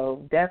 Virgo.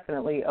 So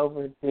definitely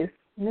over this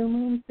new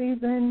moon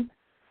season,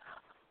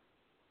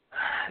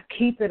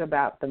 keep it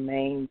about the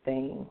main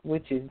thing,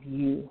 which is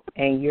you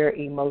and your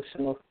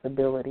emotional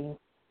stability.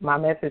 My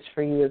message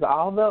for you is,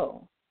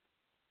 although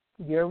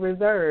your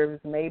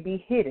reserves may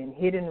be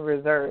hidden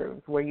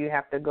reserves where you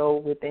have to go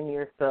within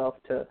yourself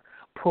to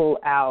pull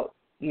out,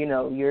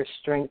 your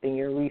strength and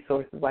your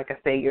resources, like I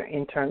say, your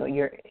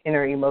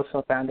inner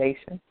emotional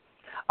foundation.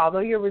 Although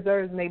your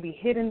reserves may be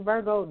hidden,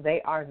 Virgo,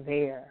 they are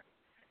there.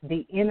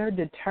 The inner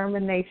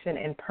determination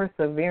and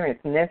perseverance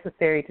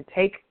necessary to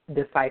take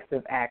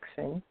decisive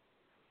action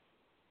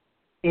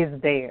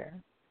is there.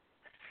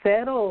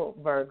 Settle,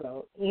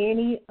 Virgo,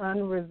 any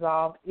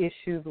unresolved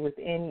issues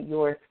within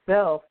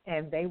yourself,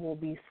 and they will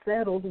be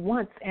settled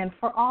once and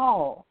for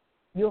all.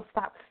 You'll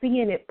stop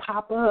seeing it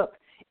pop up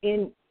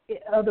in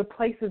other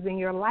places in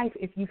your life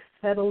if you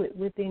settle it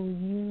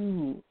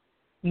within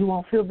you. You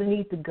won't feel the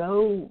need to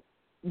go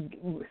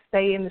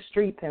stay in the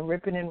streets and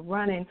ripping and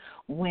running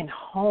when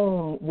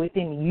home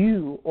within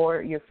you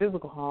or your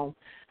physical home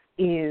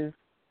is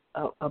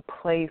a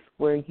place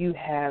where you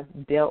have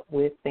dealt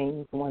with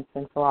things once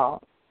and for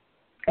all.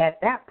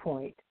 At that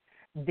point,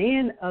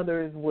 then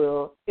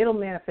it'll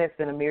manifest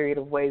in a myriad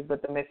of ways,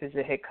 but the message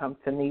that had come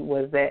to me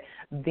was that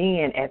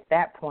then at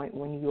that point,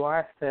 when you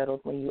are settled,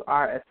 when you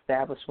are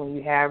established, when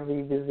you have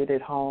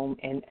revisited home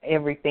and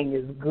everything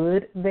is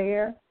good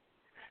there,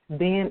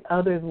 then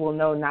others will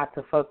know not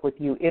to fuck with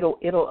you. It'll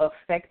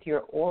affect your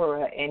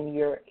aura and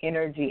your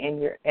energy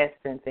and your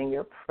essence and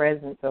your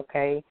presence,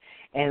 okay?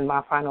 And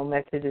my final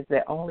message is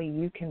that only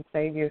you can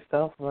save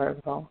yourself,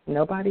 Virgo.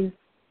 Nobody's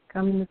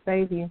coming to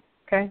save you,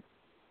 okay?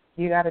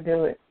 You got to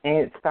do it. And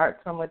it starts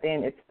from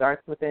within. It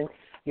starts within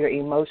your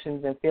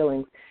emotions and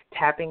feelings,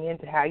 tapping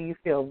into how you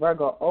feel.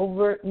 Virgo,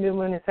 over New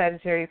Moon and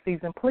Sagittarius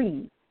season,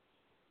 please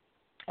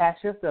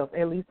ask yourself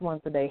at least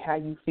once a day how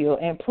you feel,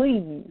 and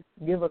please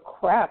give a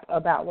crap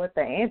about what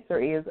the answer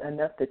is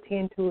enough to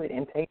tend to it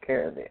and take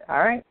care of it,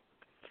 all right?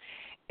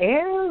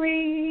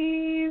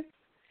 Aries,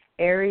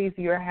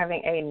 you're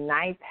having a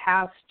ninth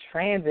house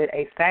transit,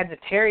 a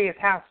Sagittarius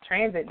house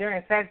transit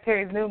during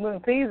Sagittarius New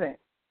Moon season,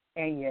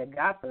 and you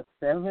got the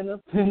 7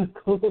 of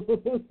Pentacles.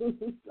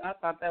 I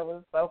thought that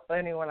was so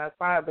funny when I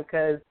saw it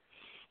because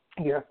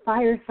you're a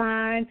fire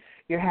sign.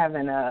 You're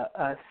having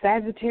a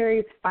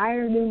Sagittarius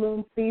fire new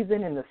moon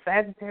season in the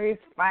Sagittarius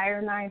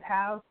fire ninth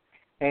house,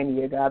 and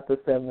you got the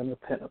 7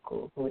 of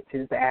Pentacles, which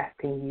is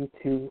asking you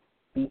to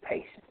be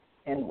patient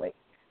and wait.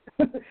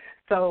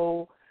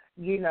 So,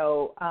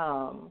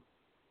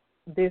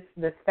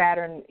 the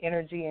Saturn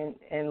energy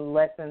and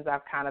lessons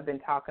I've kind of been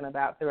talking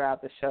about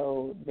throughout the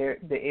show, they're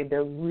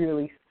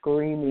really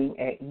screaming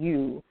at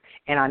you,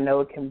 and I know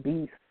it can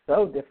be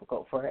so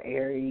difficult for an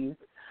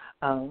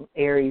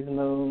Aries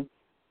moon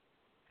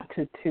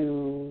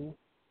to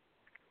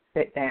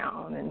sit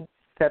down and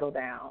settle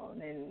down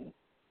and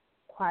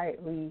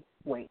quietly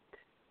wait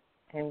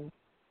and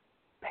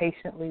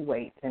patiently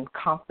wait and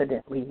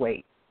confidently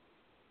wait.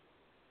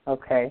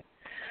 Okay.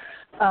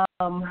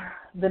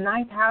 The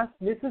ninth house,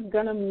 this is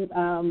going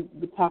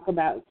to talk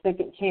about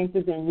second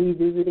chances and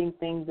revisiting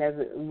things as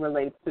it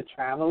relates to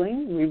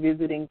traveling,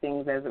 revisiting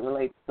things as it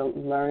relates to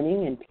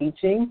learning and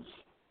teaching.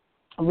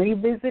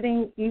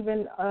 Revisiting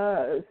even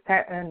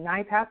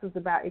ninth house is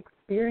about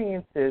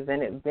experiences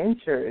and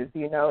adventures,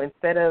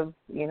 instead of,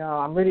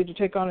 I'm ready to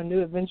take on a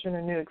new adventure and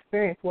a new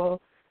experience.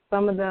 Well,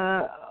 some of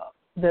the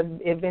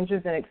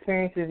adventures and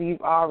experiences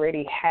you've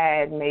already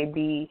had may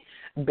be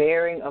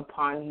bearing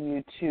upon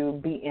you to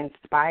be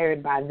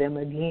inspired by them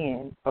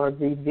again or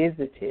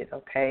revisited,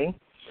 okay?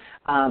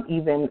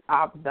 Even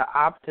the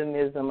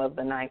optimism of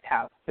the ninth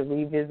house, to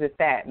revisit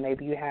that.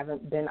 Maybe you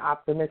haven't been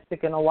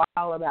optimistic in a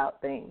while about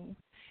things.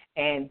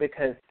 And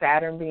because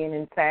Saturn being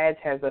in Sag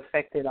has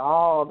affected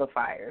all the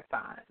fire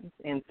signs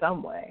in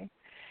some way.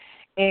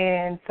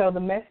 And so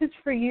the message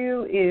for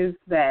you is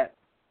that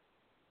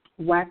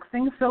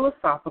waxing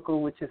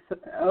philosophical, which is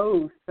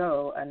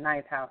so a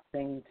ninth house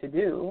thing to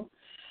do,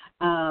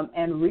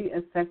 and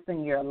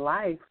reassessing your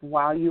life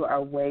while you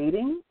are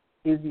waiting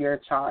is your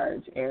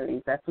charge,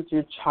 Aries. That's what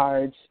you're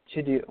charged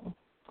to do.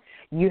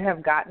 You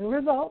have gotten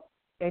results,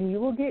 and you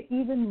will get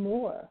even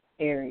more,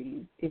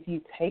 Aries, if you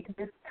take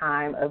this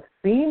time of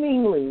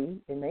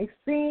seemingly, it may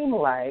seem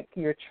like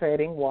you're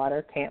treading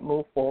water, can't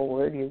move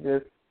forward, you're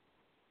just,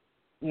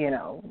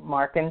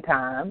 marking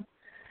time.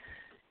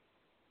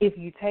 If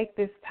you take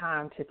this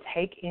time to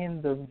take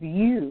in the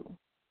view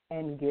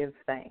and give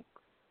thanks,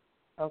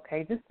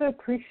 okay, just to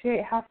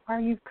appreciate how far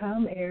you've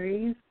come,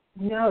 Aries,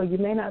 No, you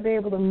may not be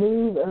able to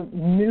move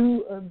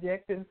new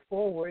objectives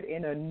forward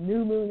in a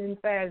new moon in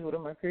Sag with a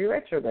Mercury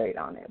retrograde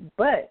on it.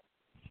 But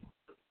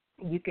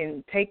you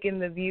can take in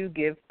the view,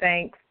 give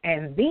thanks,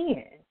 and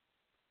then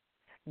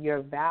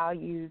your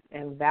values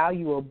and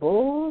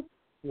valuables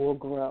will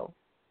grow,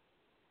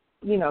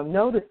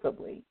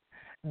 noticeably.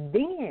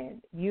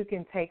 Then you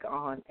can take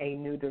on a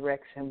new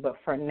direction. But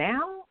for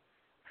now,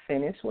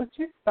 finish what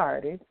you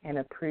started and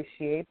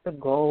appreciate the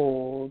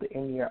gold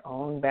in your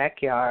own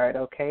backyard,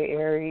 okay,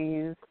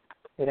 Aries?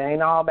 It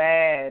ain't all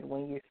bad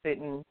when you're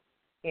sitting,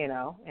 in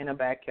a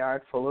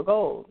backyard full of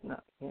gold,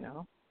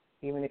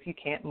 even if you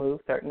can't move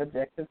certain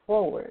objectives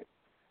forward.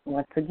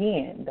 Once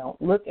again, don't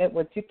look at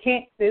what you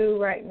can't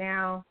do right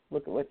now.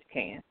 Look at what you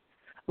can.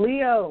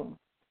 Leo,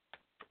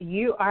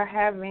 you are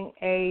having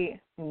a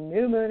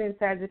new moon in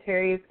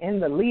Sagittarius in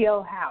the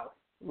Leo house.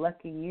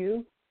 Lucky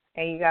you.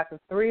 And you got the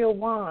Three of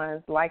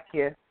Wands, like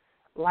your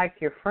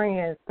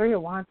friends. Three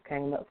of Wands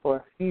came up for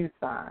a few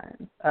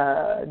signs.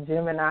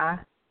 Gemini,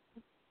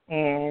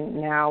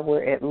 and now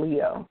we're at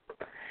Leo.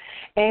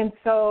 And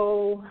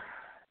so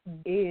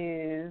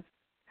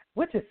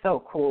which is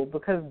so cool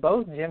because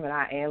both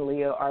Gemini and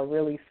Leo are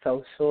really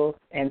social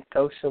and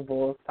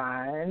sociable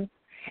signs.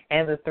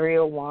 And the Three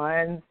of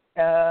Wands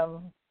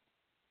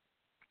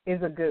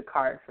is a good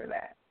card for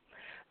that.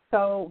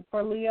 So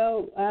for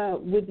Leo,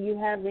 with you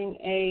having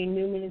a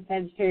new moon in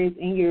Sagittarius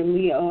in your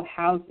Leo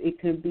house, it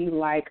could be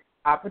like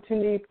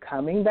opportunities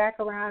coming back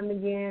around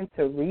again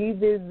to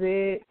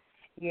revisit,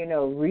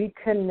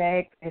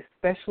 reconnect,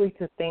 especially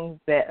to things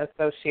that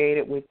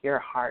associated with your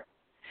heart,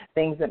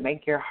 things that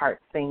make your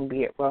heart sing,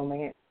 be it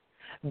romance,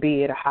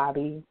 be it a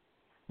hobby,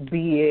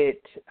 be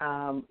it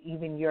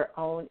even your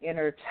own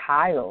inner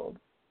child,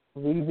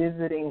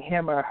 revisiting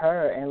him or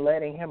her and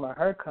letting him or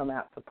her come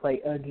out to play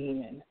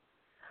again.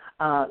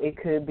 It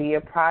could be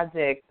a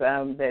project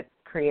that's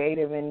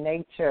creative in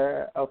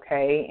nature,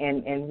 okay,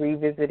 and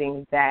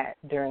revisiting that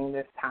during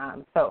this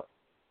time. So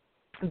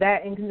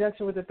that in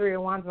conjunction with the Three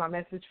of Wands, my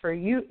message for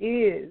you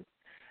is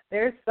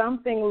there's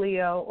something,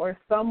 Leo, or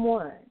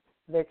someone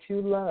that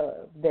you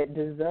love that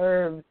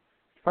deserves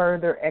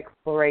further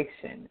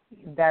exploration.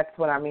 That's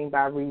what I mean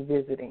by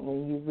revisiting.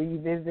 When you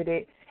revisit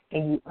it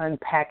and you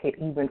unpack it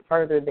even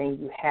further than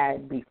you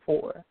had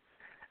before.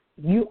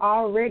 You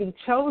already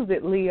chose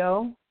it,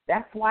 Leo.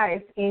 That's why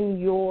it's in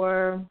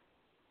your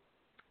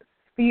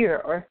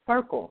sphere or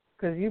circle,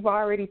 because you've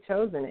already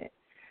chosen it.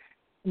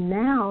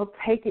 Now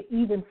take it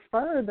even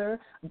further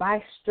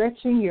by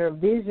stretching your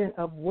vision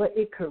of what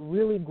it could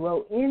really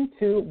grow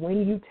into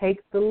when you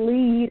take the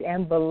lead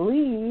and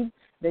believe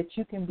that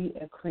you can be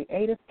a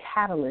creative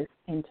catalyst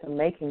into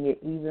making it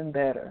even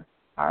better.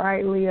 All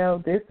right, Leo,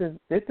 this is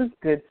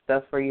good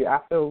stuff for you. I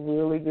feel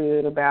really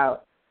good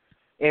about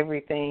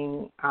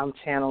everything I'm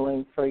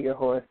channeling for your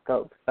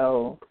horoscope.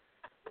 So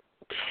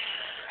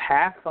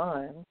have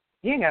fun.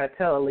 You ain't got to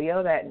tell a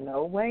Leo that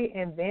no way.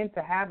 And then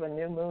to have a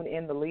new moon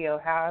in the Leo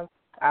house,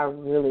 I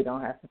really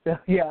don't have to tell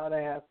y'all to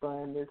have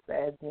fun this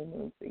sad new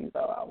moon season.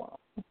 I won't.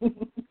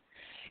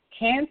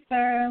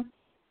 Cancer,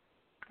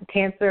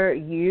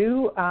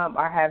 you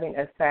are having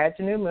a Sag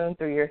new moon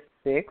through your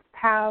 6th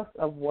house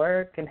of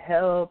work and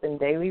health and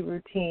daily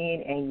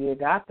routine, and you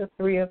got the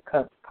Three of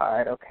Cups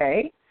card,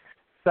 okay?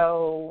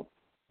 So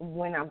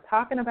when I'm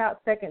talking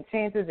about second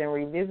chances and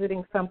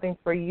revisiting something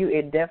for you,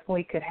 it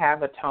definitely could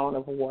have a tone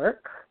of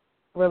work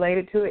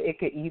related to it.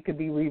 You could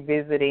be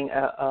revisiting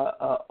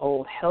a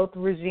old health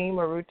regime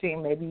or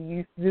routine. Maybe you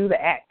used to do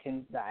the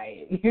Atkins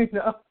diet,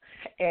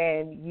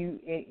 and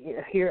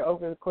here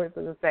over the course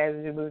of the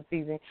Saturday moon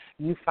season,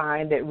 you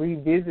find that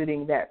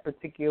revisiting that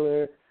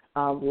particular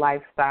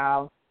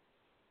lifestyle,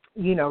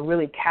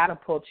 really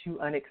catapults you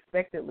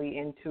unexpectedly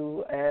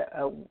into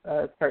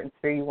a certain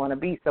sphere you want to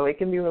be. So it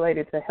can be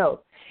related to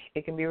health.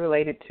 It can be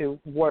related to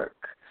work,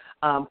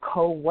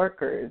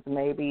 co-workers,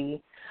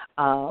 maybe.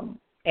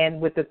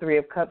 And with the Three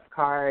of Cups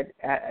card,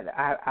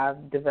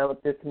 I've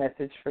developed this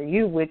message for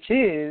you, which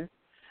is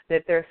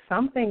that there's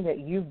something that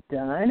you've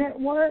done at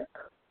work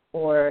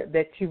or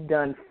that you've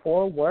done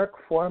for work,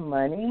 for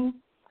money,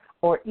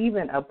 or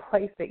even a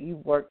place that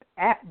you've worked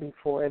at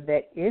before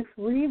that, if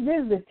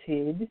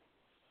revisited,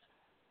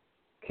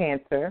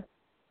 Cancer,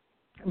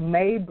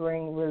 may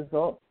bring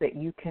results that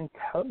you can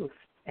toast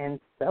and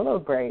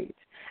celebrate.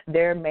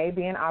 There may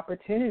be an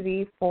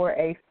opportunity for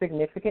a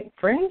significant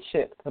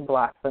friendship to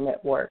blossom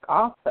at work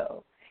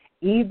also.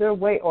 Either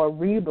way, or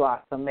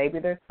re-blossom. Maybe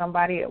there's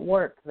somebody at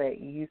work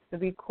that you used to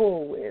be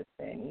cool with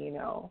and,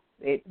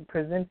 it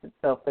presents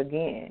itself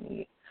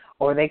again.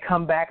 Or they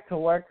come back to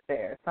work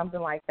there, something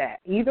like that.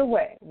 Either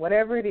way,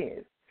 whatever it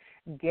is,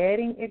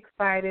 getting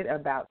excited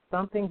about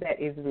something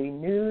that is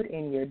renewed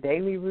in your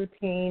daily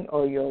routine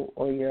or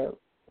your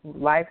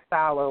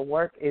lifestyle or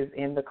work is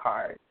in the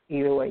cards.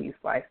 Either way you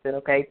slice it,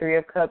 okay? Three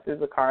of Cups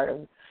is a card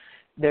of,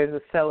 there's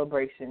a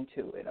celebration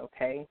to it,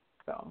 okay?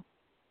 So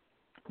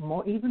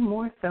even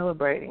more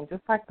celebrating,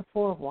 just like the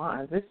Four of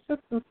Wands. It's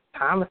just a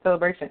time of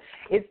celebration.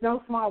 It's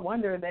no small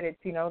wonder that it's,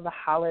 the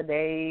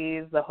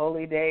holidays, the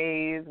holy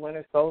days,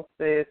 winter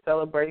solstice,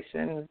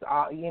 celebrations,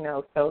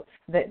 so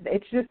that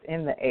it's just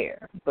in the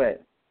air.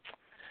 But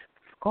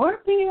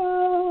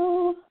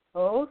Scorpio,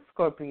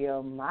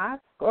 Scorpio, my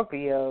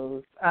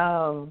Scorpios,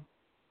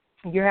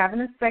 you're having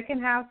a second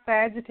house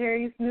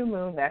Sagittarius new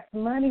moon. That's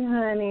money,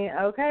 honey,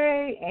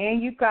 okay? And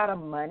you've got a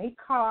money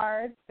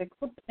card, 6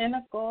 of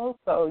Pentacles,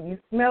 so you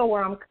smell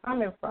where I'm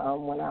coming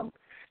from when I'm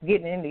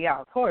getting into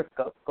y'all's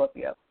horoscope,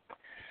 Scorpio.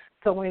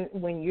 So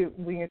when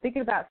you're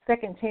thinking about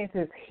second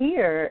chances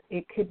here,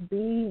 it could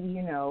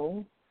be,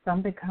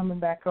 something coming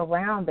back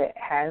around that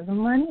has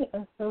money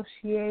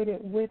associated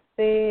with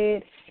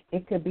it.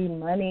 It could be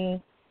money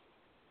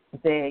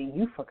that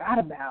you forgot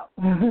about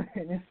and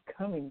it's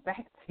coming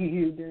back to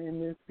you during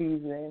this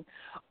season,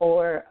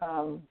 or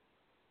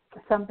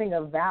something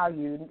of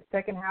value.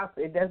 Second house,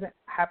 it doesn't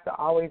have to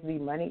always be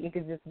money. It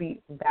could just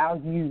be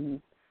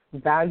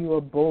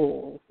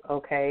valuables,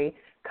 okay,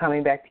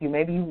 coming back to you.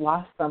 Maybe you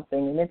lost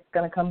something and it's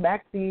going to come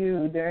back to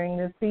you during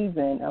this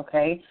season,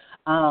 okay?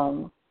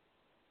 And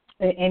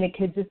it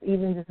could just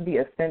be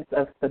a sense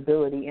of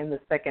stability in the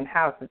second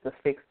house. It's a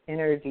fixed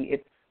energy.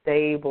 It's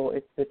stable,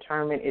 it's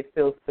determined, it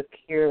feels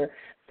secure.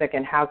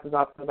 Second house is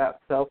also about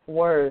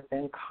self-worth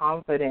and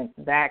confidence.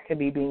 That could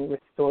be being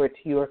restored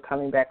to you or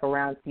coming back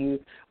around to you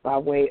by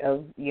way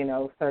of,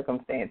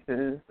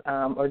 circumstances,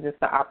 or just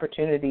the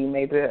opportunity,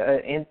 maybe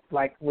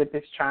like with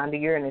this trine to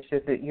Uranus,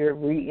 just that you're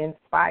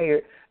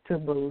re-inspired to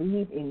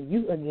believe in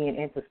you again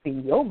and to see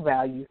your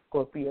value,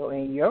 Scorpio,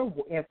 and your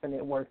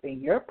infinite worth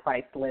and your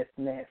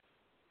pricelessness.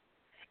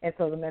 And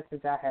so the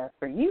message I have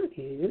for you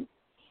is,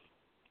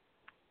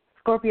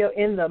 Scorpio,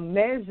 in the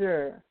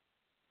measure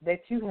that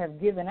you have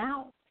given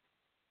out,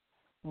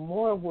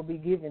 more will be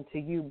given to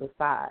you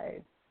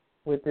besides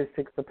with this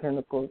 6 of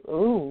Pentacles.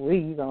 Ooh,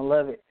 you're going to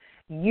love it.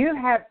 You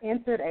have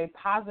entered a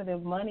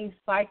positive money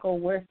cycle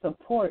where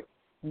support,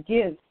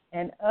 gifts,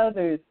 and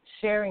others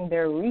sharing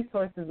their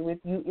resources with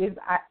you is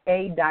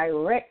a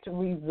direct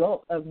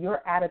result of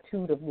your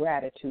attitude of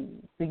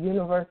gratitude. The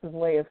universe's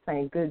way of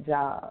saying good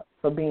job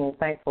for being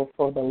thankful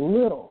for the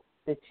little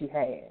that you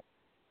had.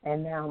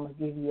 And now I'm going to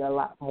give you a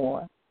lot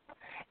more.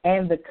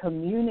 And the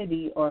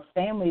community or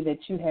family that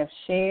you have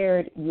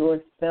shared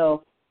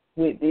yourself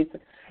with,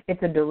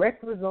 it's a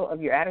direct result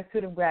of your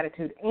attitude of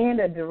gratitude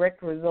and a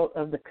direct result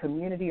of the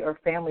community or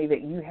family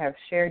that you have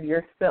shared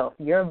yourself,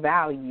 your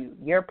value,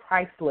 your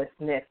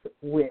pricelessness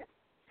with.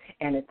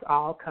 And it's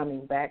all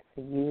coming back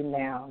to you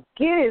now.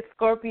 Get it,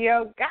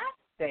 Scorpio.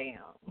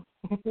 Goddamn.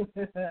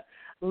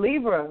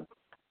 Libra,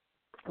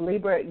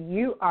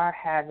 you are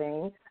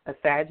having a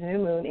Sag new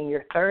moon in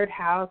your third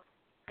house.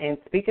 And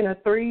speaking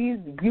of threes,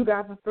 you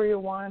got the 3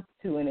 of Wands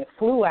too, and it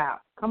flew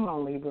out. Come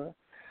on, Libra.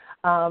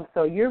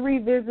 So you're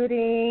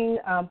revisiting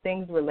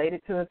things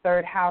related to the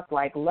third house,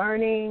 like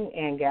learning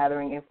and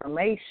gathering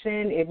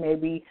information. It may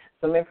be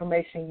some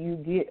information you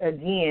get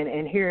again,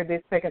 and here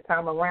this second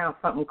time around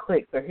something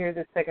clicks, or here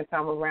this second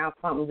time around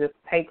something just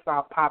takes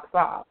off, pops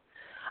off,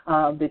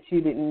 that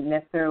you didn't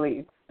necessarily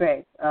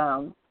expect.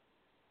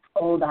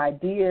 Old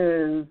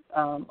ideas,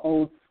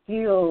 old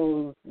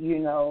skills,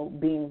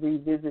 being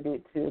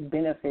revisited to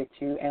benefit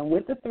you. And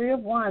with the 3 of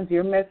Wands,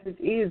 your message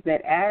is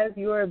that as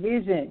your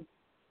vision,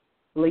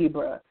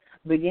 Libra,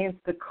 begins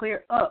to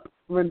clear up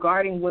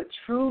regarding what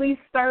truly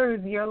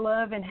stirs your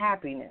love and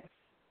happiness,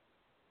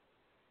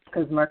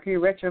 because Mercury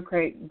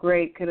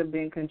retrograde could have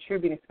been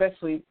contributing,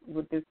 especially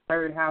with this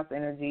third house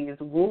energy, is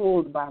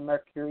ruled by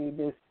Mercury,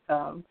 this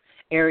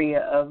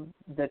area of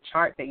the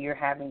chart that you're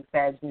having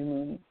Sag new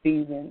moon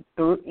season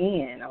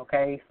in,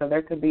 okay? So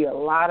there could be a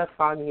lot of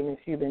fogginess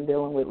you've been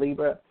dealing with,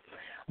 Libra.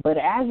 But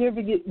as your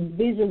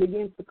vision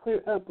begins to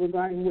clear up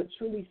regarding what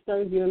truly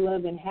stirs your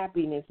love and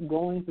happiness,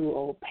 going through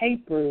old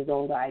papers,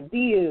 old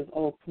ideas,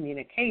 old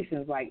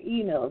communications like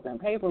emails and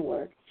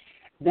paperwork,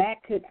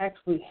 that could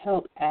actually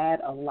help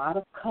add a lot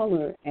of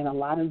color and a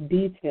lot of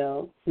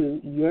detail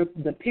to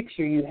the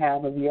picture you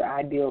have of your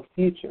ideal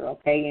future,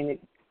 okay? And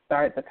it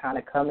start to kind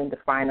of come into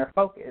finer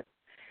focus.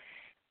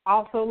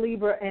 Also,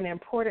 Libra, an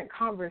important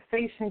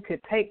conversation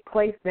could take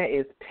place that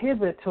is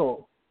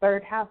pivotal.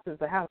 Third house is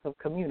the house of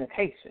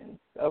communications,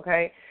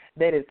 okay,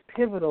 that is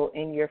pivotal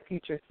in your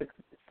future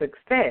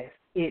success.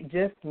 It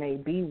just may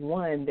be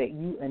one that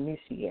you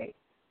initiate,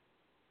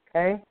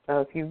 okay?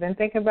 So if you've been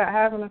thinking about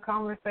having a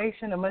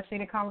conversation, a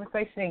much-needed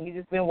conversation, and you've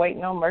just been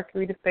waiting on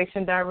Mercury to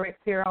station direct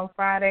here on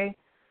Friday,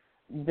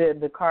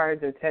 the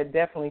cards are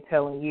definitely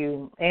telling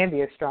you, and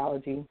the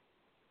astrology,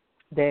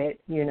 that,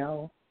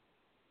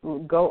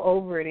 go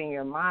over it in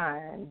your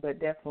mind, but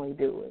definitely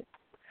do it.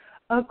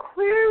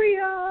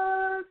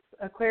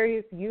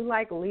 Aquarius, you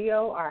like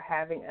Leo are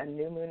having a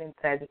new moon in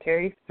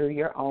Sagittarius through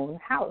your own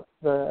house,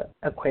 the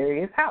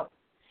Aquarius house.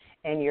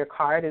 And your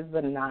card is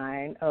the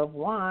 9 of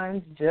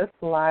Wands, just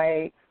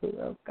like, who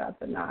else got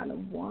the 9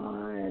 of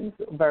Wands?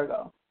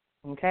 Virgo,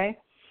 okay?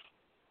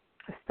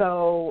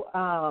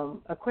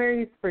 So,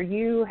 Aquarius, for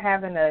you,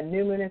 having a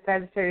new moon in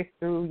Sagittarius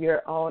through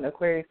your own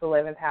Aquarius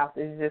 11th house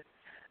is just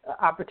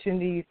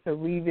opportunities to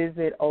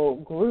revisit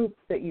old groups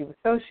that you've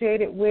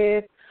associated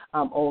with,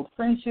 old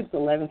friendships.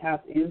 11th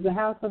house is the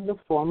house of the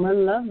former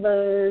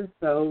lovers,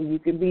 so you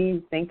could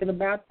be thinking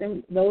about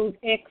those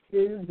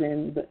exes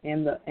and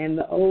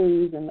the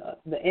O's and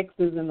the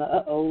X's and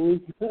the O's.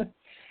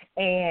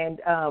 And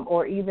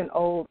or even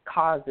old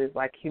causes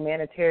like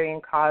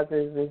humanitarian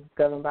causes is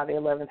governed by the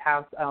 11th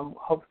house,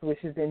 hopes,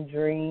 wishes, and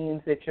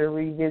dreams that you're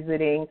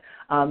revisiting,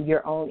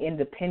 your own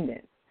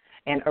independence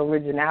and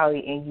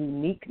originality and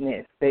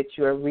uniqueness that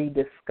you're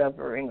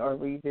rediscovering or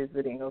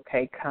revisiting,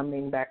 okay,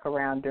 coming back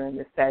around during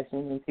the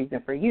Sagittarius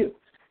season for you.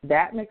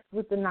 That mixed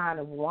with the 9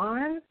 of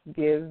Wands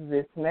gives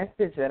this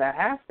message that I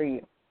have for you.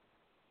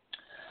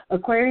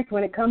 Aquarius,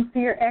 when it comes to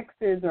your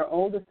exes or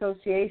old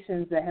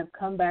associations that have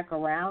come back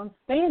around,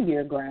 stand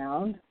your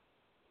ground.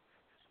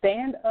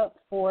 Stand up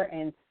for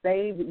and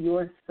save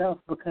yourself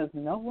because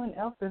no one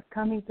else is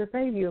coming to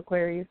save you,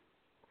 Aquarius.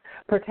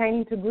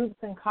 Pertaining to groups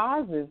and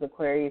causes,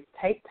 Aquarius,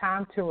 take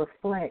time to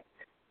reflect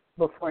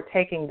before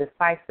taking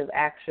decisive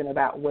action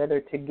about whether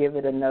to give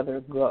it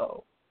another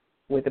go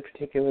with a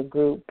particular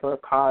group or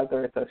cause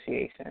or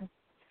association.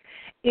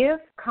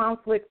 If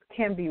conflicts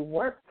can be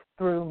worked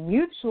through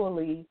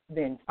mutually,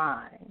 then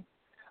fine.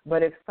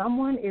 But if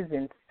someone is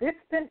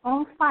insistent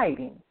on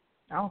fighting,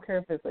 I don't care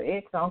if it's an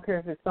ex, I don't care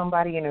if it's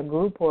somebody in a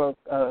group or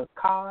a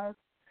cause,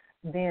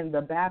 then the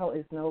battle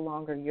is no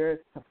longer yours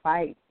to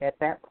fight at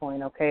that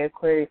point, okay,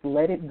 Aquarius?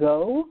 Let it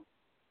go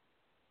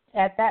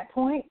at that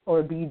point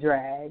or be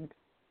dragged.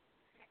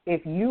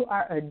 If you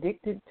are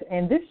addicted to,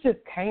 and this just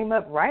came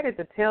up right at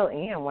the tail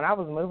end when I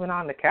was moving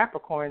on to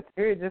Capricorn,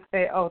 Spirit just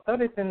said, oh, throw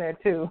this in there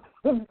too.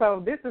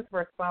 So this is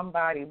for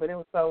somebody, but it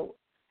was so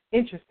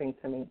interesting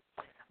to me.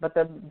 But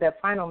the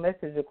final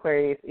message,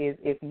 Aquarius, is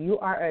if you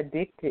are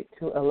addicted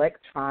to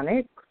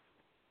electronics,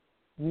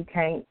 you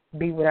can't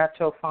be without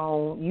your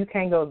phone. You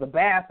can't go to the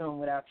bathroom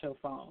without your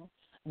phone.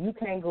 You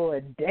can't go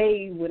a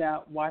day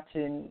without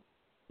watching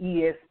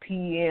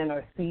ESPN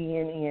or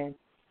CNN.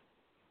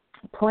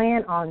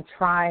 Plan on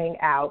trying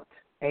out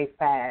a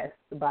fast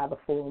by the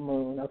full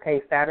moon.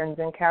 Okay, Saturn's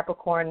in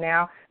Capricorn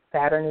now.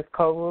 Saturn is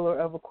co-ruler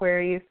of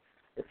Aquarius,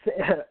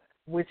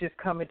 which is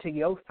coming to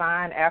your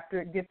sign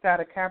after it gets out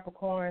of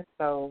Capricorn.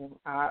 So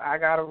I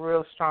got a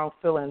real strong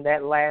feeling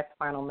that last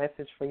final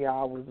message for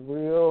y'all was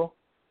real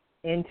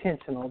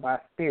intentional by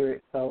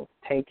Spirit. So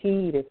take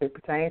heed if it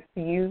pertains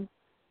to you.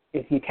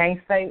 If you can't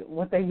say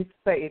what they used to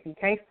say, if you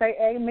can't say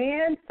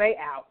amen, say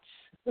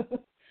ouch.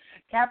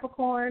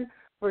 Capricorn,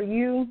 for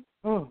you,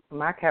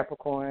 my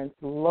Capricorns,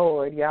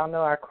 Lord, y'all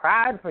know I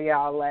cried for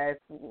y'all last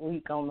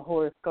week on the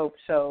horoscope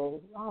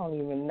show. I don't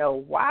even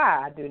know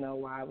why. I do know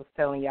why. I was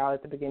telling y'all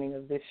at the beginning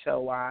of this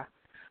show why,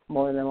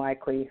 more than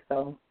likely.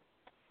 So,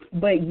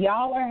 but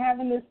y'all are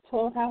having this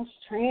 12th house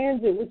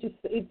transit, which is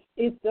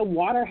it's the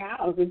water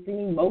house. It's the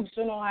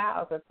emotional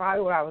house. That's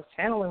probably what I was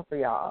channeling for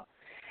y'all.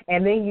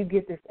 And then you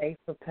get this Ace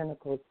of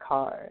Pentacles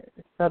card.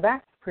 So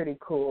that's pretty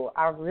cool.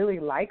 I really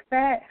like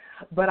that,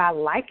 but I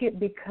like it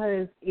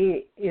because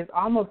it is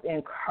almost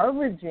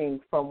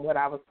encouraging from what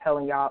I was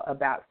telling y'all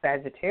about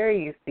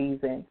Sagittarius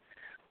season,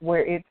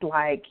 where it's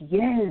like,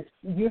 yes,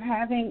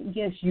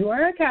 you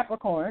are a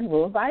Capricorn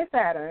ruled by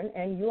Saturn,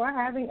 and you are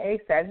having a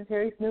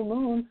Sagittarius new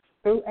moon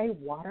through a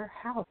water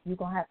house. You're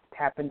going to have to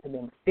tap into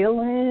them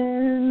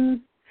feelings.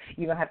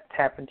 You're going to have to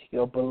tap into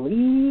your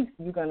beliefs.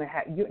 You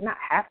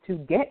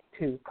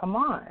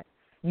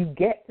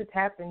get to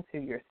tap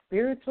into your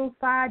spiritual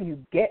side. You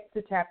get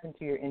to tap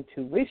into your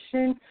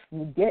intuition.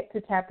 You get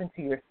to tap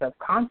into your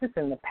subconscious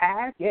in the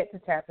past. You get to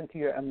tap into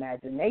your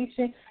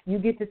imagination. You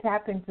get to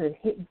tap into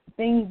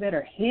things that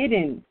are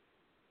hidden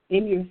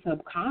in your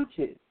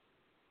subconscious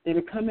that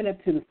are coming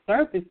up to the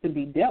surface to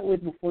be dealt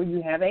with before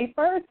you have a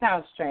first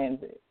house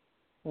transit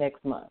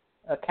next month,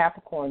 a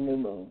Capricorn new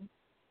moon.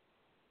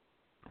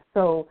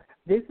 So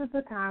this is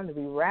the time to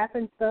be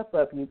wrapping stuff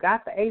up. You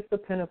got the Ace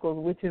of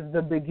Pentacles, which is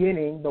the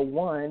beginning, the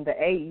one,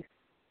 the ace.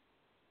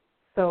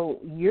 So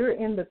you're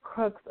in the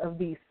crux of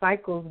these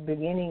cycles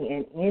beginning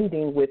and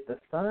ending with the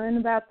sun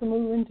about to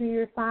move into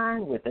your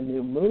sign, with the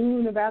new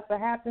moon about to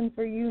happen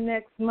for you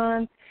next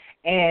month,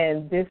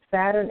 and this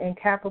Saturn and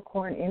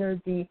Capricorn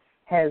energy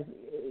has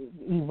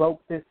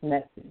evoked this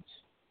message.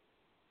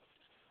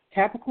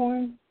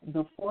 Capricorn,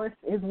 the force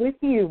is with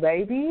you,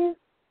 babies.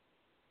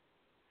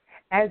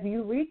 As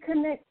you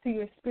reconnect to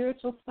your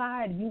spiritual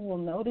side, you will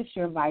notice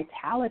your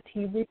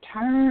vitality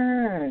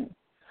return.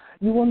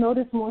 You will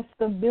notice more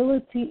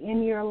stability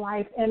in your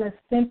life and a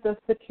sense of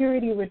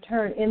security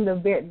return in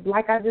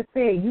like I just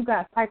said, you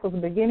got cycles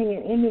beginning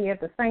and ending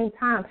at the same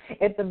time.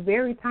 At the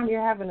very time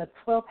you're having a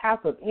 12th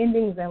house of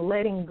endings and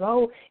letting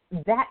go,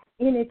 that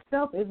in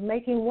itself is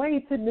making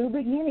way to new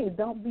beginnings.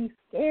 Don't be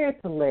scared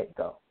to let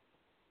go.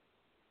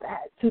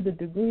 That, to the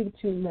degree that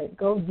you let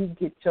go, you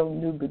get your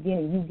new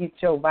beginning. You get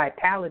your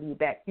vitality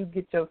back. You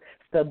get your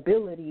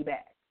stability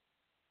back.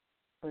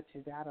 but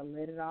you got to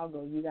let it all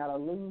go. You got to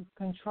lose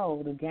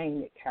control to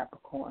gain it,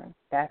 Capricorn.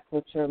 That's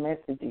what your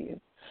message is.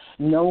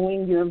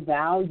 Knowing your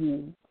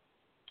value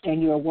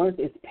and your worth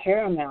is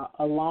paramount,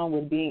 along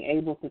with being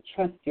able to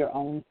trust your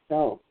own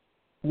self.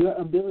 Your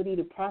ability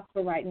to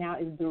prosper right now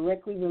is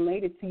directly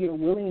related to your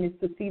willingness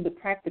to see the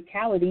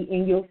practicality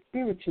in your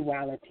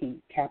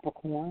spirituality,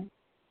 Capricorn.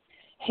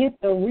 Hit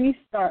the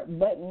restart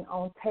button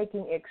on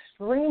taking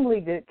extremely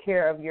good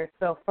care of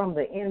yourself from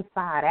the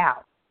inside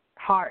out.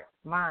 Heart,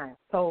 mind,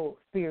 soul,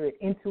 spirit,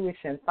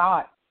 intuition,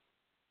 thought.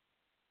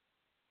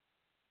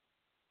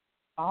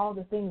 All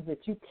the things that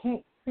you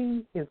can't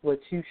see is what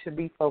you should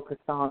be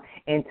focused on.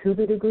 And to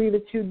the degree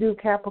that you do,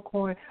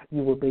 Capricorn,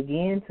 you will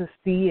begin to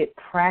see it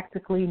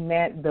practically,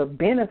 the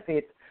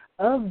benefits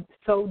of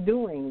so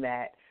doing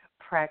that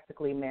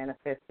practically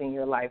manifesting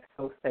your life.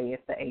 So say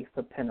it's the Ace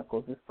of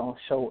Pentacles. It's going to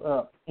show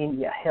up in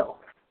your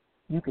health.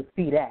 You can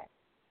see that.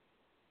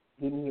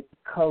 Getting your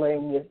color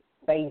in your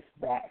face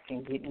back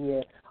and getting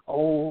your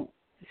old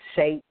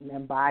shape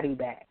and body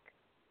back.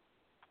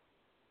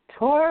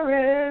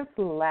 Taurus,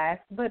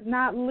 last but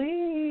not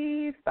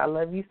least, I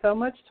love you so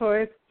much,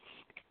 Taurus.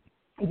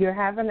 You're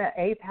having an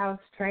 8th house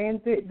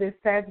transit this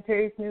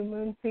Sagittarius new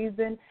moon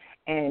season,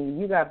 and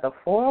you got the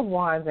 4 of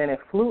Wands, and it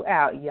flew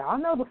out. Y'all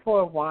know the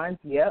 4 of Wands.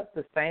 Yep,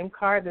 the same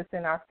card that's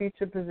in our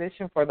future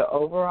position for the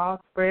overall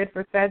spread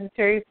for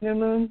Sagittarius new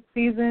moon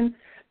season.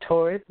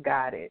 Taurus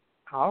got it.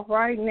 All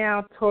right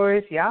now,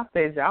 Taurus, y'all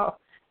said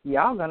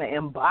y'all going to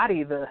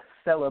embody the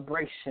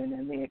celebration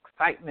and the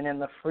excitement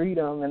and the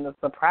freedom and the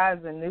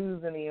surprising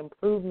news and the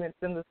improvements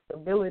and the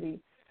stability,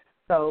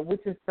 so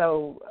which is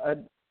so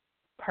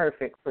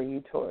perfect for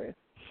you, Taurus.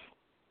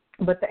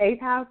 But the 8th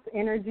house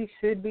energy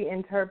could be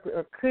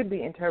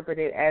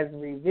interpreted as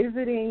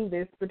revisiting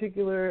this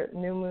particular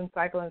new moon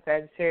cycle in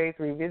Sagittarius,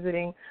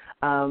 revisiting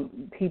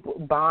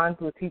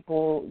bonds with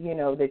people,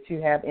 that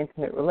you have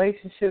intimate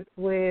relationships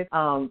with,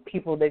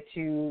 people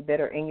that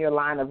are in your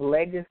line of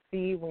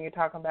legacy when you're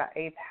talking about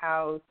 8th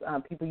house,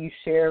 people you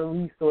share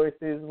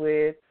resources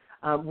with,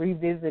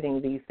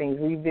 revisiting these things,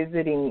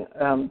 revisiting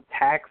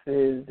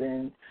taxes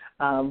and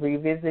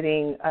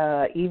revisiting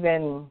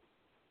even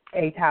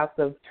 8th house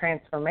of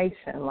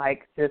transformation,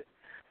 like just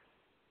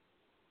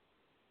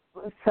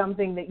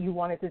something that you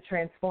wanted to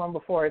transform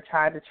before or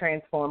tried to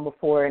transform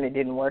before and it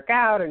didn't work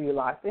out or you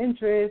lost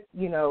interest,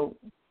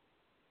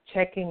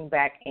 checking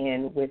back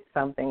in with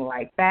something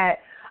like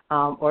that,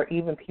 or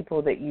even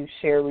people that you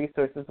share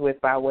resources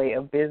with by way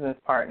of business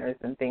partners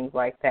and things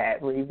like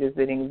that,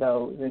 revisiting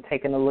those and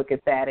taking a look at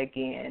that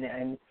again.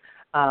 And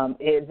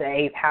the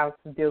 8th house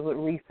deals with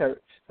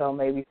research, so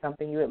maybe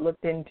something you had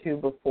looked into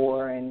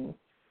before and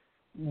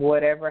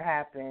whatever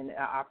happened, an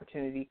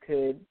opportunity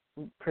could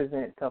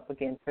present itself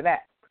again for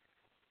that.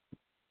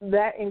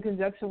 That, in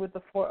conjunction with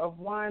the 4 of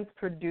Wands,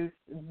 produced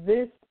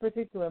this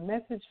particular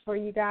message for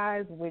you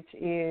guys, which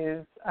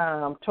is,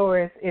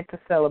 Taurus, it's a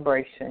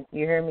celebration.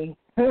 You hear me?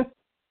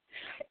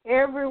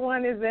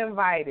 Everyone is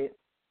invited,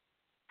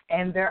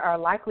 and there are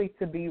likely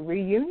to be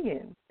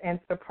reunions and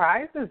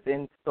surprises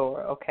in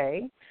store,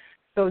 okay?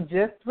 So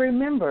just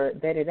remember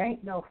that it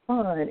ain't no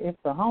fun if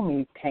the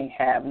homies can't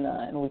have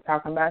none. We're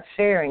talking about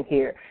sharing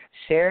here.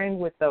 Sharing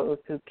with those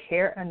who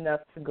care enough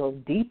to go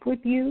deep with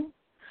you,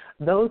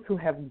 those who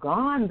have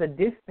gone the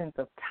distance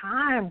of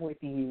time with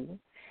you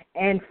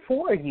and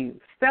for you.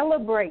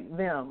 Celebrate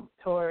them,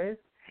 Taurus,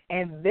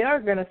 and they're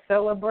going to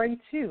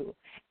celebrate you.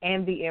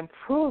 And the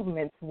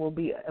improvements will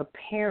be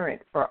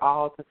apparent for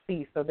all to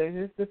see. So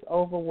there's just this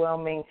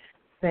overwhelming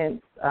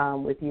sense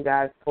with you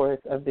guys,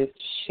 Taurus, of this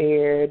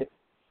shared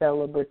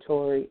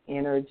celebratory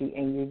energy,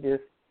 and you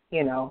just,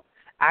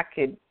 I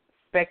could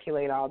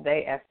speculate all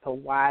day as to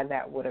why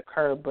that would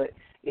occur, but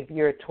if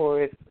you're a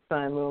Taurus,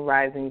 Sun, Moon,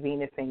 Rising,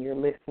 Venus, and you're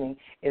listening,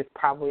 it's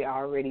probably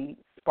already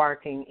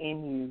sparking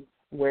in you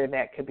where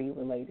that could be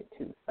related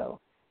to. So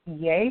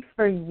yay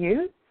for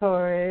you,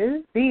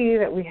 Taurus. See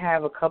that we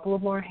have a couple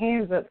of more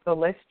hands up, so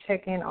let's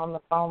check in on the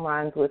phone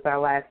lines with our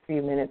last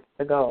few minutes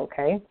to go,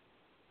 okay?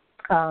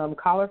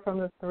 Caller from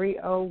the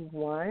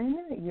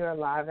 301, you're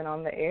live and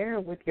on the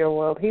air with your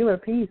world healer.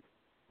 Peace.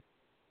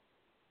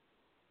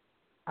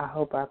 I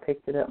hope I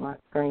picked it up. My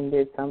screen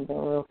did something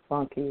real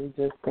funky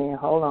just then.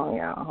 Hold on,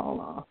 y'all. Hold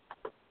on.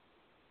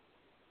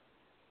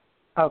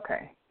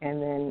 Okay.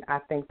 And then I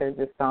think they're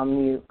just on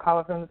mute.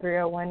 Caller from the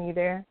 301, you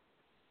there?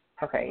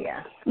 Okay,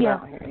 yeah. Yeah. I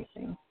don't hear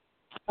anything.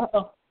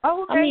 Uh-oh.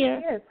 Oh, okay. I'm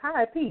here. Yes.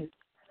 Hi, Peace.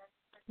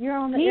 You're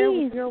on the air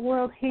with your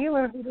world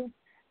healer.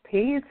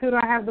 Peace. Who do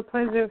I have the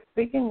pleasure of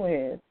speaking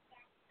with?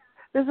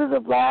 This is a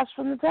blast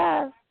from the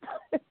past.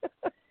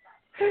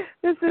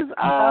 This is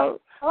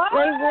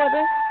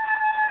Rainwater.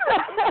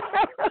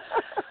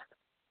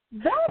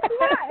 That's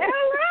not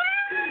L.A.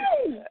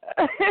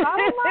 Oh,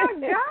 my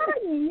God,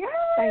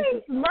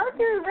 yes.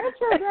 Mercury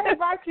retrograde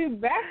brought you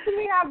back to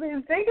me. I've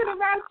been thinking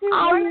about you,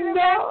 wondering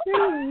about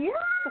you.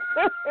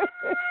 Yes.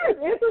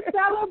 It's a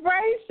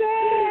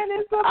celebration.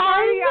 It's a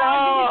party.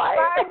 I'm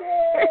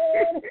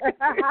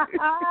excited.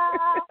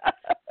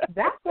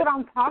 That's what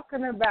I'm talking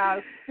talking about.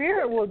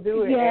 Spirit will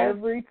do it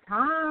every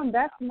time.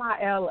 That's my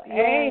LA.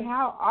 Yes.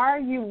 How are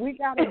you? We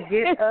gotta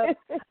get up.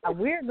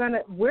 We're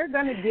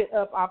gonna get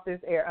up off this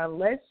air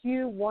unless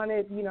you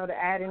wanted, to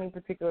add any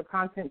particular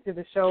content to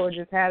the show or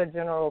just had a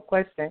general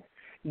question.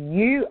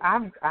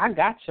 I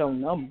got your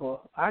number.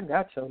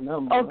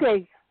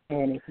 Okay.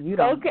 And if you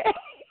don't, okay.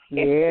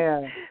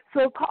 Yeah.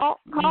 So call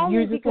you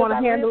me just because want to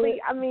handle it.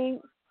 I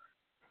mean,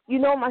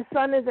 my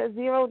sun is at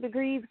 0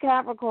 degrees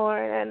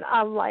Capricorn, and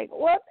I'm like,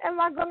 what am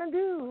I gonna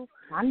do?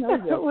 I know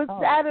your with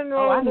chart. Saturn I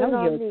know on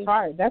your me.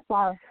 chart. That's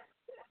why.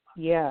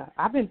 Yeah,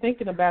 I've been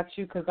thinking about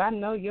you because I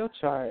know your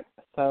chart.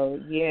 So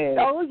yeah.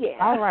 Oh yeah.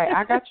 All right,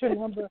 I got your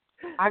number.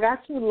 I got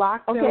you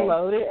locked and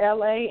loaded,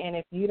 LA. And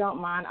if you don't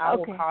mind, I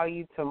will call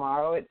you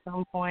tomorrow at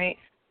some point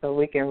so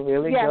we can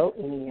really go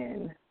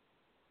in.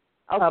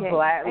 Okay.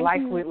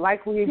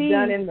 Like we've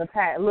done in the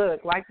past.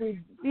 Look, like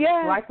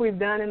we've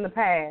done in the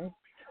past.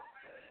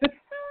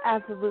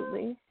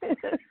 Absolutely.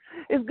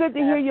 It's good to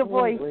hear your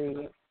voice.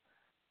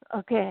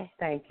 Okay.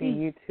 Thank you.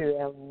 You too,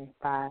 Ellen.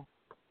 Bye.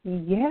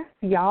 Yes,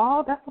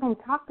 y'all. That's what I'm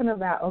talking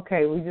about.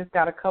 Okay, we just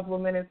got a couple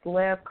of minutes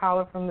left.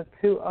 Caller from the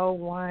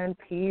 201.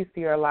 Peace.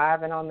 You're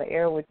live and on the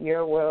air with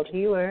your world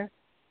healer.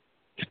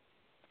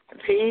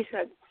 Peace.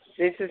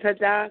 This is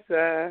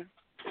Hadassah.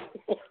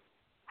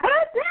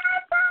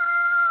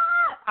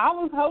 I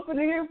was hoping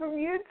to hear from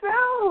you,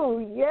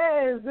 too.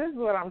 Yes, this is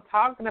what I'm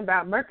talking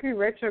about. Mercury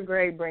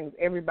retrograde brings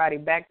everybody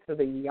back to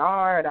the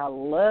yard. I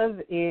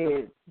love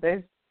it.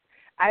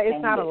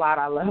 It's not a lot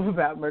I love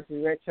about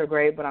Mercury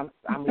retrograde, but I'm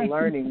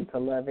learning to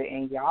love it,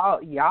 and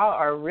y'all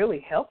are really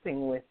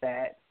helping with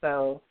that.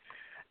 So,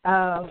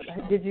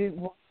 did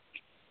you?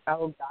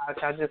 Oh gosh,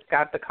 I just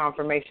got the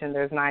confirmation.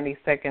 There's 90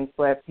 seconds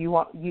left.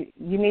 You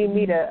need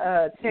me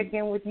to check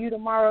in with you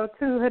tomorrow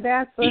too,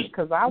 Hadassah?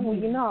 Because I will.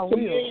 I will.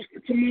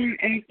 Tomorrow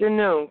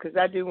afternoon, because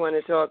I do want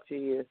to talk to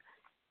you.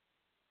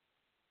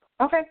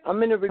 Okay.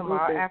 I'm in a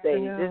regrouping stage.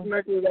 Afternoon. This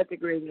Mercury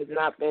retrograde has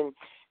not been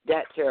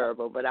that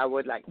terrible, but I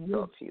would like to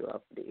talk to you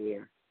off the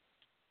air.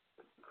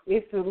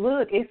 It's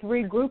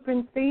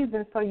regrouping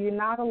season, so you're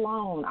not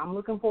alone. I'm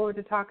looking forward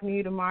to talking to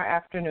you tomorrow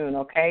afternoon,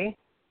 okay?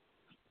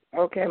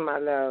 Okay, my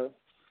love.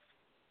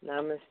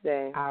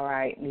 Namaste. All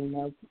right.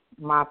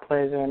 My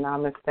pleasure.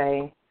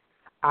 Namaste.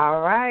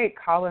 All right.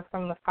 Caller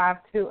from the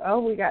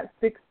 520. We got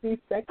 60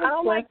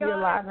 seconds left. You're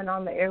live and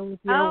on the air with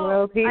your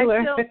world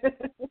healer.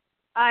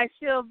 I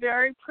feel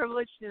very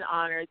privileged and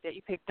honored that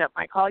you picked up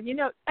my call.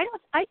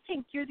 I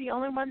think you're the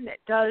only one that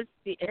does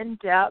the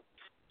in-depth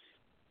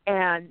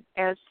and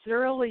as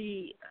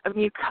thoroughly.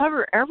 You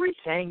cover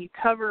everything. You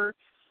cover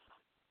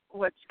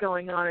what's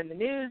going on in the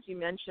news. You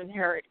mentioned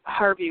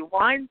Harvey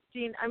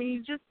Weinstein.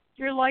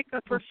 You're like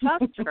a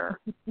professor.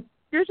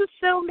 You're just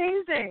so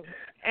amazing.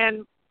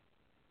 And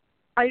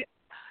it's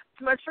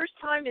my first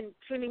time in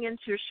tuning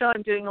into your show.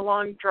 I'm doing a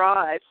long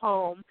drive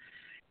home.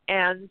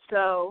 And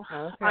so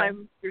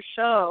I'm your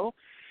show,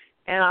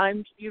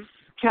 and you've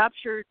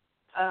captured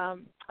a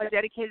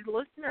dedicated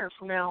listener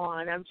from now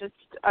on.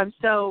 I'm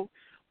so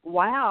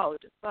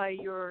wowed by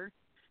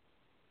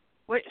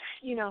what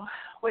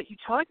you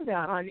talk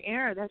about on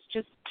air. That's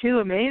just too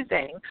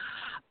amazing.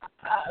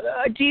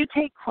 Do you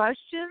take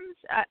questions?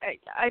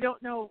 I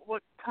don't know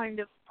what kind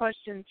of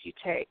questions you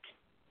take.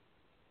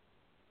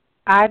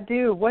 I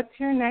do. What's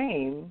your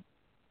name?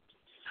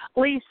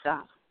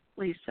 Lisa.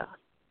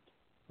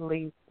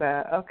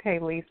 Okay,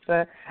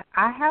 Lisa.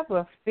 I have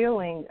a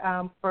feeling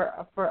I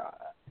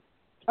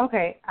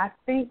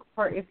think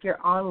for if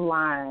you're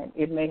online,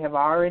 it may have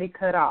already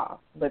cut off.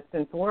 But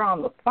since we're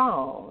on the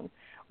phone,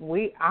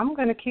 I'm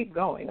going to keep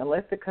going.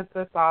 Unless it cuts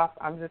us off,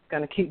 I'm just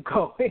going to keep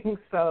going.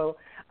 So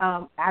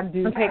I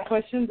do take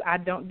questions. I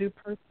don't do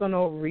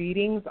personal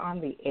readings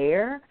on the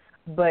air.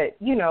 But,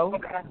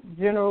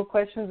 general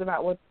questions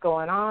about what's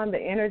going on, the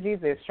energies,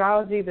 the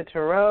astrology, the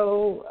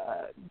tarot,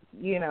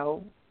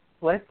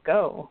 let's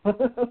go.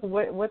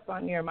 What's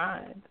on your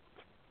mind?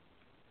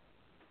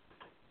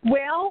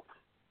 Well,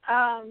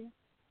 I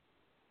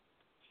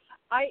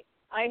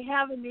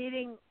have a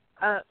meeting.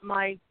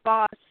 My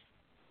boss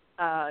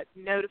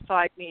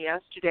notified me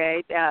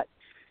yesterday that,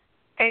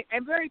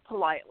 and very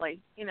politely,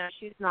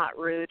 she's not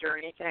rude or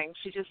anything.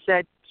 She just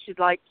said she'd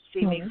like to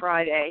see me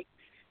Friday,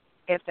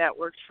 if that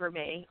works for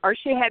me. Or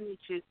she had me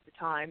choose the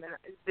time and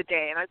the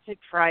day, and I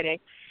picked Friday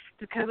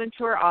to come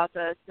into her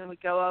office, and we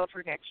go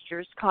over next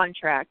year's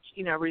contract,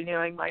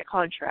 renewing my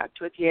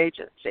contract with the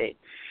agency.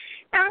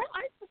 And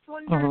I just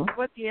wonder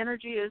what the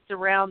energy is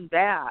around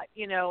that,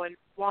 and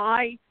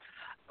why.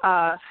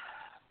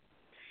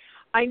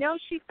 I know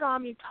she saw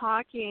me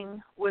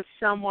talking with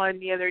someone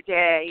the other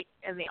day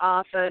in the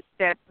office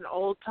that's an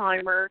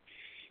old-timer,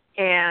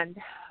 and,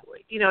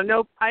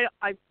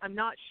 I'm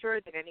not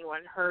sure that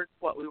anyone heard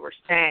what we were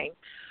saying,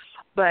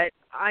 but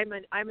I'm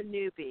a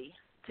newbie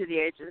to the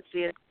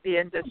agency, the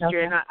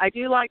industry, and I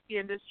do like the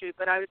industry,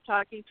 but I was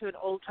talking to an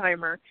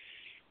old-timer,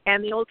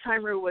 and the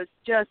old-timer was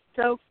just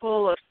so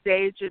full of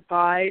sage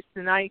advice,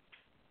 and I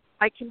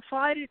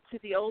confided to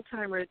the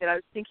old-timer that I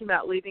was thinking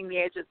about leaving the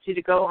agency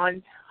to go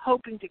on,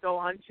 hoping to go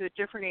on to a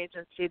different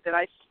agency that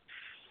I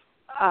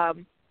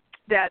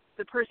that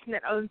the person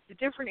that owns the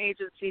different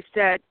agency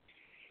said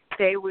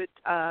they would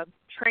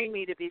train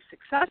me to be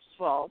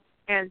successful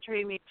and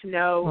train me to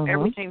know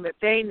everything that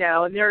they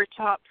know. And they're a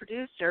top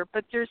producer,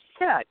 but they're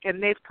sick,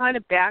 and they've kind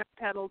of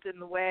backpedaled in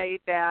the way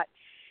that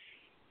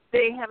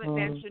they haven't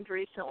mentioned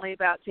recently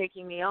about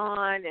taking me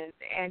on.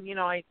 And you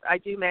know, I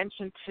do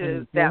mention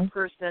to that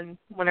person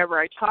whenever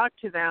I talk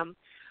to them,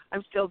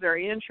 I'm still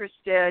very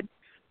interested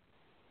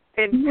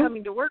in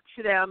coming to work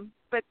for them,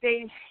 but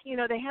they, you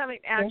know, they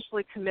haven't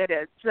actually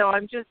committed. So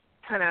I'm just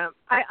kind of,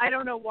 I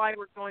don't know why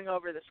we're going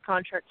over this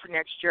contract for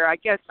next year. I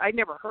guess I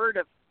never heard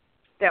of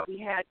that we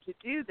had to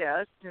do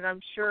this, and I'm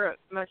sure it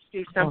must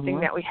be something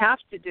that we have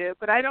to do,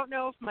 but I don't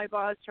know if my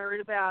boss heard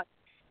about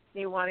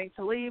me wanting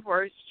to leave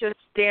or it's just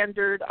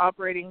standard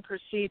operating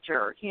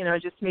procedure, you know,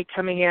 just me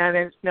coming in and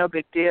it's no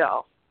big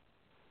deal.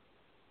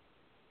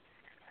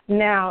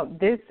 Now,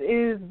 this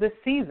is the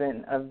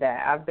season of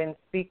that. I've been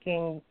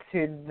speaking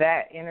to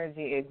that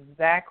energy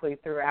exactly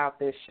throughout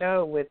this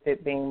show, with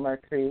it being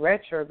Mercury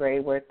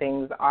retrograde, where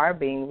things are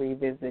being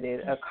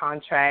revisited. A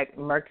contract,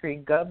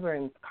 Mercury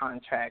governs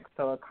contracts,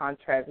 so a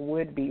contract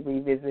would be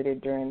revisited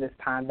during this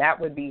time. That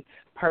would be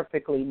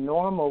perfectly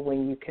normal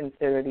when you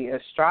consider the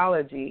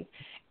astrology.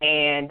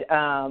 And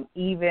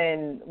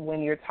even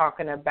when you're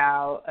talking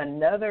about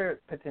another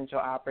potential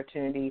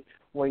opportunity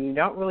where you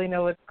don't really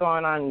know what's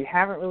going on, you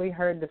haven't really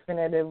heard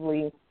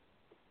definitively,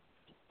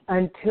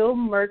 until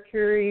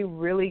Mercury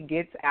really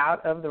gets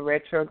out of the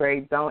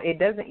retrograde zone, it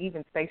doesn't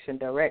even station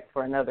direct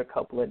for another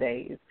couple of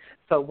days.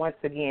 So once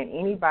again,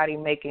 anybody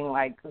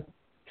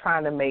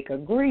trying to make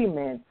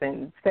agreements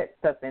and set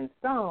stuff in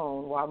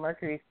stone while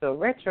Mercury's still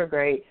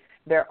retrograde,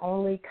 they're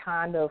only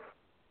kind of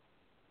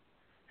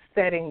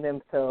setting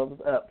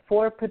themselves up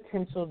for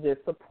potential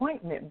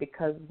disappointment,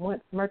 because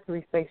once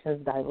Mercury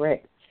stations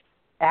direct,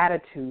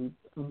 attitudes,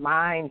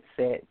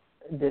 mindsets,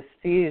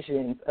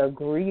 decisions,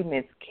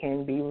 agreements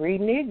can be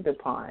reneged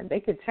upon. They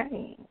could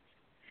change.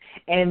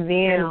 And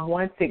then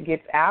once it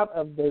gets out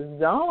of the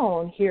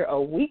zone here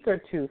a week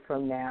or two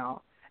from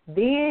now,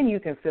 then you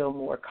can feel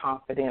more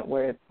confident,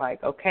 where it's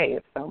like, okay,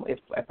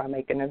 if I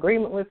make an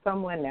agreement with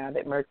someone now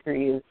that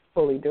Mercury is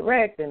fully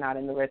direct and not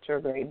in the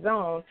retrograde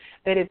zone,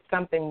 that it's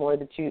something more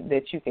that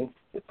you can,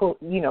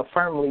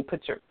 firmly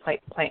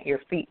plant your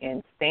feet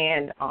and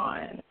stand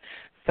on.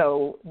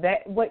 So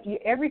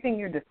everything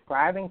you're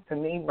describing to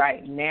me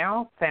right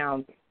now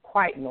sounds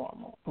quite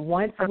normal.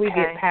 Once we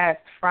get past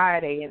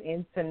Friday and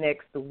into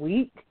next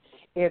week,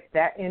 if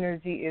that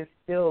energy is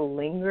still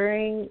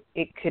lingering,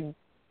 it could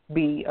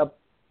be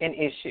an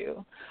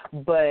issue.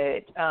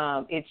 But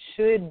it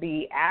should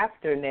be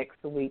after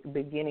next week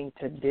beginning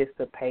to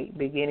dissipate,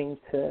 beginning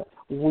to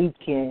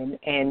weaken,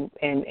 and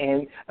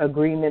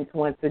agreements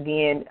once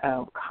again,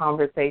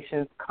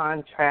 conversations,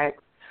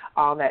 contracts,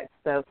 all that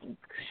stuff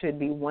should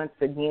be once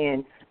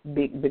again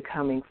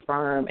becoming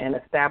firm and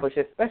established,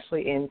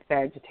 especially in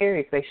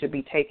Sagittarius. They should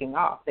be taking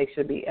off. They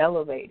should be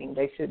elevating.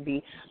 They should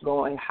be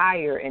going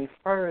higher and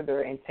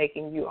further and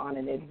taking you on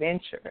an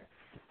adventure.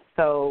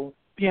 So,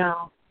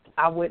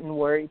 I wouldn't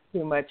worry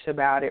too much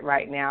about it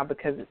right now,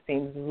 because it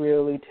seems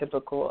really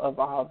typical of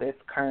all this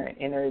current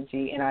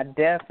energy. And I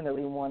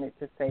definitely wanted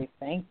to say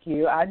thank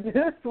you. I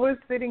just was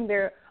sitting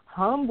there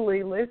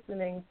humbly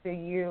listening to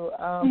you.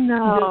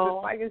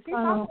 No. Like, is she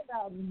talking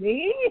about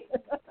me?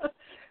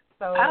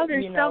 So,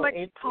 there's so much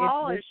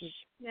polish.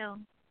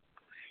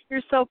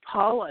 You're so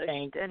polished.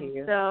 Thank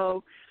you.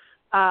 So,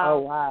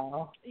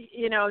 wow.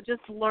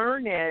 Just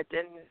learn it.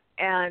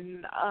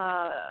 And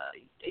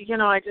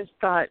I just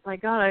thought, my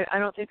God, I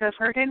don't think I've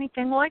heard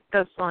anything like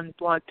this on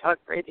Blog Talk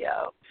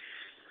Radio.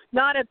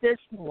 Not of this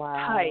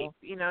type,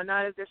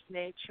 not of this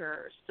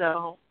nature.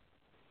 So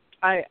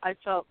I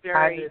felt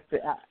very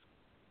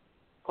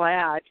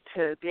glad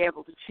to be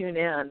able to tune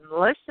in and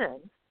listen.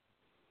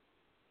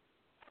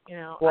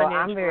 Well,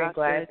 I'm very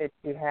glad that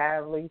you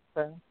have,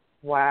 Lisa.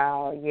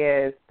 Wow,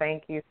 yes,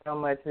 thank you so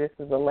much. This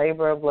is a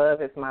labor of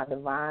love. It's my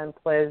divine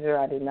pleasure.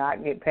 I did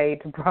not get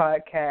paid to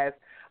broadcast,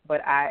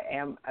 but I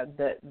am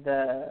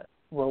the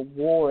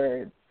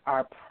rewards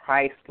are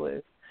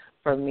priceless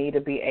for me to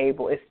be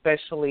able,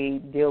 especially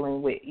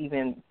dealing with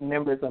even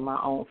members of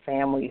my own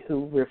family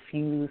who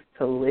refuse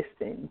to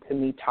listen to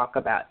me talk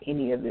about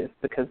any of this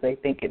because they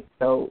think it's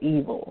so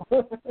evil.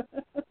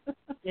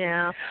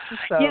 Yeah.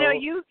 So,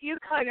 you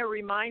kind of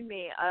remind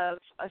me of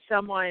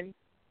someone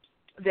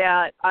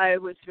that I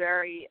was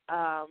very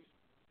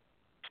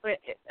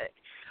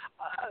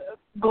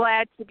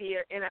glad to be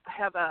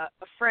have a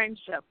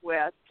friendship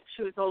with.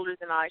 She was older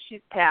than I.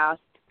 She's passed.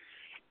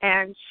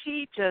 And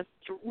she just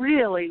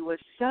really was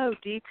so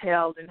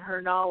detailed in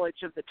her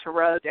knowledge of the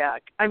tarot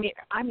deck. I mean,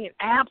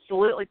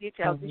 absolutely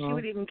detailed. Mm-hmm. She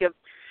would even give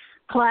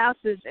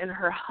classes in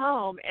her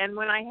home. And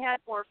when I had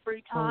more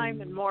free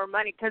time and more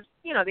money, because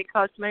they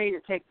cost money to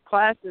take the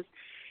classes.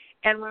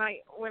 And when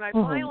I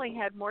finally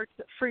had more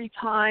free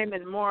time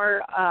and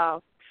more a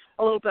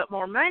little bit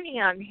more money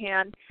on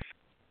hand,